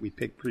 so we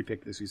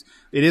pre-picked this.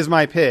 It is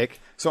my pick,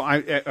 so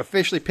I'm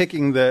officially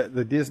picking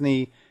the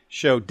Disney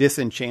show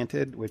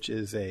Disenchanted, which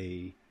is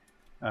a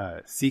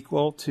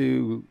sequel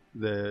to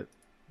the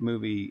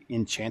movie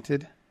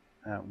Enchanted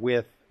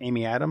with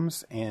Amy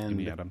Adams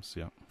and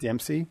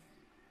Dempsey.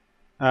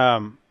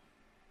 So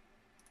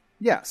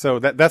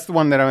that's the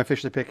one that I'm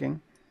officially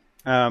picking.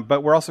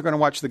 But we're also going to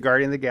watch the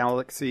Guardian of the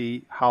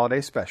Galaxy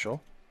holiday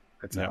special.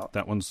 That's out.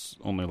 That one's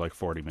only like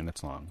 40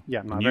 minutes long.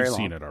 Yeah, not and very you've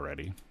long. seen it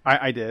already.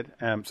 I did.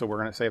 So we're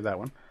going to save that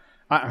one.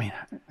 I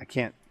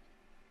can't.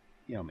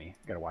 You know me.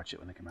 Got to watch it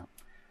when they come out.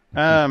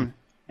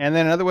 And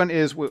then another one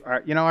is,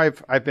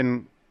 I've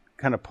been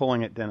kind of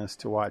pulling at Dennis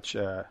to watch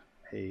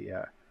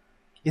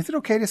is it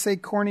okay to say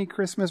corny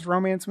Christmas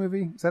romance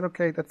movie? Is that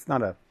okay? That's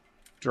not a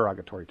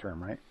derogatory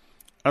term, right?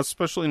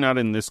 Especially not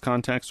in this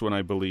context when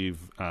I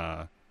believe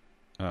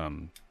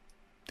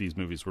these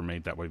movies were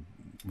made that way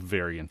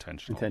very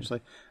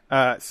intentionally.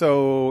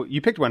 So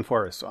you picked one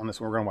for us on this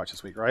one we're going to watch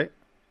this week, right?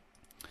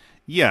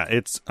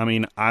 Yeah,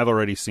 I've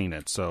already seen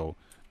it, so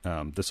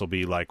this will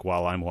be like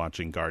while I'm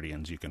watching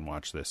Guardians, you can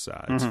watch this.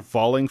 It's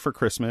Falling for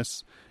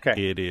Christmas.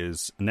 Okay. It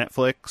is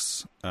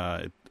Netflix.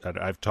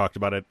 I've talked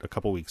about it a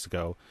couple weeks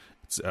ago.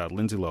 It's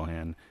Lindsay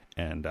Lohan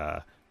and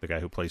the guy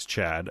who plays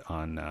Chad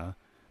on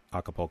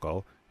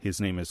Acapulco. His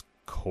name is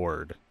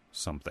Cord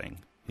something.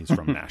 He's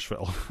from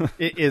Nashville.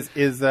 Is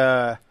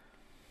it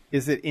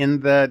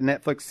in the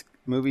Netflix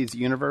movies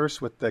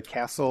universe with the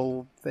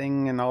castle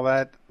thing and all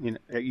that?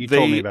 You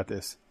told me about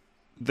this.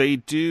 They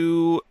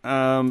do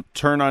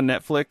turn on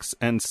Netflix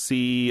and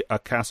see A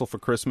Castle for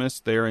Christmas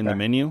there in the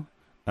menu.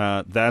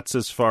 That's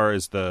as far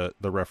as the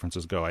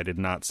references go. I did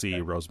not see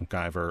Rose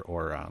McIver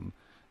or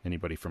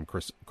anybody from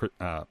Christmas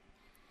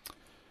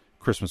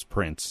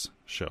Prince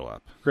show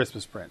up.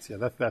 Christmas Prince,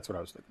 yeah, that's what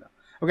I was thinking of.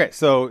 Okay,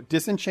 so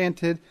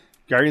Disenchanted,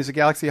 Guardians of the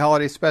Galaxy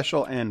Holiday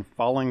Special, and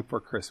Falling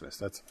for Christmas.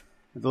 That's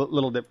a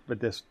little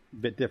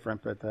bit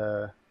different, but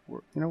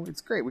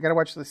it's great. We got to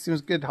watch this.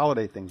 Seems good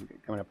holiday things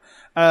coming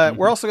up.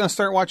 We're also going to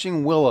start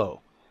watching Willow.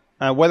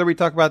 Whether we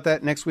talk about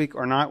that next week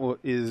or not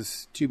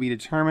is to be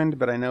determined,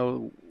 but I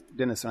know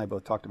Dennis and I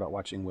both talked about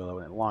watching Willow,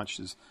 and it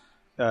launches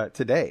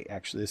today,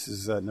 actually. This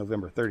is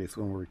November 30th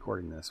when we're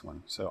recording this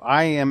one. So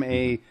I am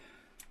a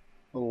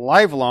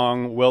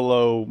lifelong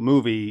Willow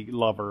movie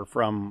lover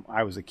from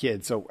I was a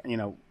kid. So,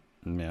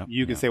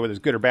 you can say whether it's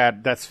good or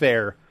bad. That's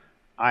fair.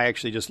 I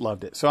actually just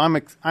loved it. So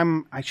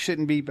I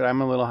shouldn't be, but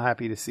I'm a little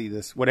happy to see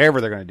this, whatever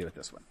they're going to do with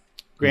this one.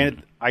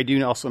 Granted, I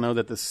do also know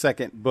that the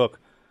second book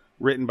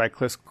written by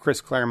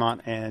Chris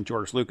Claremont and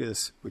George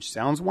Lucas, which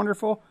sounds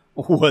wonderful,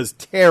 was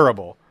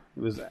terrible.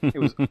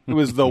 It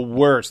was the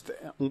worst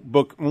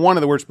book, one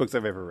of the worst books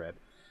I've ever read.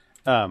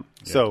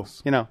 So,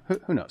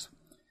 who knows?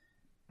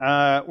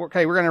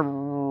 Okay, we're going to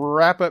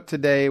wrap up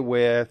today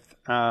with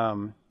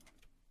Black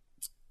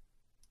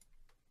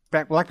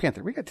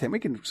Panther. We got 10. We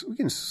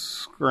can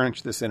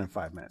scrunch this in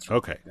 5 minutes.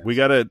 Okay, if we're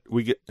going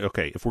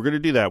to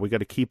do that, we got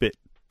to keep it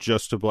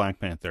just to Black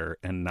Panther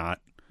and not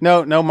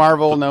no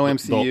Marvel, no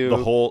MCU,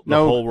 the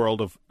whole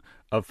world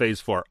of Phase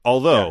 4.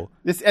 Although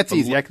that's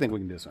easy. I think we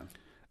can do this one.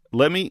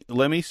 Let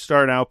me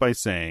start out by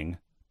saying,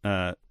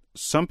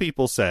 some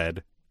people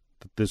said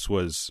that this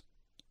was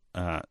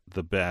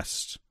the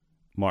best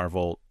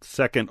Marvel,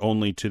 second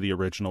only to the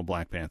original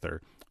Black Panther,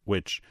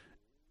 which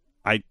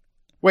I...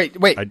 Wait.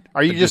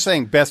 Are you just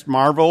saying best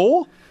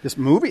Marvel? This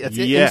movie? That's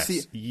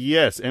yes,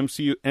 yes,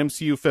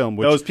 MCU film.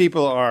 Which, those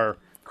people are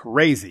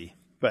crazy,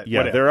 but yeah,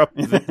 whatever.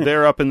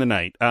 they're up in the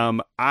night.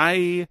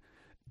 I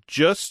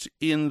just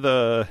in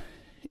the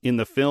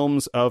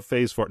films of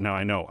Phase 4. Now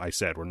I know I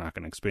said we're not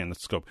going to expand the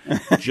scope.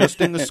 Just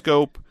in the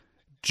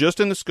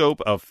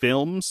scope of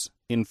films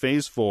in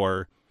Phase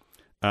 4,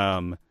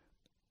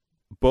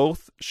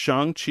 both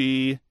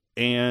Shang-Chi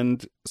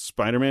and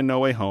Spider-Man No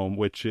Way Home,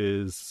 which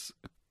is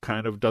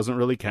kind of doesn't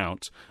really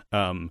count,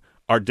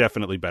 are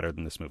definitely better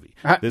than this movie.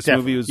 This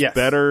movie was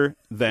better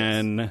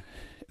than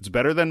it's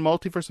better than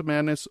Multiverse of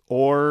Madness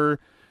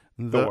or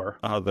the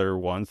other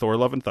one, Thor: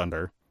 Love and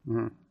Thunder.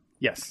 Mm-hmm.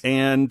 Yes,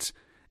 and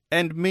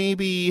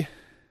maybe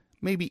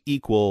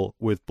equal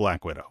with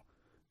Black Widow.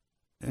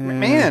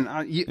 Man,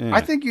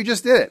 I think you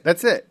just did it.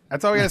 That's it.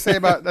 That's all we got to say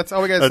about. That's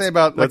all we got to say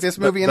about this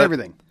movie and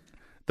everything.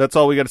 That's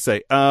all we got to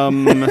say.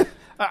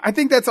 I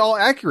think that's all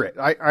accurate.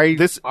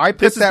 This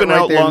has been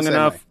out long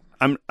enough.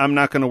 I'm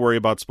not going to worry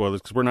about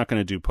spoilers because we're not going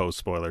to do post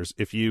spoilers.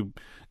 After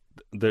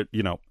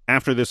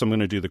this, I'm going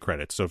to do the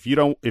credits. So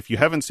if you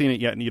haven't seen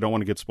it yet and you don't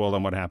want to get spoiled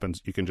on what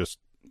happens, you can just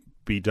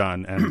be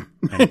done and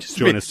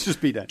join us.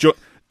 Just be done.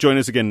 Join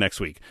us again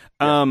next week.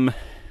 Yeah.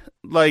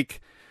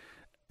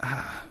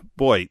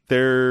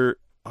 There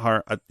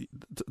are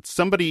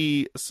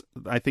somebody,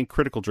 I think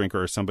Critical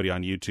Drinker or somebody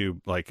on YouTube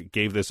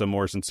gave this a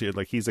more sincere,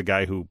 he's a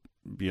guy who,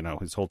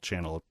 his whole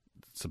channel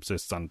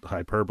subsists on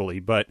hyperbole,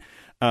 but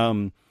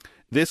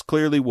this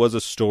clearly was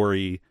a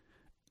story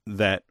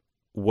that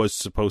was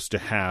supposed to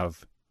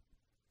have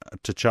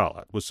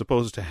T'Challa, was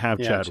supposed to have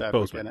Chadwick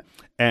Boseman,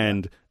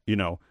 and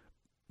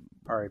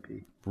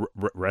R.I.P.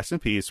 Rest in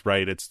peace.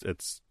 Right?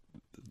 It's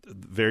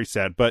very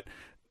sad, but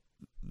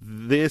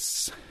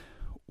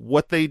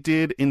what they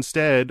did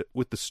instead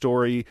with the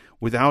story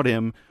without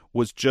him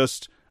was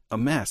just a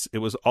mess. It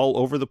was all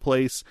over the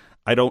place.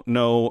 I don't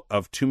know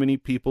of too many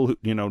people who,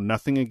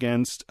 nothing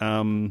against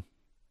the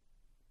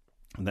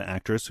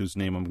actress whose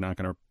name I'm not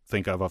going to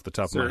think of off the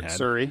top of my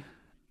head.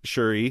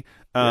 Shuri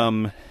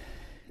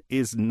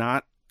is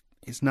not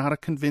a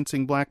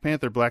convincing Black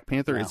Panther. Black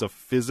Panther is a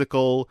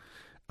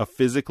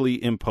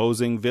physically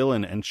imposing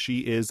villain, and she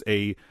is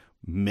a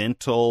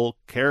mental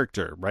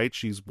character, right?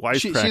 She's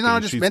wisecracking. She's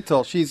not just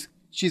mental. She's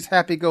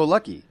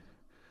happy-go-lucky.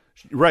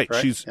 Right.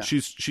 She's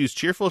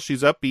cheerful.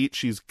 She's upbeat.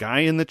 She's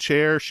guy in the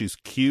chair. She's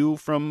Q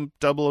from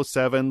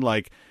 007.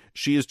 Like,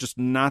 she is just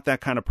not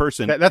that kind of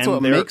person. That's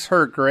what makes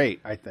her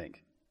great, I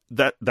think.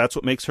 That's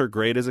what makes her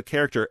great as a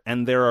character.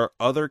 And there are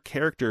other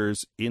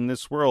characters in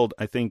this world.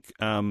 I think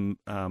the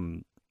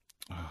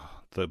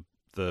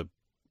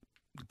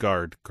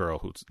guard girl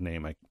whose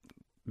name I'm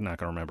not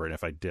going to remember, and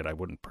if I did, I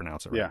wouldn't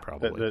pronounce it right.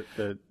 Probably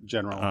the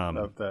general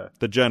of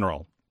the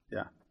general.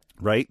 Yeah.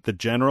 Right. The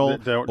general,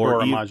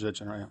 or homage to the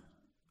general. Yeah.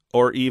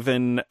 Or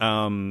even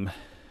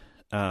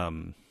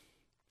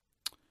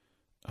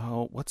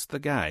what's the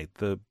guy?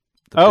 The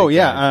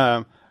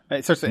guy.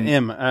 It starts with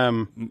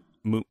M.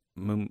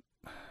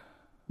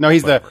 No,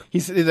 he's whatever.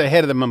 he's the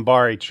head of the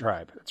Mbari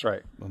tribe. That's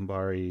right.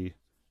 Mbari,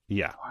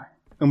 yeah.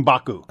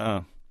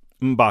 M'Baku.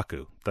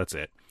 M'Baku. That's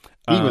it.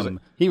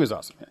 He was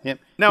awesome.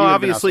 Now,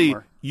 obviously,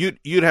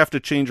 you'd have to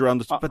change around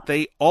this, but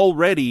they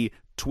already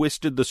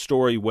twisted the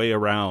story way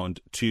around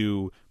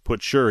to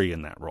put Shuri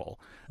in that role.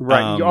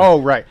 Right.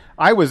 Right.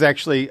 I was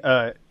actually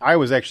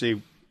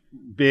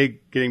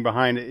big getting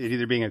behind it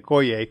either being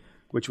Okoye,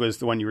 which was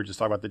the one you were just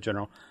talking about, the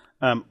general,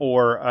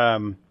 or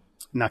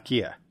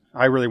Nakia.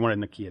 I really wanted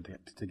Nakia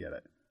to get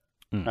it,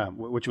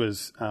 which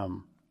was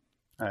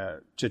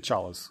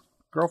T'Challa's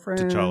girlfriend.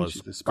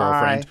 T'Challa's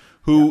girlfriend,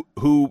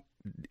 who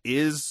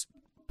is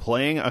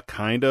playing a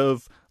kind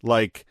of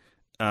like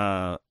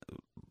a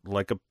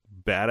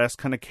badass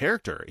kind of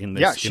character in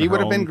this. Yeah, she would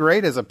have been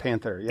great as a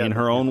Panther. Yeah, in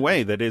her own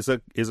way. That is a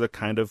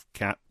kind of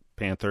Cat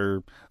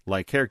Panther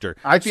like character.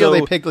 I feel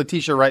they picked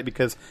Letitia Wright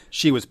because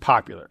she was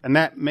popular, and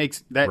that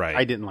makes that right.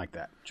 I didn't like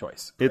that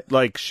choice. It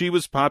like she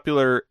was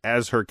popular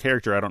as her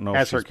character. I don't know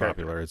if she's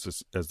popular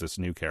as this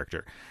new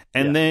character.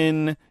 And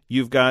then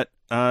you've got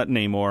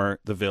Namor,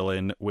 the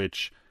villain,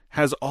 which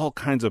has all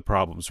kinds of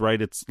problems.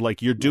 Right? It's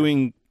like you're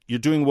doing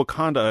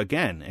Wakanda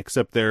again,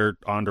 except they're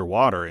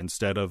underwater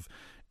instead of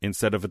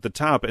at the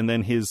top. And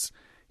then his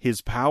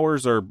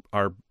powers are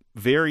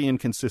very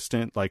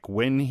inconsistent, like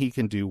when he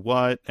can do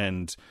what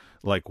and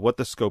like what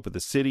the scope of the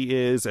city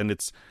is. And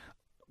it's,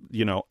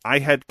 I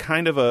had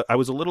I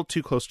was a little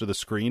too close to the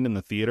screen in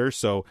the theater.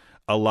 So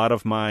a lot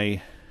of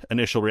my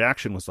initial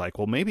reaction was like,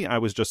 well, maybe I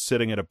was just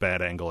sitting at a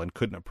bad angle and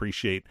couldn't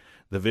appreciate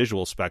the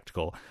visual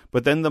spectacle.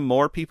 But then the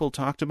more people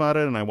talked about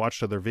it and I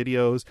watched other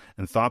videos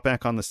and thought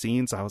back on the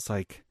scenes, I was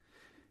like,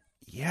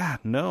 yeah,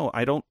 no,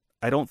 I don't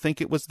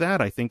think it was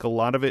that. I think a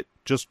lot of it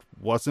just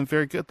wasn't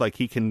very good. Like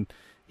he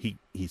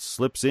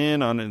slips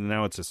in on it and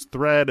now it's his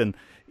thread, and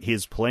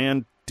his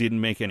plan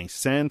didn't make any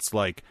sense.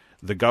 Like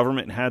the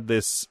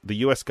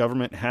U.S.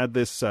 government had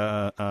this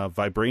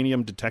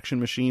vibranium detection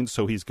machine,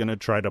 so he's going to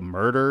try to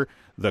murder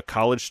the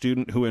college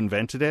student who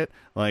invented it.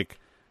 Like,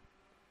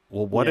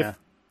 well, what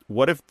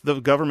if the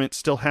government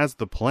still has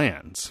the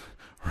plans?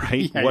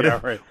 Right?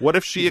 Right. What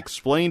if she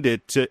explained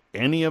it to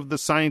any of the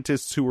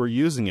scientists who were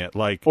using it,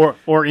 like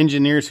or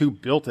engineers who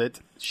built it?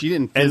 She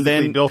didn't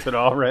physically build it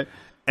all, right?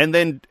 And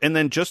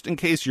then just in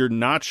case you're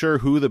not sure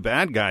who the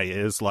bad guy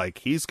is, like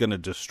he's going to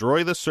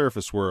destroy the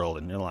surface world,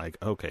 and you're like,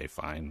 okay,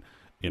 fine,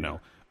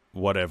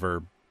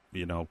 whatever,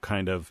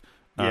 kind of,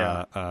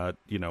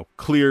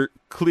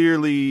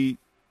 clearly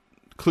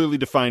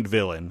defined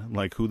villain,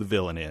 like who the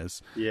villain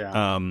is,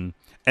 and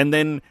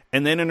then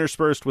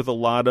interspersed with a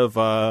lot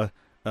of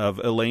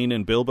Elaine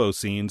and Bilbo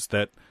scenes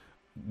that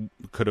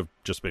could have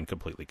just been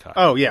completely cut.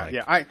 Oh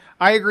yeah,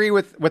 I agree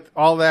with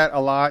all that a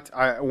lot.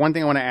 One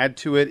thing I want to add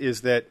to it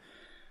is that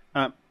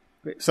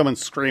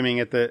someone's screaming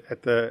at their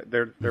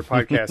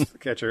podcast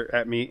catcher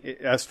at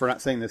us for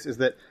not saying this, is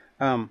that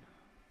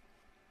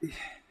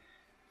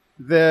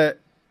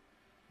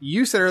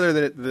you said earlier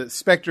that the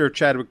specter of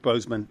Chadwick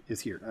Boseman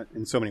is here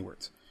in so many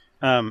words,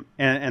 and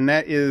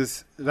that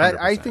is that 100%.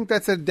 I think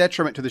that's a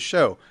detriment to the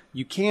show.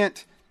 You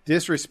can't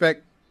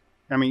disrespect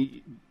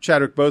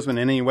Chadwick Boseman in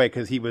any way,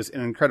 because he was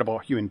an incredible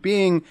human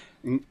being,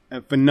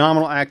 a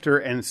phenomenal actor,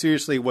 and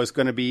seriously was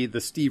going to be the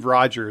Steve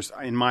Rogers,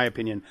 in my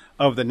opinion,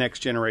 of the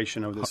next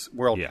generation of this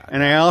world. Yeah,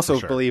 and I also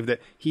believe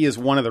that he is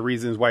one of the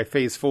reasons why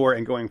Phase 4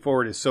 and going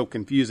forward is so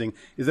confusing,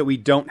 is that we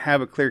don't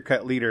have a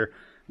clear-cut leader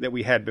that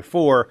we had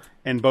before,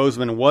 and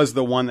Boseman was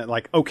the one that,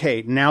 like,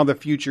 okay, now the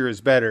future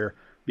is better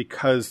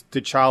because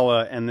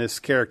T'Challa and this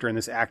character and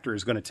this actor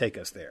is going to take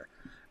us there.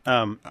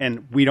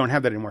 And we don't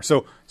have that anymore.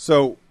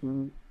 So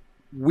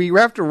we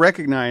have to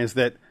recognize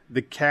that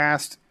the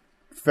cast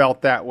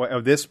felt that way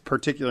of this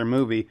particular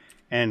movie,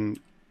 and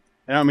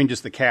I don't mean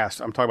just the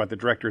cast. I'm talking about the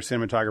director,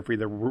 cinematography,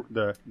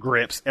 the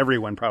grips,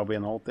 everyone probably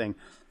in the whole thing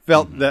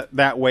felt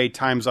that way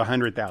times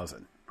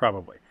 100,000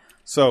 probably.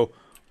 So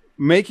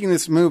making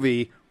this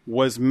movie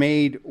was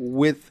made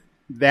with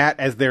that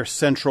as their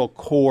central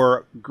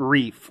core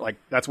grief. Like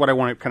that's what I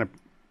want to kind of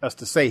us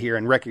to say here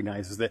and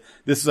recognize is that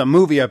this is a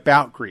movie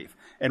about grief.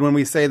 And when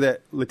we say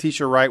that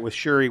Letitia Wright with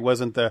Shuri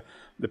wasn't the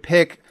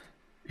pick,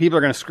 people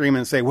are going to scream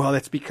and say, well,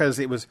 that's because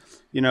it was,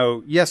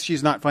 yes,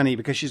 she's not funny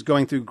because she's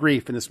going through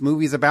grief. And this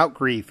movie's about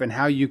grief and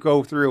how you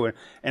go through.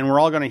 And we're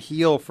all going to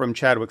heal from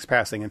Chadwick's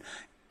passing. And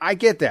I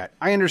get that.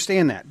 I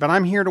understand that. But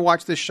I'm here to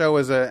watch this show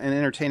as an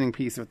entertaining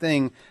piece of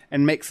thing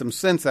and make some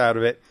sense out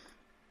of it.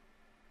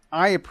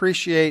 I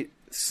appreciate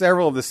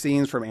several of the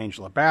scenes from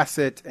Angela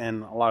Bassett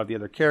and a lot of the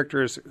other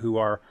characters who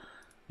are,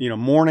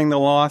 mourning the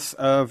loss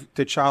of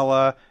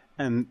T'Challa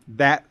and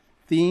that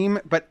theme,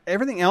 but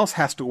everything else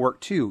has to work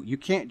too. You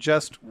can't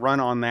just run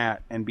on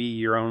that and be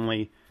your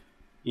only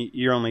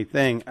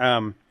thing.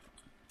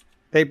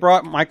 They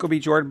brought Michael B.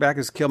 Jordan back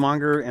as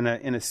Killmonger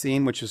in a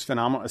scene, which was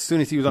phenomenal. As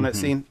soon as he was on that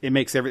scene, it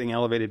makes everything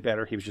elevated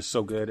better. He was just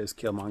so good as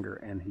Killmonger,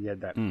 and he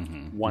had that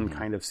one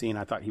kind of scene.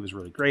 I thought he was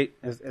really great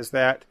as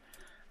that.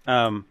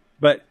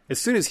 But as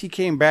soon as he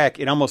came back,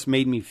 it almost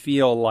made me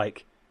feel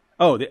like,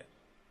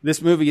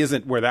 this movie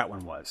isn't where that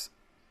one was.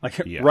 Like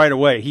right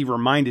away, he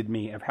reminded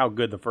me of how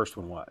good the first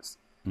one was.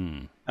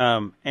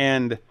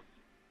 And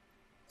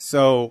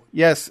so,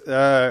 yes,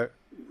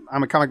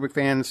 I'm a comic book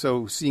fan,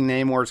 so seeing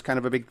Namor is kind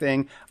of a big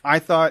thing. I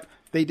thought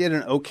they did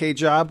an okay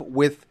job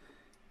with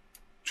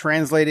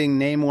translating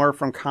Namor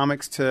from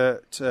comics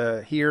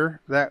to here.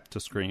 To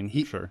screen,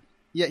 sure.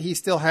 Yeah, he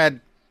still had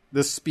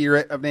the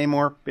spirit of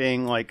Namor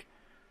being like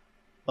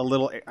a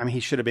little... I mean, he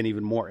should have been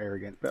even more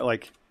arrogant, but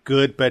like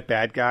good but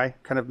bad guy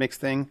kind of mixed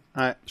thing.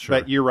 Sure.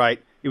 But you're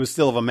right. It was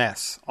still of a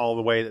mess, all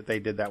the way that they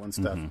did that one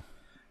stuff.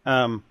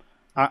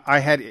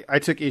 I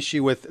took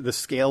issue with the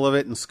scale of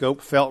it and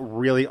scope felt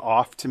really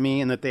off to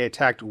me, and that they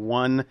attacked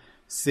one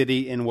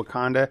city in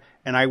Wakanda,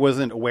 and I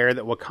wasn't aware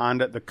that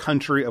Wakanda, the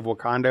country of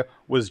Wakanda,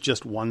 was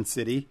just one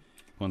city.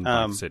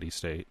 One city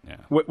state, yeah.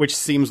 Which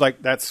seems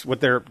like that's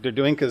what they're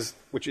doing,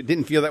 which it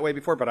didn't feel that way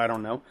before, but I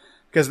don't know.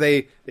 Because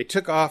they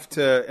took off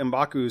to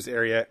M'Baku's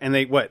area, and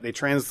they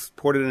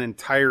transported an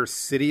entire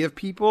city of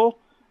people?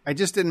 It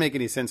just didn't make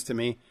any sense to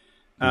me.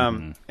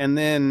 And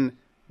then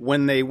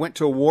when they went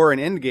to a war in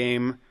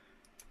Endgame,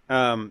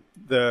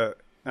 the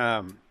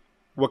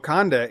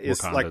Wakanda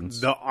is like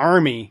the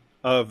army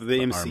of the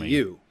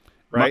MCU,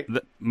 right?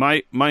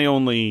 My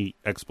only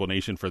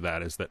explanation for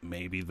that is that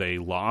maybe they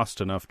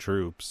lost enough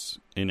troops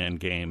in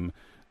Endgame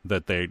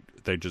that they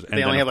just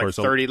they only have like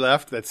 30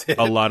 left. That's it.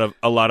 A lot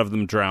of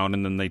them drown,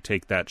 and then they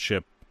take that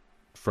ship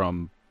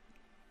from.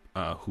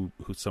 Who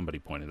somebody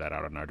pointed that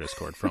out on our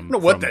Discord from. I don't know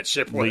what that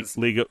ship was.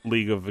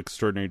 League of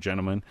Extraordinary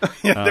Gentlemen.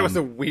 Yeah, there was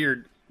a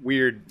weird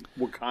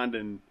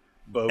Wakandan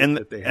boat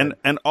that they had,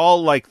 and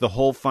all like the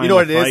whole final. You know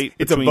what it fight is?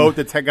 It's a boat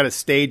that's got a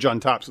stage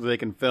on top so they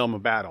can film a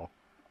battle.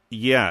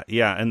 Yeah,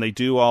 and they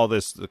do all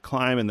this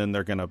climb, and then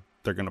they're gonna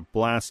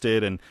blast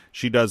it, and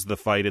she does the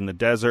fight in the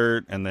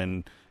desert, and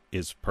then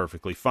is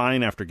perfectly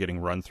fine after getting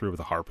run through with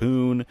a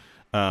harpoon.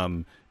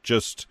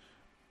 Just.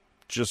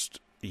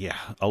 Yeah,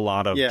 a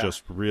lot of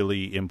just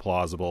really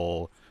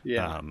implausible.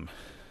 Yeah.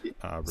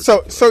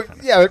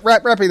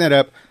 Wrapping that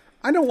up,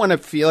 I don't want to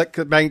feel it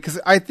because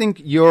I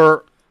think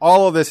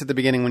all of this at the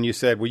beginning when you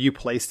said, well, you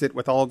placed it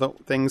with all of the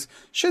things,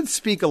 should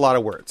speak a lot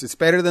of words. It's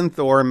better than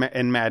Thor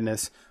and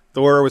Madness.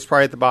 Thor was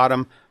probably at the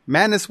bottom.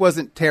 Madness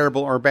wasn't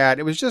terrible or bad.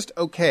 It was just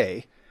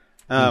okay.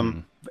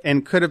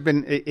 And could have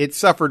been, it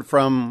suffered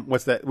from,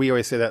 what's that, we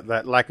always say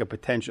that lack of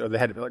potential, they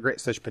had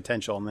such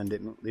potential and then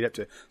didn't lead up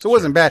to it. So it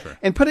wasn't bad. Sure.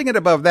 And putting it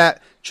above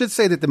that should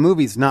say that the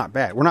movie's not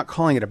bad. We're not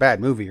calling it a bad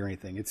movie or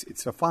anything.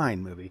 It's a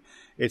fine movie.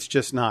 It's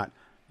just not,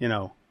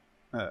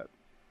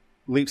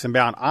 leaps and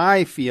bounds.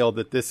 I feel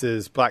that this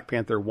is Black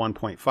Panther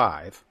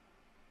 1.5,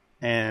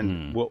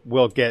 and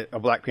we'll get a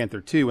Black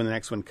Panther 2 when the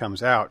next one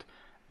comes out.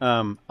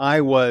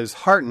 I was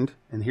heartened,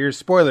 and here's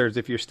spoilers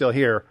if you're still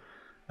here,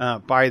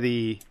 by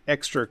the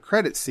extra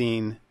credit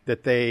scene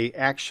that they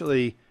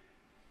actually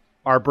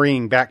are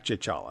bringing back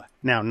T'Challa.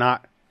 Now,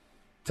 not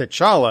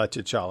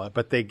T'Challa,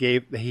 but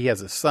he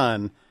has a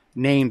son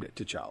named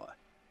T'Challa.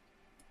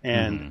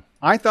 And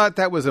I thought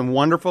that was a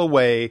wonderful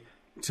way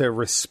to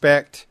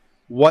respect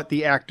what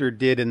the actor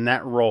did in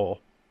that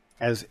role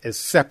as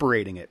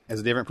separating it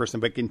as a different person,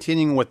 but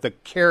continuing with the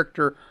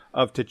character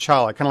of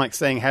T'Challa, kind of like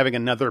saying having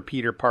another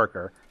Peter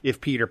Parker if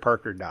Peter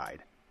Parker died.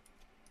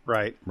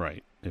 Right?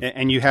 Right.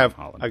 And you have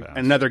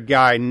another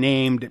guy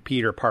named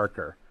Peter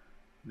Parker.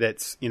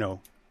 That's,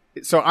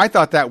 so I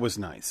thought that was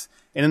nice.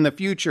 And in the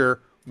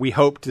future, we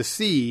hope to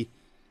see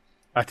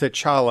a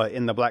T'Challa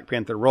in the Black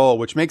Panther role,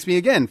 which makes me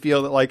again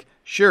feel that like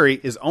Shuri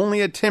is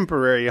only a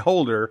temporary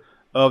holder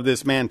of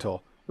this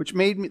mantle. which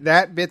made me,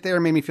 that bit there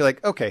made me feel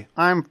like, okay,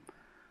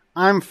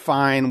 I'm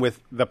fine with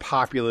the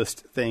populist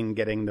thing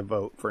getting the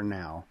vote for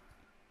now.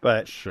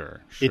 But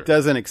sure. It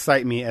doesn't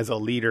excite me as a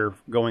leader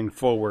going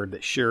forward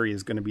that Shuri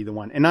is going to be the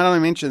one. And not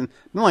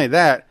only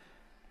that,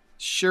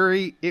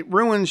 Shuri, it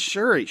ruins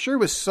Shuri. Shuri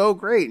was so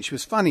great. She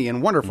was funny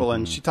and wonderful.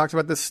 And she talks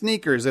about the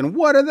sneakers and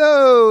what are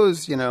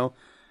those?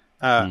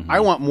 I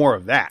want more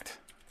of that.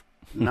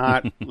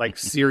 Not like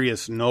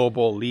serious,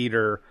 noble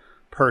leader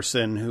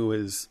person who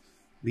is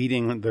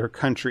leading their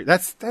country.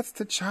 That's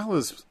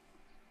T'Challa's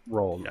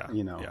role,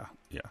 Yeah.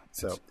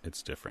 So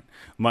it's different.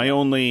 My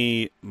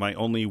only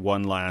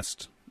one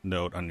last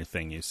note on your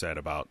thing you said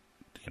about,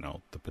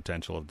 the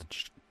potential of the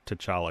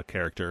T'Challa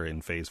character in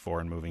Phase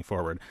 4 and moving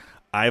forward.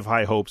 I have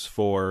high hopes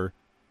for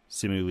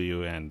Simu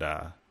Liu and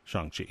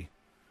Shang-Chi.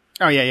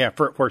 Oh yeah,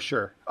 for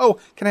sure. Oh,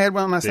 can I add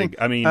one last thing?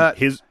 I mean,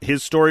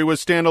 his story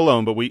was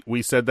standalone, but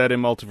we said that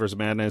in Multiverse of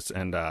Madness,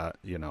 and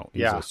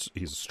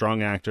he's a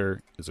strong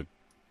actor, is a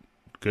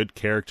good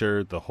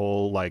character. The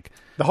whole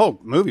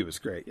movie was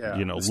great. Yeah,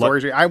 the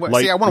stories. I want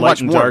to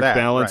watch more dark of that.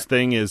 Balance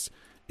thing is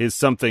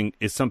something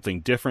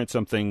different,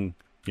 something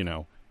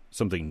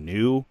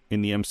new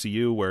in the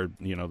MCU where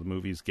the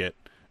movies get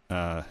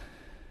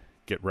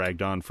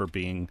ragged on for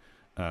being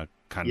kind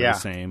of the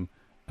same.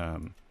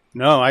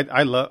 No,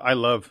 I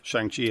love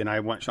Shang-Chi, and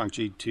I want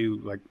Shang-Chi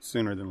 2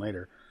 sooner than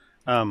later.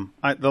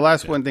 The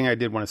last one thing I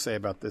did want to say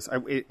about this,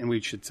 and we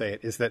should say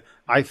it, is that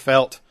I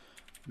felt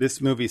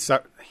this movie.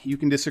 You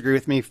can disagree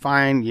with me,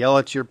 fine. Yell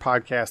at your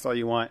podcast all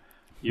you want,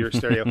 your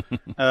stereo.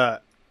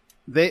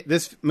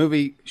 This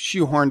movie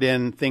shoehorned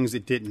in things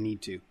it didn't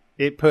need to.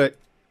 It put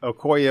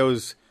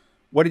Okoyo's,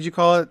 what did you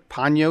call it?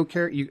 Ponyo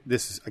character.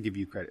 I give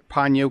you credit.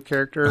 Ponyo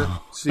character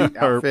suit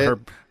outfit.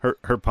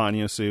 Her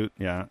Ponyo suit.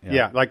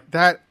 Yeah. Like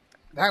that.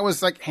 That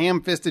was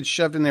ham-fisted,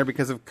 shoved in there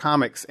because of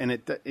comics, and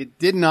it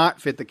did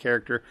not fit the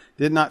character.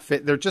 Did not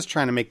fit. They're just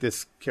trying to make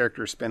this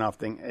character spin-off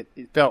thing.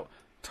 It felt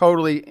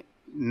totally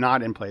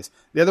not in place.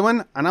 The other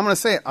one, and I'm going to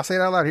say it. I'll say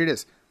it out loud. Here it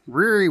is.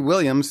 Riri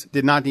Williams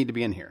did not need to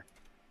be in here.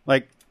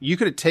 You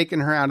could have taken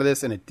her out of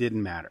this, and it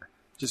didn't matter.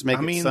 Just make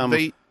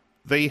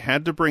They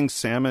had to bring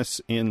Samus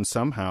in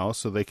somehow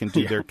so they can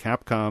do their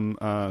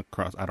Capcom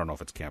cross. I don't know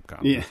if it's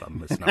Capcom. Yeah.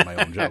 It's not my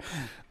own joke.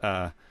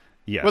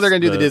 Yes, well, they're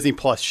going to do the Disney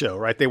Plus show,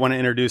 right? They want to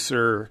introduce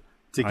her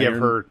to give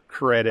her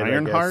credit.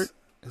 Ironheart?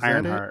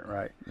 Ironheart,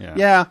 right?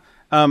 Yeah.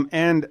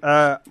 And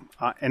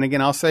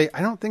again, I'll say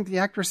I don't think the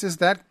actress is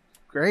that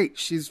great.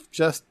 She's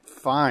just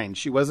fine.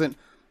 She wasn't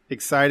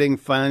exciting,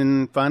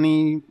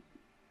 funny,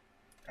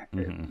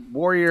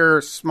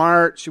 warrior,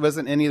 smart. She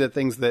wasn't any of the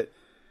things that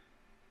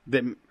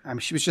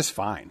she was just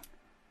fine.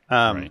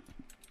 Right.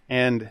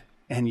 And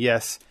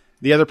yes,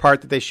 the other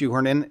part that they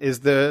shoehorn in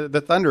is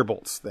the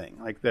Thunderbolts thing,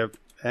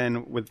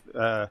 and with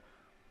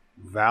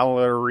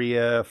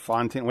Valeria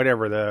Fontaine,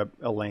 whatever the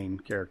Elaine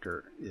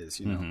character is,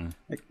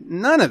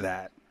 none of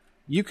that.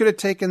 You could have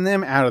taken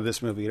them out of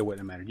this movie, it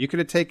wouldn't have mattered. You could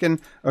have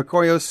taken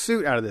Okoyo's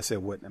suit out of this,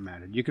 it wouldn't have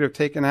mattered. You could have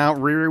taken out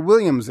Riri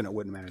Williams and it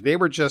wouldn't matter. They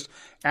were just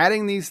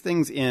adding these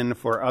things in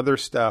for other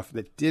stuff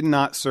that did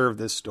not serve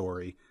this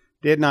story,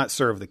 did not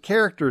serve the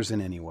characters in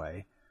any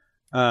way.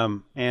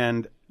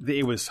 And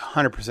it was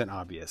 100%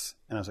 obvious.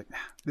 And I was like,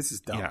 this is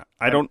dumb. Yeah,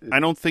 I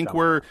don't think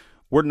we're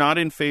not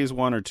in phase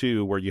 1 or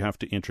 2 where you have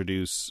to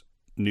introduce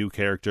new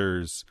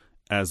characters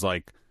as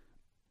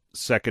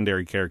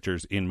secondary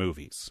characters in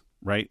movies,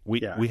 right?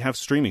 We have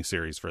streaming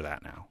series for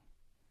that now.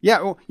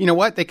 Yeah, well, you know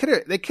what? They could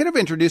have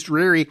introduced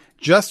Riri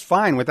just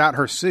fine without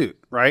her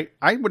suit, right?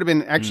 I would have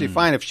been actually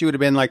fine if she would have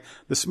been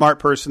the smart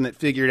person that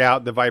figured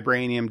out the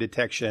vibranium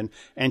detection,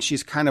 and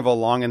she's kind of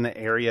along in the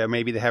area.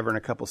 Maybe they have her in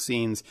a couple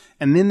scenes,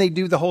 and then they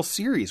do the whole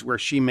series where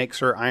she makes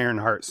her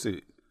Ironheart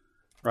suit.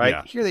 Right?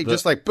 Yeah. Here they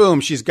just boom,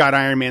 she's got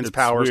Iron Man's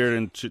powers. Weird,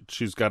 and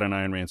she's got an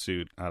Iron Man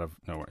suit out of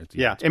nowhere.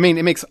 I mean,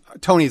 it makes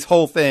Tony's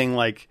whole thing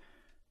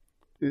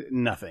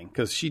nothing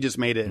because she just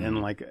made it in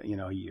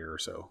a year or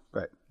so.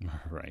 But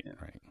right.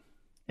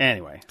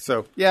 Anyway,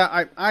 so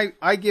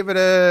I give it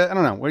a, I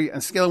don't know, what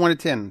a scale of 1 to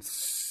 10,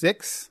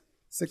 6,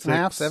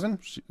 6.5, 7.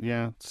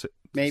 Yeah,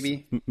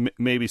 maybe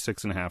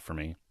 6.5 for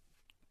me.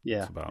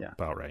 Yeah, that's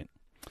about right.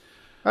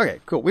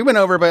 Okay, cool. We went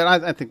over, but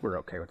I think we're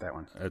okay with that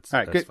one. All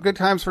right, good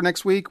times for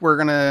next week. We're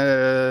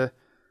gonna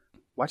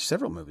watch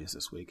several movies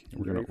this week.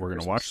 We're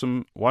gonna watch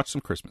some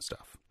Christmas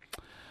stuff.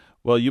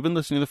 Well, you've been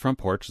listening to The Front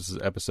Porch. This is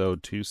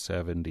episode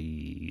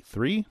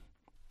 273.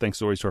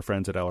 Thanks always to our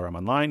friends at LRM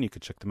Online. You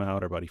could check them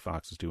out. Our buddy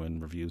Fox is doing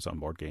reviews on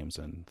board games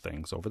and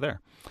things over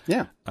there.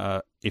 Yeah.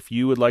 If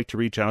you would like to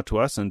reach out to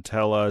us and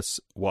tell us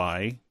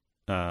why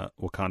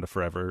Wakanda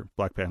Forever,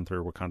 Black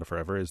Panther Wakanda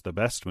Forever is the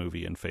best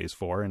movie in Phase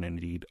 4 and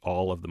indeed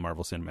all of the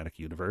Marvel Cinematic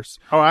Universe.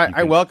 Oh,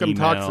 I welcome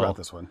talks about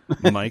this one.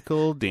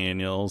 Michael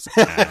Daniels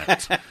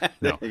at...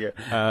 No.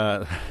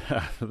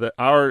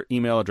 Our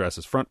email address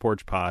is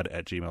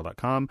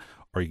frontporchpod@gmail.com,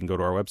 or you can go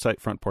to our website,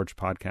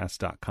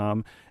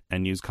 frontporchpodcast.com,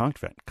 and use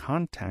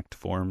contact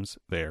forms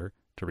there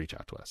to reach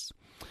out to us.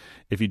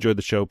 If you enjoyed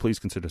the show, please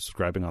consider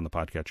subscribing on the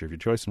podcatcher of your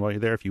choice. And while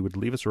you're there, if you would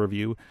leave us a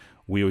review,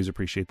 we always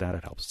appreciate that.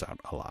 It helps us out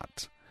a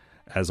lot.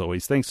 as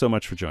always, thanks so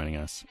much for joining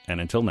us.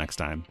 And until next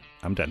time,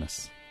 I'm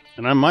Dennis.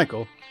 And I'm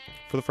Michael.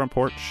 For the Front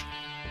Porch.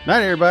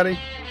 Night, everybody.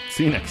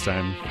 See you next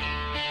time.